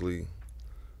basically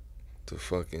the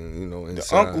fucking, you know,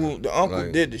 inside. The uncle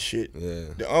like, did the shit. Yeah.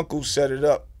 The uncle set it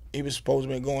up. He was supposed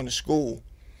to be going to school,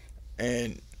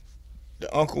 and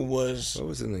the uncle was what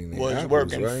was his name? was Apples,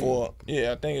 working right? for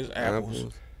I think it's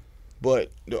Apples.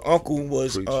 But the uncle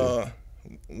was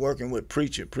working with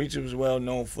Preacher. Preacher was well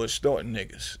known for extorting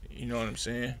niggas. You know what I'm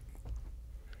saying?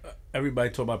 Everybody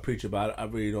talk about Preacher, but I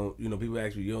really don't. You know, people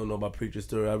ask me, you don't know about Preacher's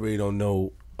story. I really don't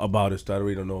know about his story. I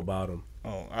really don't know about him.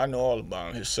 Oh, I know all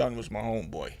about him. His son was my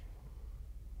homeboy.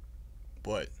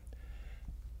 But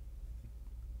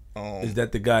is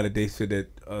that the guy that they said that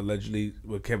allegedly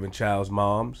with Kevin Child's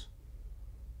mom's?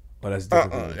 Oh, that's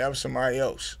different. That was somebody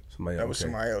else. That was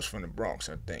somebody else from the Bronx,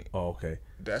 I think. Oh, okay.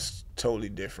 That's totally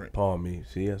different. Pardon me.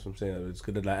 See, that's what I'm saying. It's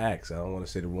good that I ask. I don't want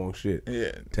to say the wrong shit.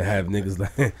 Yeah. To have niggas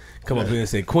like come up here and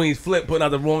say Queen's Flip putting out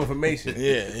the wrong information.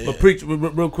 Yeah. But Preacher,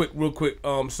 real quick.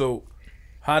 So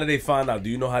how did they find out?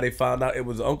 Do you know how they found out it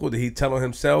was Uncle? Did he tell on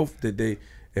himself? Did they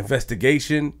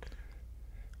investigation?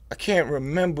 I can't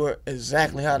remember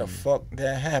exactly how the fuck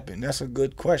that happened. That's a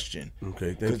good question.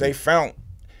 Okay, because they found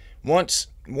once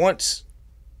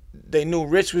they knew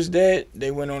Rich was dead,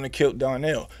 they went on and killed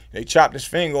Darnell. They chopped his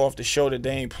finger off to show that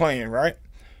they ain't playing, right?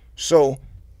 So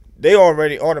they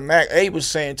already A was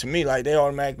saying to me, like, they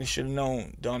automatically should have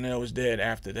known Darnell was dead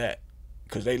after that,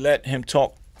 because they let him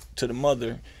talk to the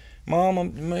mother.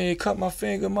 Mom, they cut my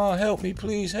finger. Mom, help me,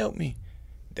 please help me.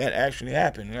 That actually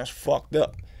happened, and that's fucked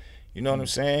up. You know what I'm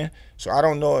saying? So I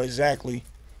don't know exactly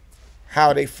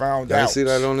how they found out. You see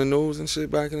that on the news and shit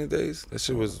back in the days? That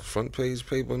shit was front page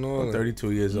paper and all. I'm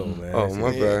 32 years old, man. Oh,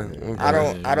 my bad. I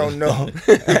don't know. I don't know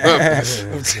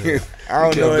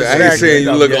I exactly. ain't saying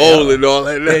you look old and all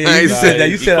that. You said that.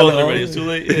 You said I look old. It's too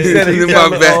late. You said I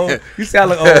look old. You said I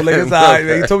look old, nigga. It's all right,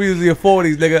 man. You told me you was in your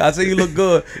 40s, nigga. I said you look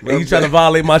good, and you trying to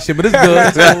violate my shit, but it's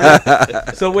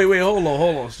good. So wait, hold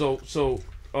on. So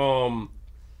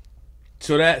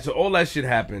all that shit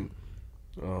happened,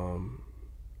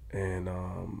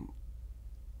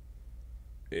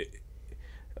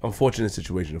 unfortunate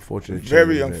situation,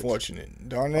 very unfortunate.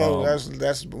 Darnell,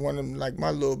 that's one of them, like my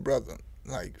little brother,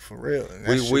 like for real.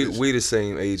 And we the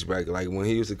same age bracket. Like when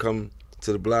he used to come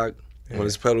to the block on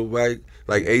his pedal bike,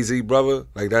 like Azie brother,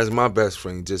 like that's my best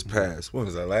friend. He just passed. When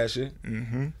was that, last year?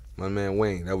 Mm-hmm. My man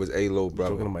Wayne, that was A-Lo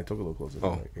brother. Talk a little closer. Oh,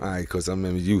 all right, because I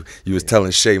remember you was telling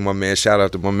Shay, my man, shout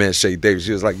out to my man Shay Davis.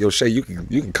 She was like, yo, Shay, you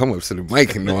can come up to the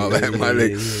mic and all that, my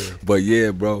nigga. But yeah,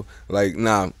 bro, like,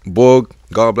 nah, Boog,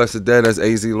 God bless the dead, that's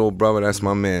AZ little brother, that's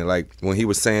my man. Like, when he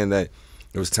was saying that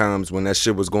there was times when that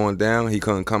shit was going down, he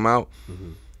couldn't come out,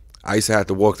 I used to have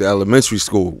to walk to elementary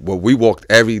school. Well, we walked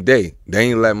every day.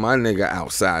 They ain't let my nigga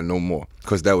outside no more,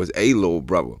 because that was A-Lo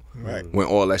brother. Right. When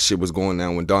all that shit was going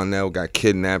down, when Darnell got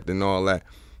kidnapped and all that.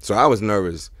 So I was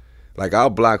nervous. Like, our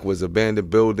block was abandoned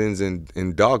buildings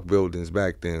and dark buildings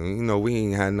back then. You know, we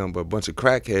ain't had nothing but a bunch of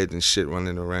crackheads and shit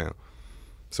running around.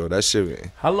 So that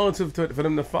shit. How long took for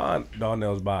them to find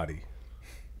Darnell's body?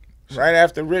 Right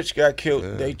after Rich got killed,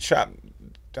 they chopped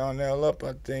Darnell up,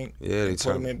 I think. Yeah, they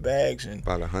put him in bags. And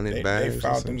about 100 bags. They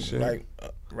found him shit. like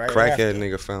right Crackhead after.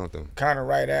 nigga found them. Kind of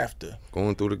right after.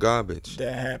 Going through the garbage.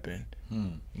 That happened.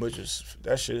 Which is,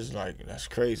 that shit is like, that's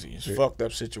crazy. It's a fucked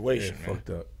up situation, man. Fucked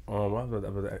up.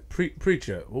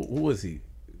 Preacher, who was he?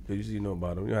 Because you know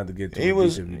about him. You don't have to get to he it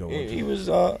was, if you don't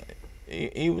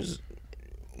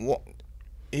want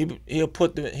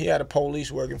to. He had a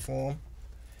police working for him.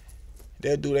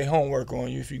 They'll do their homework on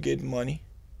you if you get money.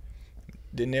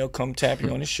 Then they'll come tap you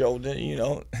on the shoulder, you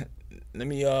know. Let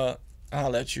me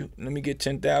holler at you. Let me get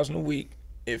 10,000 a week.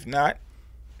 If not,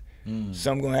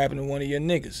 something gonna happen to one of your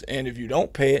niggas. And if you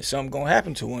don't pay it, something gonna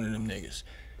happen to one of them niggas.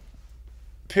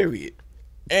 Period.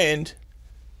 And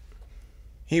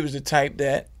he was the type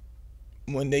that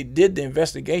when they did the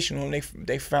investigation on him,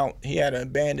 they found he had an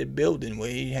abandoned building where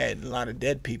he had a lot of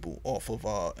dead people off of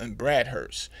in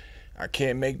Bradhurst. I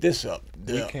can't make this up.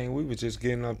 We were just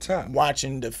getting up top.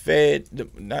 Watching the Fed,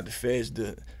 not the Feds,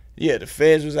 the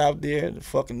Feds was out there, the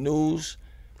fucking news.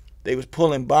 They was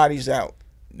pulling bodies out.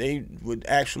 They would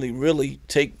actually really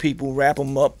take people, wrap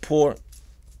them up, pour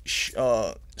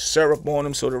syrup on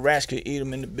them so the rats could eat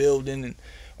them in the building and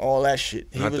all that shit.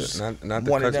 He was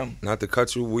one of them. Not to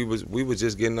cut you, we was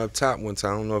just getting up top one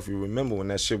time. I don't know if you remember when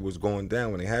that shit was going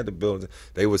down, when they had the building.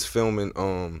 They was filming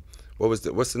what's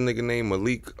the nigga name?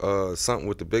 Malik something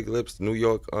with the big lips, New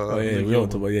York.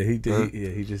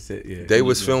 He just said They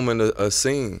was filming a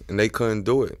scene and they couldn't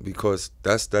do it because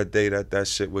that's that day that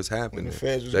shit was happening.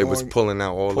 They was pulling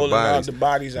out all the bodies. The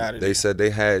bodies out of there. They said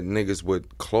they had niggas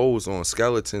with clothes on,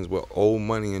 skeletons with old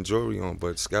money and jewelry on,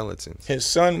 but skeletons. His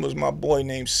son was my boy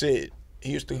named Sid.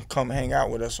 He used to come hang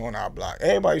out with us on our block.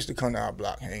 Everybody used to come to our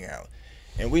block, hang out.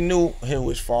 And we knew who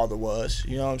his father was,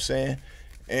 you know what I'm saying?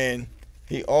 And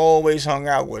he always hung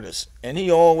out with us. And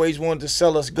he always wanted to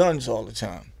sell us guns all the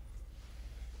time.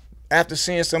 After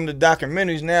seeing some of the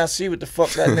documentaries, now I see what the fuck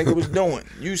that nigga was doing.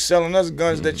 You selling us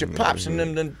guns that your pops and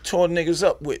them done tore niggas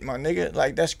up with, my nigga.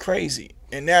 Like, that's crazy.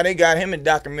 And now they got him in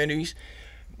documentaries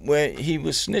where he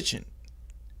was snitching.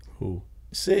 Who?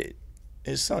 Sid,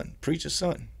 his son, Preacher's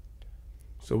son.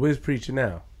 So where's Preacher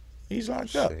now? He's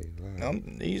locked up.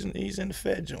 He's in the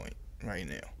Fed joint right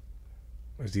now.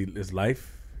 Is his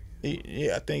life?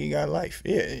 I think he got life.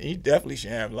 Yeah, he definitely should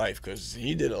have life because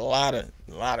he did a lot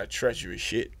of treacherous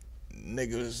shit.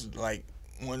 Nigga was like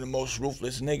one of the most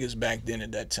ruthless niggas back then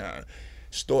at that time,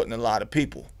 extorting a lot of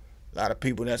people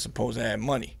that's supposed to have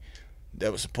money,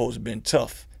 that was supposed to have been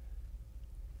tough.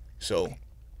 So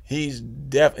he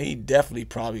definitely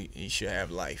probably he should have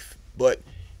life. But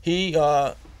he,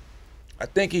 I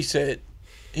think he said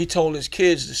he told his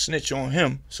kids to snitch on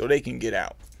him so they can get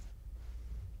out.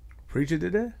 Preacher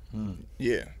did that?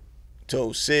 Yeah.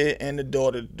 Told Sid and the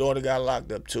daughter. The daughter got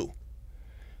locked up too.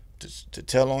 To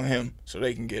tell on him so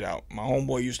they can get out. My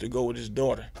homeboy used to go with his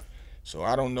daughter. So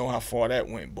I don't know how far that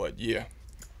went, but yeah.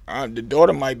 The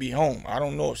daughter might be home. I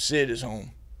don't know if Sid is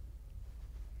home.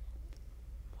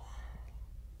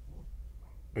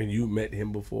 And you met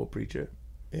him before, Preacher?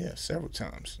 Yeah, several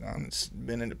times. I've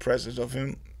been in the presence of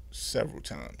him several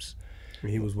times.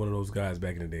 And he was one of those guys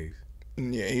back in the days.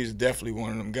 Yeah, he's definitely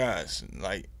one of them guys.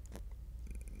 Like,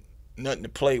 nothing to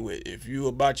play with. If you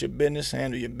about your business,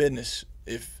 handle your business.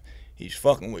 If he's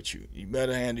fucking with you, you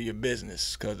better handle your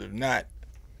business. Because if not,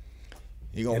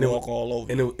 he gonna walk all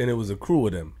over you. And it was a crew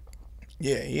of them.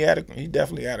 Yeah, he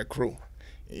definitely had a crew.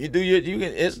 They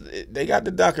got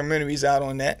the documentaries out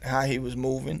on that, how he was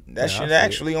moving. That shit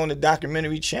actually on the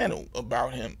documentary channel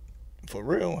about him. For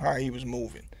real, how he was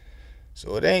moving.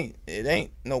 So it ain't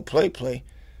no play.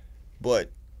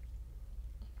 But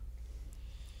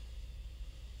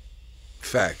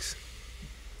facts.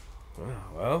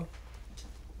 Well,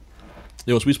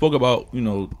 so we spoke about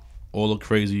all the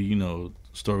crazy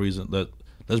stories, and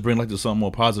let's bring to something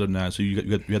more positive now. So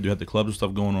you had the clubs and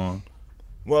stuff going on.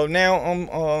 Well, now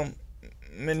I'm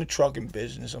in the trucking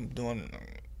business. I'm doing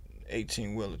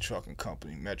 18-wheeler trucking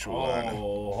company, Metroliner.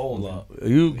 Oh, hold up.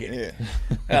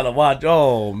 Gotta watch.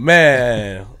 Oh,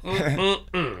 man.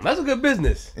 That's a good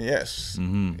business. Yes.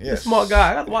 Mm-hmm. Yes. You're a smart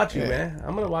guy. I gotta watch you, man.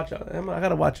 I'm gonna watch. I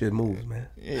gotta watch your moves, man.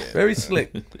 Yeah. Very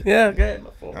slick. Yeah, okay.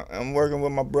 I'm working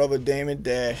with my brother Damon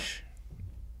Dash.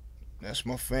 That's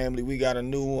my family. We got a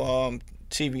new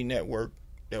TV network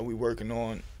that we working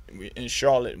on in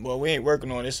Charlotte. Well, we ain't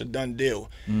working on it. It's a done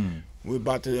deal. We're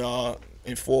about to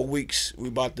in 4 weeks, we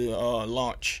about to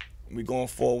launch. We going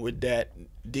forward with that.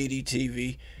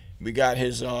 DDTV. We got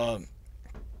his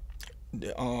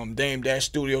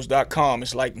dame-studios.com.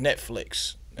 It's like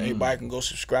Netflix. Everybody can go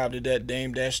subscribe to that,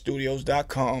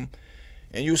 dame-studios.com.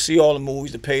 And you'll see all the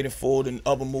movies, the Paid in Full, the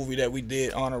other movie that we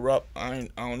did, Honor Up. I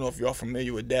don't know if y'all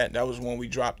familiar with that. That was one we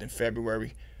dropped in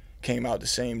February. Came out the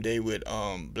same day with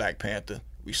Black Panther.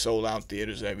 We sold out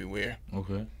theaters everywhere.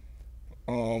 Okay.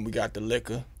 We got the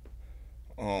liquor.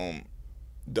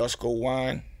 Dusko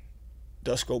wine,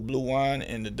 Dusko blue wine,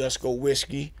 and the Dusko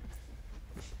whiskey.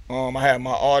 I have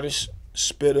my artist,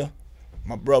 Spitter,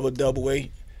 my brother Double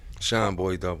A. Shine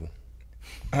Boy Double.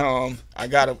 I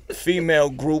got a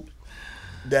female group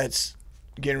that's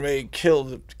getting ready to kill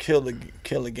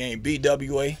the game.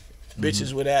 BWA,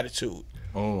 Bitches with Attitude.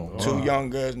 Oh, Two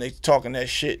young girls, and they talking that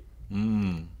shit.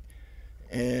 Mm.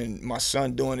 And my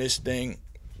son doing this thing,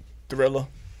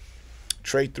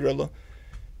 Trey Thriller.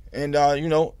 And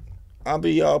I'll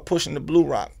be pushing the Blue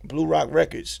Rock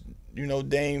Records.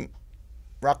 Dame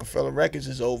Rockefeller Records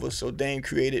is over, so Dame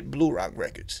created Blue Rock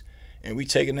Records. And we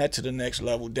taking that to the next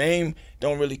level. Dame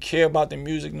don't really care about the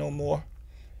music no more.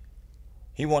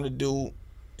 He want to do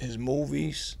his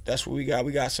movies. That's what we got.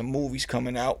 We got some movies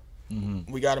coming out.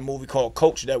 We got a movie called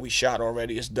Coach that we shot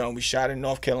already. It's done. We shot in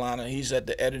North Carolina. He's at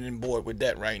the editing board with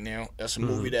that right now. That's a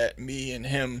movie that me and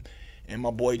him and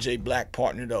my boy Jay Black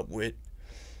partnered up with.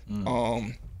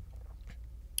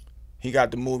 He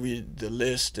got the movie The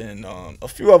List and a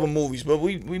few other movies, but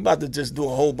we about to just do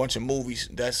a whole bunch of movies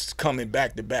that's coming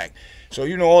back to back. So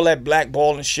you know all that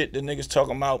blackballing shit the niggas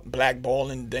talking about,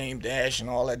 blackballing Dame Dash and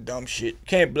all that dumb shit.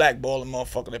 Can't blackball a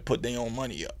motherfucker that put their own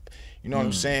money up. You know what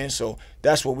I'm saying? So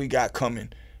that's what we got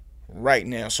coming right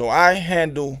now. So I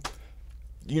handle,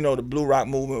 you know, the Blue Rock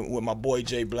movement with my boy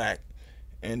Jay Black.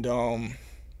 And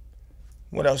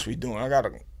what else we doing? I got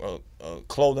a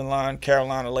clothing line,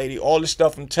 Carolina Lady. All this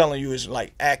stuff I'm telling you is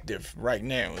like active right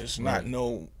now. It's not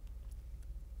no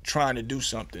trying to do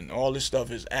something. All this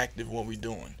stuff is active what we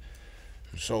doing.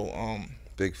 So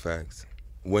big facts.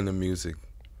 Winter music,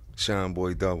 Shine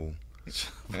Boy Double.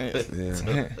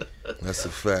 Yeah, that's a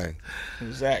fact.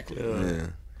 Exactly. Yeah,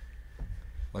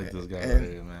 Like this guy right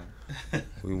here, man.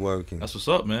 we working. That's what's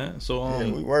up, man. So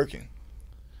Yeah, we working.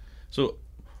 So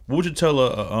what would you tell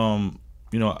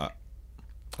you know,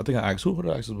 I think I asked, who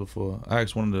did I ask this before? I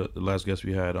asked one of the last guests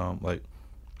we had, like,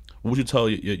 what would you tell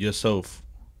yourself,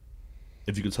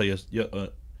 if you could tell your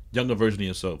younger version of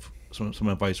yourself some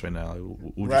advice right now? Like,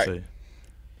 what would you say?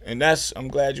 And I'm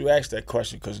glad you asked that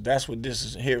question, because that's what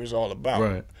this here is all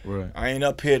about. Right. I ain't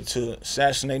up here to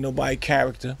assassinate nobody's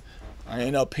character. I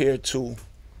ain't up here to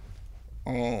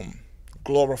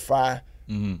glorify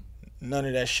none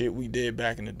of that shit we did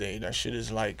back in the day. That shit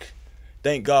is like,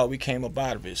 thank God we came up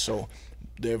out of it. So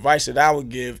the advice that I would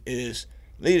give is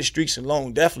leave the streets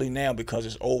alone, definitely now, because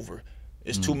it's over.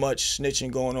 It's too much snitching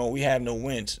going on. We have no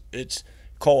wins. It's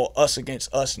called us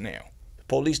against us now. The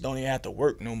police don't even have to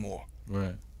work no more.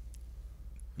 Right.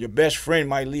 Your best friend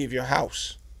might leave your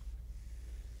house,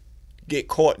 get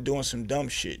caught doing some dumb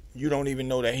shit. You don't even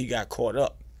know that he got caught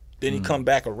up. Then he come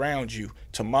back around you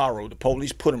tomorrow. The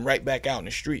police put him right back out in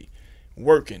the street,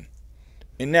 working.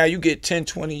 And now you get 10,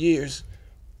 20 years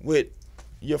with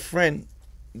your friend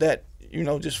that, you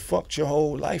know, just fucked your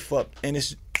whole life up. And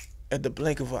it's at the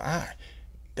blink of an eye.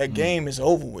 That game is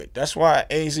over with. That's why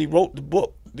Azie wrote the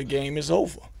book, The Game is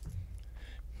Over.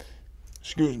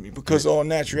 Excuse me, because all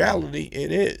naturality,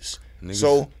 it is. Niggas.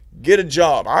 So get a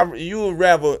job. You would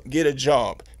rather get a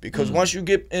job, because once you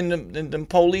get in the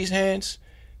police hands,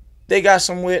 they got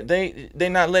somewhere. They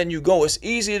not letting you go. It's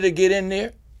easier to get in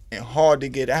there and hard to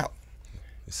get out.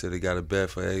 They said they got a bed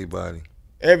for everybody.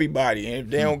 Everybody, and if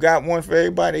they don't got one for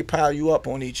everybody, they pile you up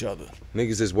on each other.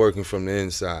 Niggas is working from the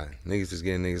inside. Niggas is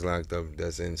getting niggas locked up.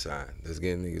 That's inside. That's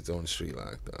getting niggas on the street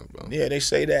locked up, bro. Yeah, they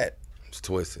say that. It's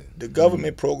twisted. The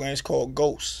government program is called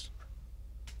Ghost.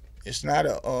 It's not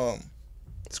a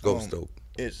It's Ghost dope.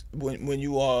 It's when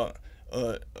you are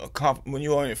when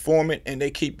you are an informant and they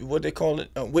keep what they call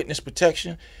it witness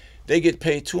protection, they get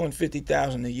paid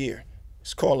 $250,000 a year.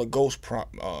 It's called a Ghost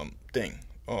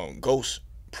Ghost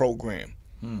program.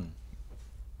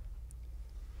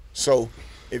 So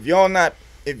if y'all not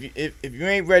if you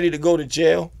ain't ready to go to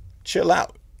jail, chill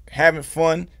out, having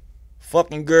fun,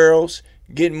 fucking girls,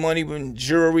 getting money with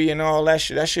jewelry and all that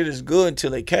shit. That shit is good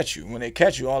until they catch you. When they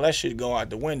catch you, all that shit go out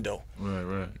the window.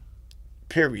 Right.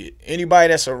 Period. Anybody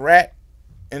that's a rat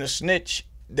and a snitch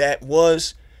that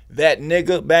was that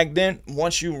nigga back then,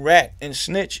 once you rat and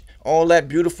snitch, all that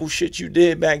beautiful shit you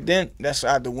did back then, that's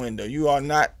out the window. You are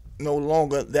not no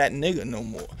longer that nigga no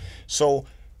more. So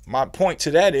my point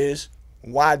to that is,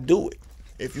 why do it?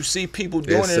 If you see people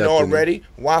doing it already,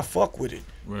 why fuck with it?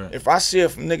 Right. If I see a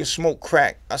nigga smoke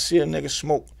crack, I see a nigga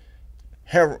smoke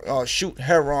shoot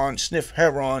heroin, sniff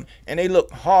heroin, and they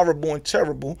look horrible and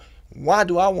terrible, why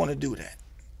do I want to do that?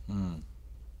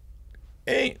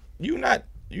 Hey, you not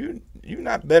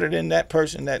better than that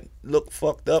person that looked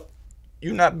fucked up.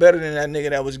 You not better than that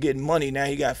nigga that was getting money, now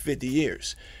he got 50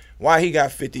 years. Why he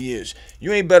got 50 years?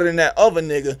 You ain't better than that other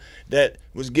nigga that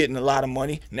was getting a lot of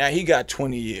money, now he got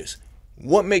 20 years.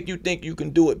 What make you think you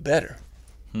can do it better?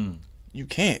 You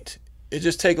can't. It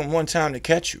just take them one time to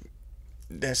catch you.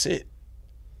 That's it.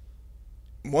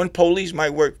 One police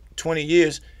might work 20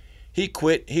 years. He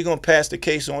quit. He gonna pass the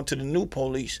case on to the new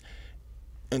police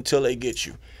until they get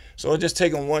you. So it just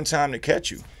take them one time to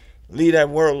catch you. Leave that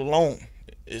world alone.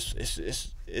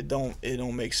 It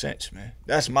don't make sense, man.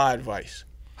 That's my advice.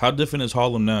 How different is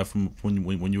Harlem now from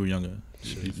when you were younger?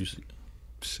 Shit is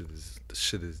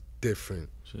different.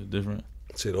 Shit different.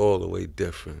 Shit all the way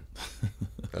different.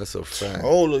 That's a fact.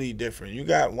 Totally different. You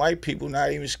got white people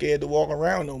not even scared to walk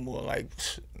around no more. Like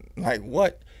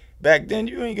what? Back then,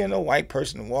 you ain't get no white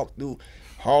person to walk through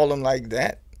Harlem like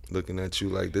that. Looking at you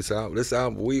like this out,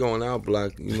 we on our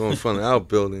block, you know, in front of our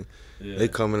building. Yeah. They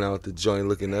coming out the joint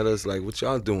looking at us like, what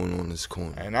y'all doing on this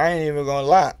corner? And I ain't even gonna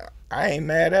lie, I ain't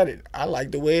mad at it. I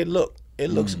like the way it look. It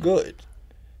looks good.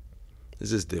 It's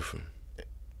just different.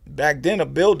 Back then, a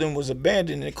building was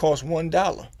abandoned and it cost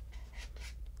 $1.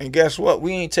 And guess what?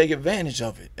 We ain't take advantage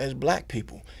of it as black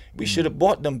people. We should have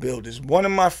bought them buildings. One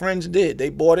of my friends did. They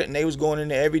bought it and they was going in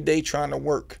there every day trying to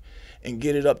work and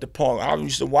get it up to par. I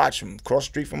used to watch them cross the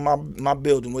street from my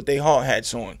building with their hard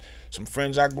hats on. Some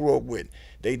friends I grew up with.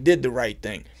 They did the right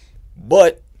thing.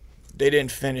 But they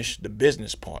didn't finish the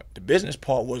business part. The business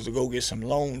part was to go get some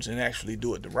loans and actually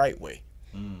do it the right way.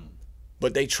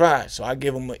 But they tried, so I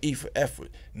give them an E for effort.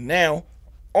 Now,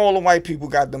 all the white people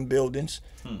got them buildings,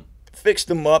 fixed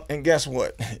them up, and guess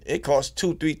what? It costs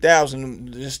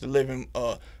 $2,000-3,000 just to live in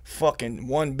a fucking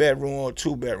 1-bedroom or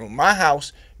 2-bedroom. My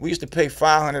house, we used to pay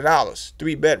 $500,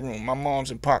 3-bedroom. My moms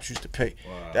and pops used to pay.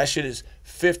 Wow. That shit is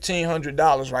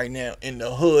 $1,500 right now in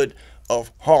the hood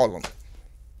of Harlem.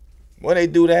 Where they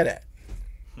do that at?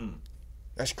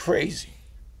 That's crazy.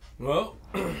 Well,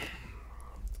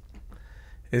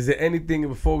 is there anything,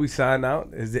 before we sign out,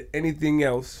 is there anything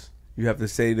else you have to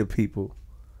say to people?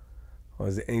 Or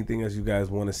is there anything else you guys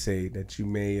want to say that you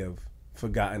may have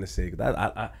forgotten to say? 'Cause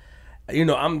I you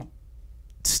know, I'm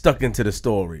stuck into the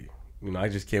story. You know, I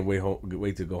just can't wait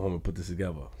to go home and put this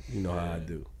together. You know how I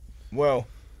do. Well,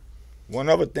 one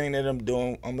other thing that I'm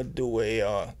doing, I'm gonna do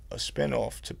a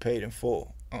spinoff to Paid in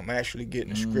Full. I'm actually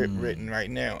getting a script written right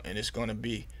now, and it's gonna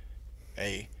be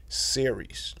a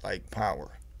series like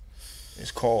Power.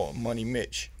 It's called Money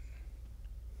Mitch.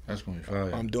 That's gonna be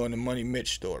fire. I'm doing the Money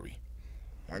Mitch story.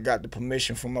 I got the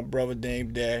permission from my brother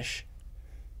Dame Dash.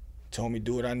 Told me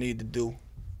do what I need to do.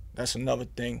 That's another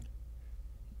thing.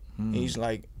 He's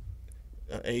like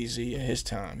Azie in his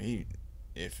time.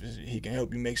 If he can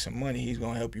help you make some money, he's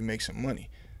gonna help you make some money.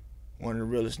 One of the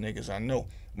realest niggas I know.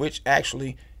 Which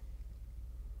actually,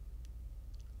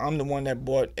 I'm the one that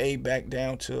brought A back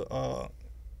down to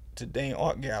Dane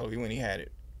Art Gallery when he had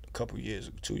it a couple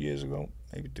years, 2 years ago,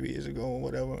 maybe 3 years ago or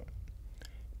whatever.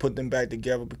 Put them back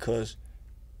together because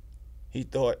he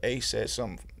thought A said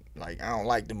something like, I don't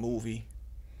like the movie.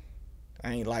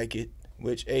 I ain't like it.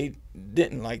 Which A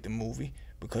didn't like the movie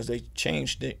because they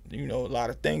changed it, you know, a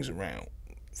lot of things around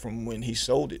from when he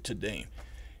sold it to Dame.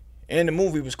 And the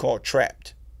movie was called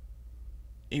Trapped.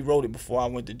 He wrote it before I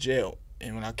went to jail.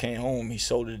 And when I came home, he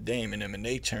sold it to Dame and them, and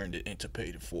they turned it into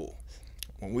Paid in Full.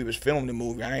 When we was filming the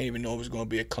movie, I didn't even know it was going to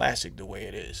be a classic the way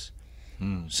it is.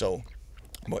 So,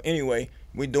 but anyway,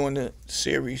 we're doing the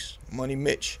series, Money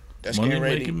Mitch. That's Money getting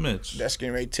ready. Making Mitch. That's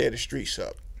getting ready to tear the streets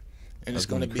up. And That's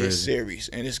it's going to gonna be be a crazy. series.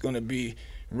 And it's going to be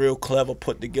real clever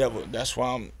put together. That's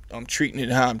why I'm treating it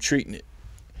how I'm treating it.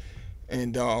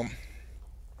 And,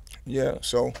 yeah,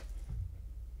 so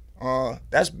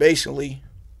that's basically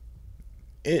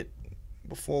it.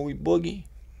 Before we boogie,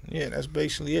 yeah, that's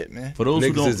basically it, man. For those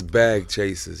who Niggas don't, is bag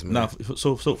chasers, man. nah.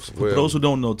 So for those who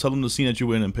don't know, tell them the scene that you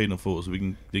were in and Paid in Full, so they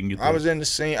can get. I was in the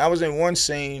scene. I was in one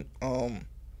scene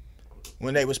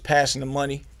when they was passing the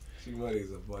money.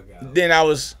 Then I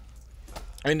was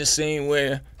in the scene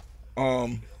where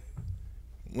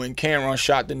when Cameron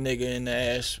shot the nigga in the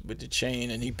ass with the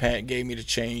chain and he gave me the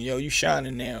chain. Yo, you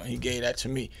shining now. He gave that to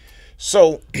me.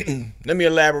 So let me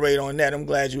elaborate on that. I'm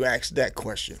glad you asked that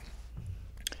question.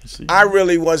 I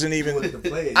really wasn't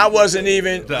even, I wasn't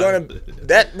even gonna,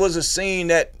 that was a scene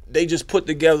that they just put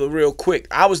together real quick.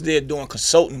 I was there doing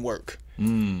consulting work,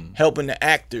 helping the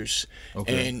actors.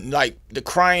 Okay. And like the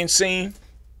crying scene,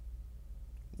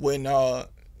 when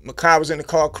Makai was in the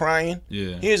car crying,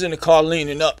 he was in the car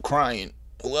leaning up crying.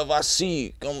 Whoever I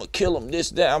see, I'm gonna kill him,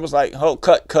 this, that. I was like, oh,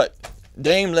 cut.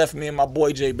 Dame left me and my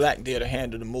boy Jay Black there to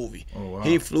handle the movie. Oh, wow.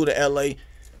 He flew to LA,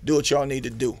 do what y'all need to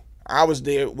do. I was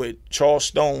there with Charles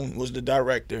Stone, was the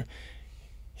director.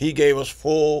 He gave us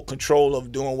full control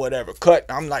of doing whatever. Cut,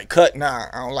 I'm like, cut, nah,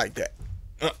 I don't like that.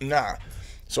 Nah.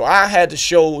 So I had to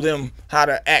show them how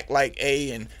to act like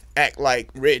A and act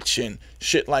like Rich and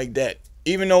shit like that.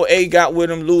 Even though A got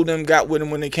with him, Lou them got with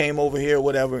him when they came over here or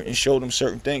whatever and showed them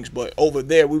certain things. But over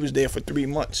there, we was there for 3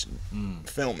 months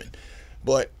filming.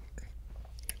 But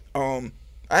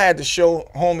I had to show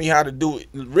homie how to do it.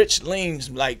 Rich leans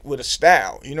like with a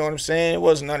style, you know what I'm saying? It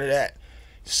wasn't none of that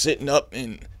sitting up.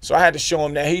 And so I had to show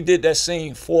him that. He did that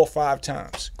scene 4 or 5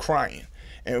 times, crying.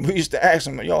 And we used to ask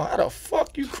him, yo, how the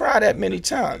fuck you cry that many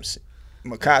times?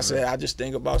 Makai said, I just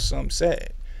think about something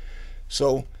sad.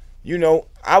 So you know,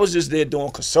 I was just there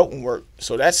doing consultant work.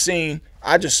 So that scene,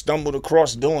 I just stumbled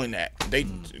across doing that. They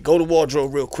go to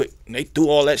wardrobe real quick. And they threw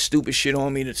all that stupid shit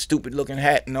on me, the stupid looking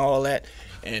hat and all that.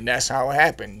 And that's how it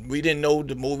happened. We didn't know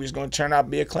the movie was going to turn out to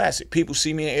be a classic. People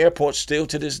see me in airports still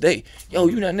to this day. Yo,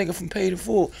 you that nigga from Paid in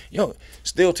Full. Yo,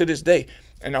 still to this day.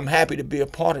 And I'm happy to be a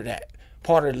part of that.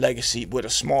 Part of the legacy with a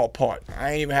small part. I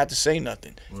ain't even have to say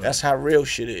nothing. Right. That's how real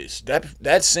shit is.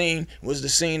 That scene was the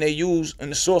scene they used in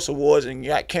the Source Awards and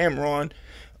got Cameron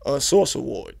a Source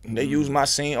Award. And they used my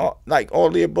scene, like all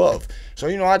the above. So,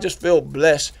 you know, I just feel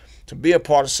blessed to be a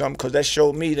part of something because that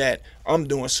showed me that I'm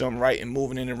doing something right and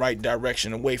moving in the right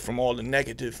direction away from all the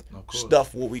negative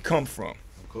stuff where we come from.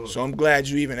 So I'm glad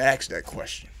you even asked that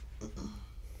question.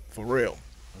 For real.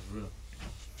 That's real.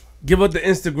 Give up the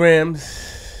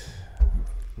Instagrams.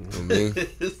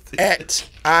 At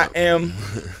I am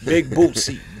Big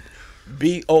Bootsie,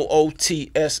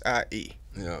 BOOTSIE.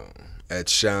 Yeah. At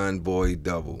Shine Boy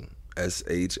Double,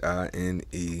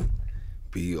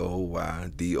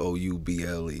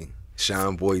 SHINEBOYDOUBLE.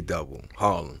 Shine Boy Double,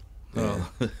 Harlem. Yeah.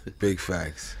 Big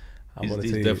facts.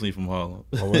 He's definitely from Harlem.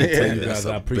 I want to tell you guys,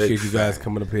 I appreciate you guys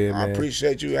coming up here, man. I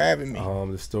appreciate you having me.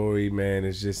 The story, man,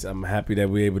 is just, I'm happy that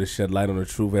we're able to shed light on the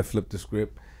truth and flip the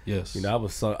script. Yes. You know,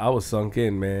 I was sunk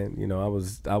in, man. You know, I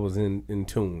was in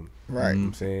tune. Right. You know what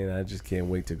I'm saying? I just can't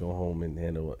wait to go home and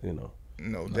handle it, you know.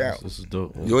 No doubt. This is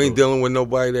dope. You ain't dealing with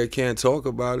nobody that can't talk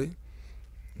about it.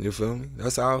 You feel me?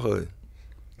 That's our hood.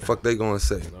 Fuck they gonna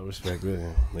say. No respect, really.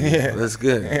 Yeah. That's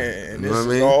good. And You this know what I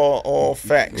mean? is all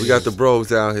facts. We got the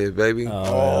bros out here, baby.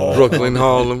 Brooklyn,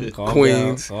 Harlem,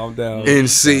 Queens, Calm down.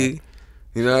 NC.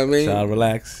 You know what I mean? Child,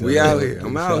 relax. We out here.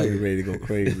 I'm out here. Ready to go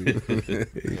crazy.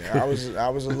 Yeah, I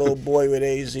was a little boy with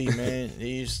Azie, man.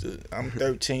 I'm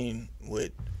 13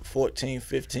 with 14,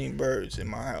 15 birds in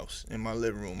my house, in my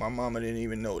living room. My mama didn't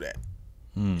even know that.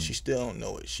 She still don't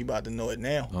know it. She about to know it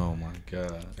now. Oh my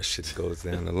God. That shit goes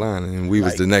down the line. And we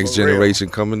was Like, the next for real. generation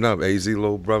coming up. AZ,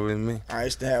 little brother, and me. I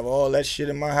used to have all that shit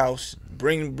in my house.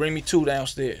 Bring me 2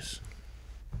 downstairs.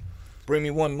 Bring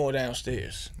me 1 more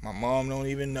downstairs. My mom don't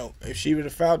even know. If she would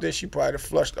have found this, she probably have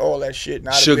flushed all that shit.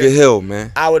 Sugar Hill,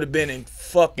 man. I would have been in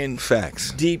fucking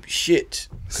Facts. deep shit.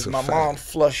 Because my mom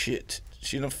flushed shit.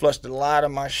 She done flushed a lot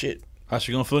of my shit. How's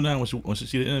she gonna feel now when she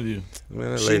see the interview?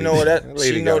 Man, She know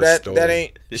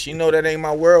that ain't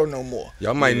my world no more.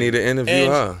 Y'all might need to interview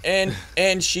her.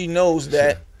 And she knows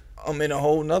that I'm in a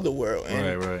whole nother world.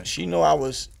 And Right. she know I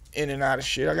was in and out of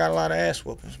shit. I got a lot of ass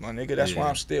whoopings, my nigga. That's why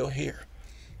I'm still here.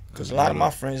 Because a lot of my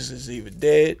friends is either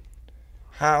dead,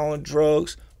 high on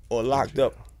drugs, or locked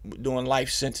up doing life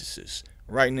sentences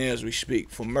right now as we speak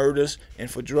for murders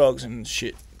and for drugs and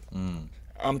shit.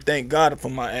 Thank God for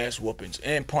my ass whoopings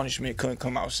and punishment couldn't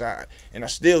come outside. And I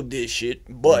still did shit,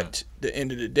 but the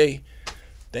end of the day,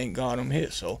 thank God I'm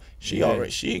here. So she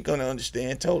ain't gonna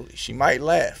understand totally. She might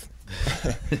laugh.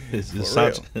 It's real.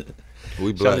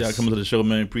 We Shout out y'all blessed. coming to the show,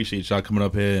 man. Appreciate y'all coming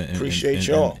up here and Appreciate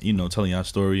y'all. and, you know, telling y'all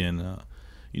story and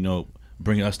you know,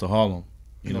 bringing us to Harlem.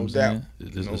 You know what I'm saying?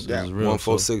 This is real.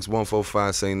 146,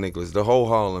 145 St. Nicholas. The whole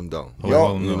Harlem, though.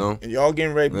 Y'all, you know? y'all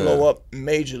getting ready to blow up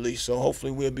majorly, so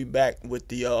hopefully we'll be back with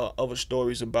the other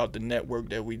stories about the network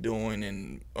that we doing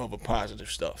and other positive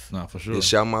stuff. Nah, for sure. Yeah,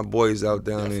 shout my boys out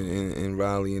down in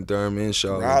Raleigh and Durham and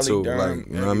Charlotte, Raleigh, too. Durham, Like,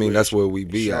 you know what I mean? That's where we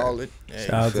be Charlotte. Hey,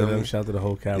 Shout out to feel them. me? Shout out to the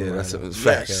whole Carolina. Yeah, that's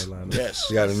facts. yes.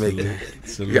 You gotta make it.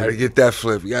 Salute. You gotta get that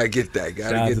flip. You gotta get that. Shout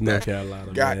Gotta out get to North that.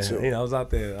 Carolina. Got man. to. You know, I was out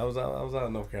there. I was out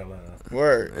in North Carolina.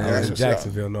 Word. I That's was in what's up.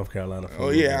 Jacksonville, North Carolina. Oh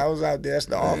yeah, I was out there. That's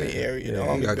the Army area. Yeah. The You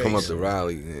Army You gotta base. come up to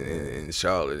Raleigh and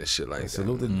Charlotte and shit like that.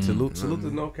 Salute to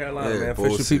North Carolina, Yeah, man. Official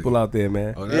Bullshit. people out there,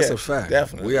 man. Oh, that's Yeah, a fact.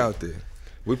 definitely. We out there.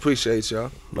 We appreciate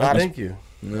y'all. Well, thank you.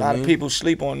 A lot of people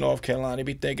sleep on North Carolina. They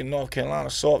be thinking North Carolina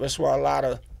soft. That's why a lot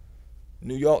of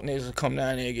New York niggas will come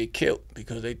down there and get killed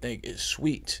because they think it's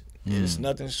sweet. It's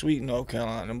nothing sweet in North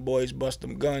Carolina. Them boys bust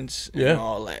them guns and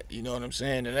all that. You know what I'm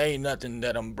saying? And ain't nothing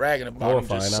that I'm bragging about. I'm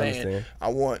Horrifying, just I saying understand. I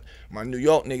want my New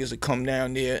York niggas to come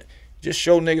down there. Just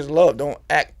show niggas love. Don't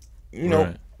act, you know,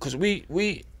 Right. because we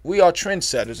are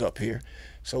trendsetters up here.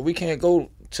 So we can't go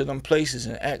to them places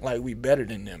and act like we better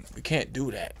than them. We can't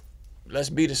do that. Let's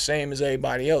be the same as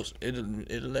everybody else. It'll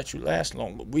let you last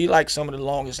longer. We like some of the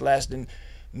longest lasting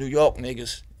New York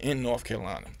niggas in North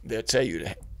Carolina. They'll tell you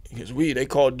that. Because they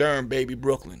call Durham baby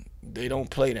Brooklyn. They don't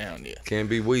play down there Can't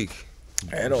be weak.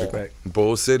 at all. Respect.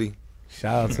 Bull City.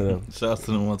 Shout out to them. Shout out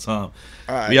to them one time.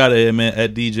 All right. We out of here, man.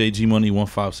 At DJ G Money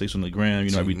 156 on the gram.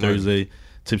 You know, every G-Money. Thursday,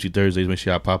 Tipsy Thursdays. Make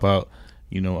sure y'all pop out.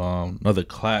 You know, another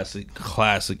classic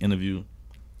interview.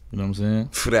 You know what I'm saying?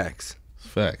 Facts.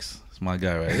 Facts. It's my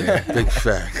guy right there. Big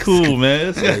facts. Cool,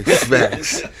 man. Big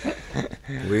facts.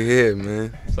 We here,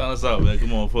 man. Sign us out, man.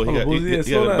 Come on, Phil. He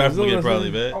got a bathroom again,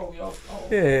 probably, man.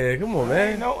 Yeah, come on,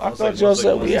 man. No, I thought y'all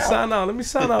said we out. Sign out. Let me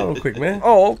sign out real quick, man.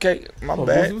 Oh, okay. My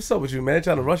bad. What's up with you, man?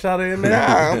 Trying to rush out of here, man?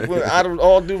 Nah, out of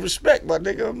all due respect, my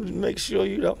nigga, I'm just make sure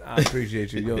you know. I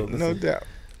appreciate you, yo. Listen, No doubt.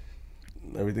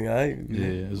 everything all right?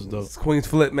 Yeah, this is dope. It's Queen's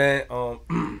Flip, man.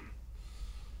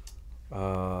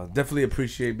 Definitely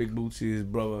appreciate Big Bootsie, his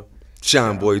brother.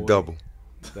 Shine Boy Double.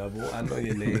 I know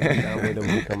your name. Shine Boy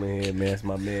Double coming here, man. It's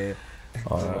my man.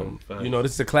 You know,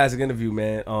 this is a classic interview,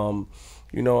 man.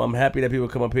 You know, I'm happy that people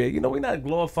come up here. You know, we're not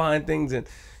glorifying things, and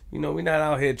you know, we're not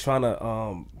out here trying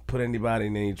to put anybody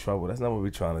in any trouble. That's not what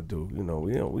we're trying to do. You know,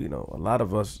 we know a lot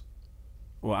of us.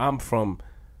 Well, I'm from.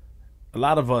 A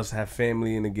lot of us have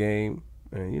family in the game,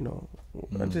 and you know,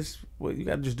 you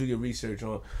gotta just do your research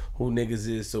on who niggas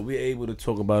is, so we're able to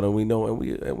talk about it. We know,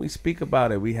 and we speak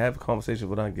about it. We have conversations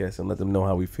with our guests and let them know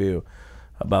how we feel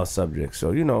about subjects.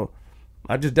 So you know,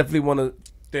 I just definitely want to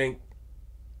thank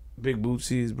Big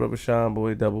Bootsie's brother Shine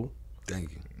Boy Double. Thank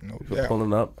you. For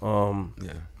pulling up.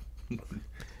 Yeah.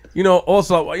 You know,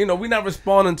 also, you know, we're not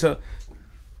responding to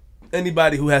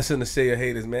anybody who has something to say or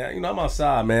haters, man. You know, I'm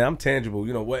outside, man. I'm tangible.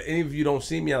 You know what? Any of you don't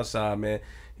see me outside, man,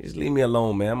 just leave me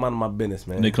alone, man. I'm out of my business,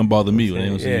 man. And they come bother me when they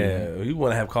don't see you. Yeah, you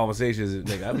want to have conversations,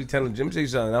 nigga. I be telling Jim, say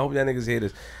something. I hope y'all niggas hear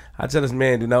this. I tell this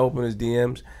man, do not open his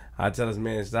DMs. I tell this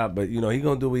man stop, but you know he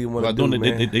gonna do what he want to do,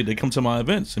 man. They come to my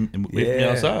events and wait for me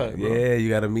outside, bro. Yeah, you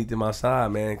gotta meet them outside,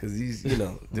 man, because he's, you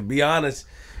know, to be honest,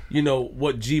 you know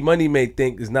what G Money may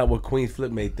think is not what Queen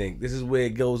Flip may think. This is where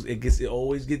it goes. It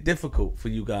always get difficult for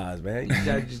you guys, man. You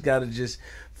guys just gotta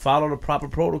follow the proper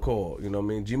protocol. You know what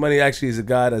I mean? G Money actually is a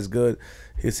guy that's good.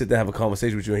 He'll sit there and have a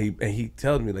conversation with you, and he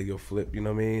tells me like, yo, Flip, you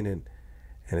know what I mean? And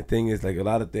the thing is, like, a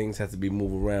lot of things have to be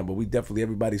moved around, but we definitely,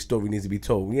 everybody's story needs to be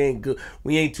told. We ain't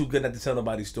too good at to tell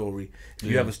nobody's story. If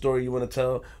you have a story you want to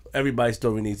tell, everybody's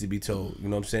story needs to be told. You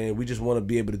know what I'm saying? We just want to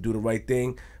be able to do the right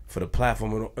thing for the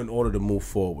platform in order to move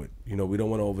forward. You know, we don't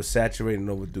want to oversaturate and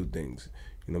overdo things.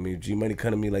 You know what I mean? If G Money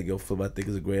come to me like, yo, Flip, I think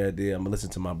it's a great idea, I'm going to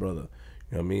listen to my brother.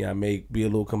 You know what I mean? I may be a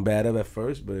little combative at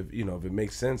first, but if it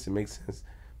makes sense, it makes sense.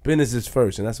 Business is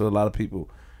first, and that's what a lot of people...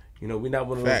 You know, we're not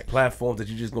one of those platforms that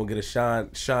you just gonna get a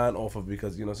shine off of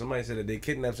because, you know, somebody said that they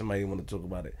kidnapped somebody and want to talk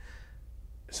about it.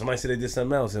 Somebody said they did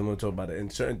something else and want to talk about it.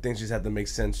 And certain things just have to make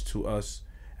sense to us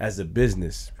as a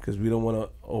business because we don't want to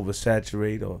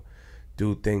oversaturate or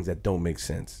do things that don't make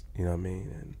sense. You know what I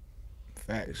mean? And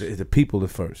Facts. it's the people at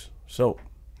first. So,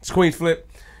 it's Queen's Flip.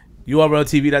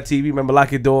 URLTV.tv. Remember,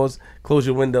 lock your doors, close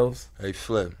your windows. Hey,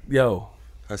 Flip. Yo.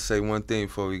 I say one thing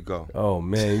before we go. Oh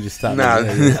man, you just stop. Nah.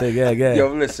 Yeah.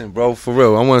 Yo, listen, bro, for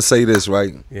real. I want to say this,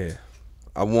 right? Yeah.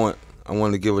 I want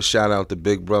to give a shout out to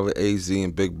Big Brother Azie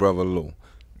and Big Brother Lou.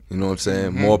 You know what I'm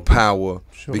saying? More power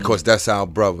because that's our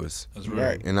brothers. That's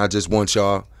right. And I just want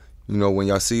y'all, you know, when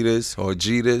y'all see this or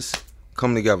G this,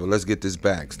 come together. Let's get this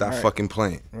back. Stop fucking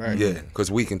playing. Right. Yeah, because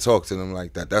we can talk to them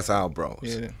like that. That's our bros.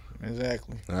 Yeah,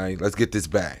 exactly. All right, let's get this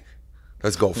back.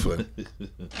 Let's go, Flip.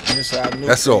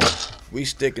 That's all. We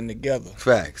sticking together.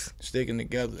 Facts. Sticking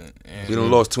together. And we done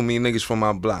lost too many niggas from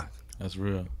our block. That's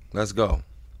real. Let's go.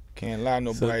 Can't allow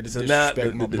nobody to so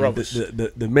disrespect now my brothers.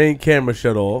 The main camera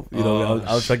shut off. You know,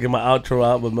 I was trying to get my outro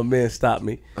out, but my man stopped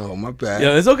me. Oh, my bad.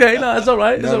 Yeah, it's okay. No, it's all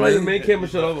right. It's all right. The main camera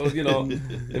shut off.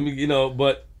 You know,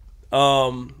 but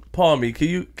pardon me. Can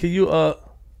you tell you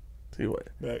what?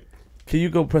 Right. Can you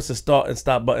go press the start and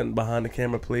stop button behind the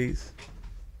camera, please?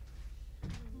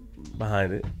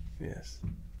 Behind it, yes.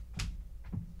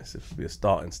 This should be a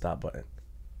start and stop button.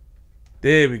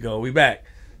 There we go. We back.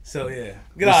 So yeah,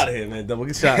 get out of here, man. Double,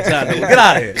 get shot. Double. Get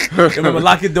out of here. Remember,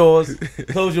 lock your doors,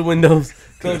 close your windows,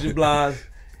 close your blinds.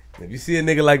 If you see a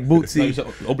nigga like Bootsy,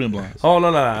 open blinds. Oh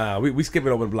no. We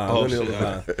skipping over the blinds. Oh, Open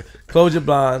blinds. Close your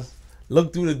blinds.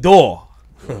 Look through the door.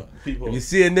 If you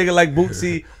see a nigga like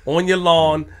Bootsy on your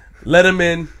lawn, let him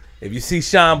in. If you see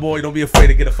Shine Boy, don't be afraid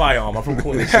to get a firearm. I'm from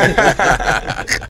Queens.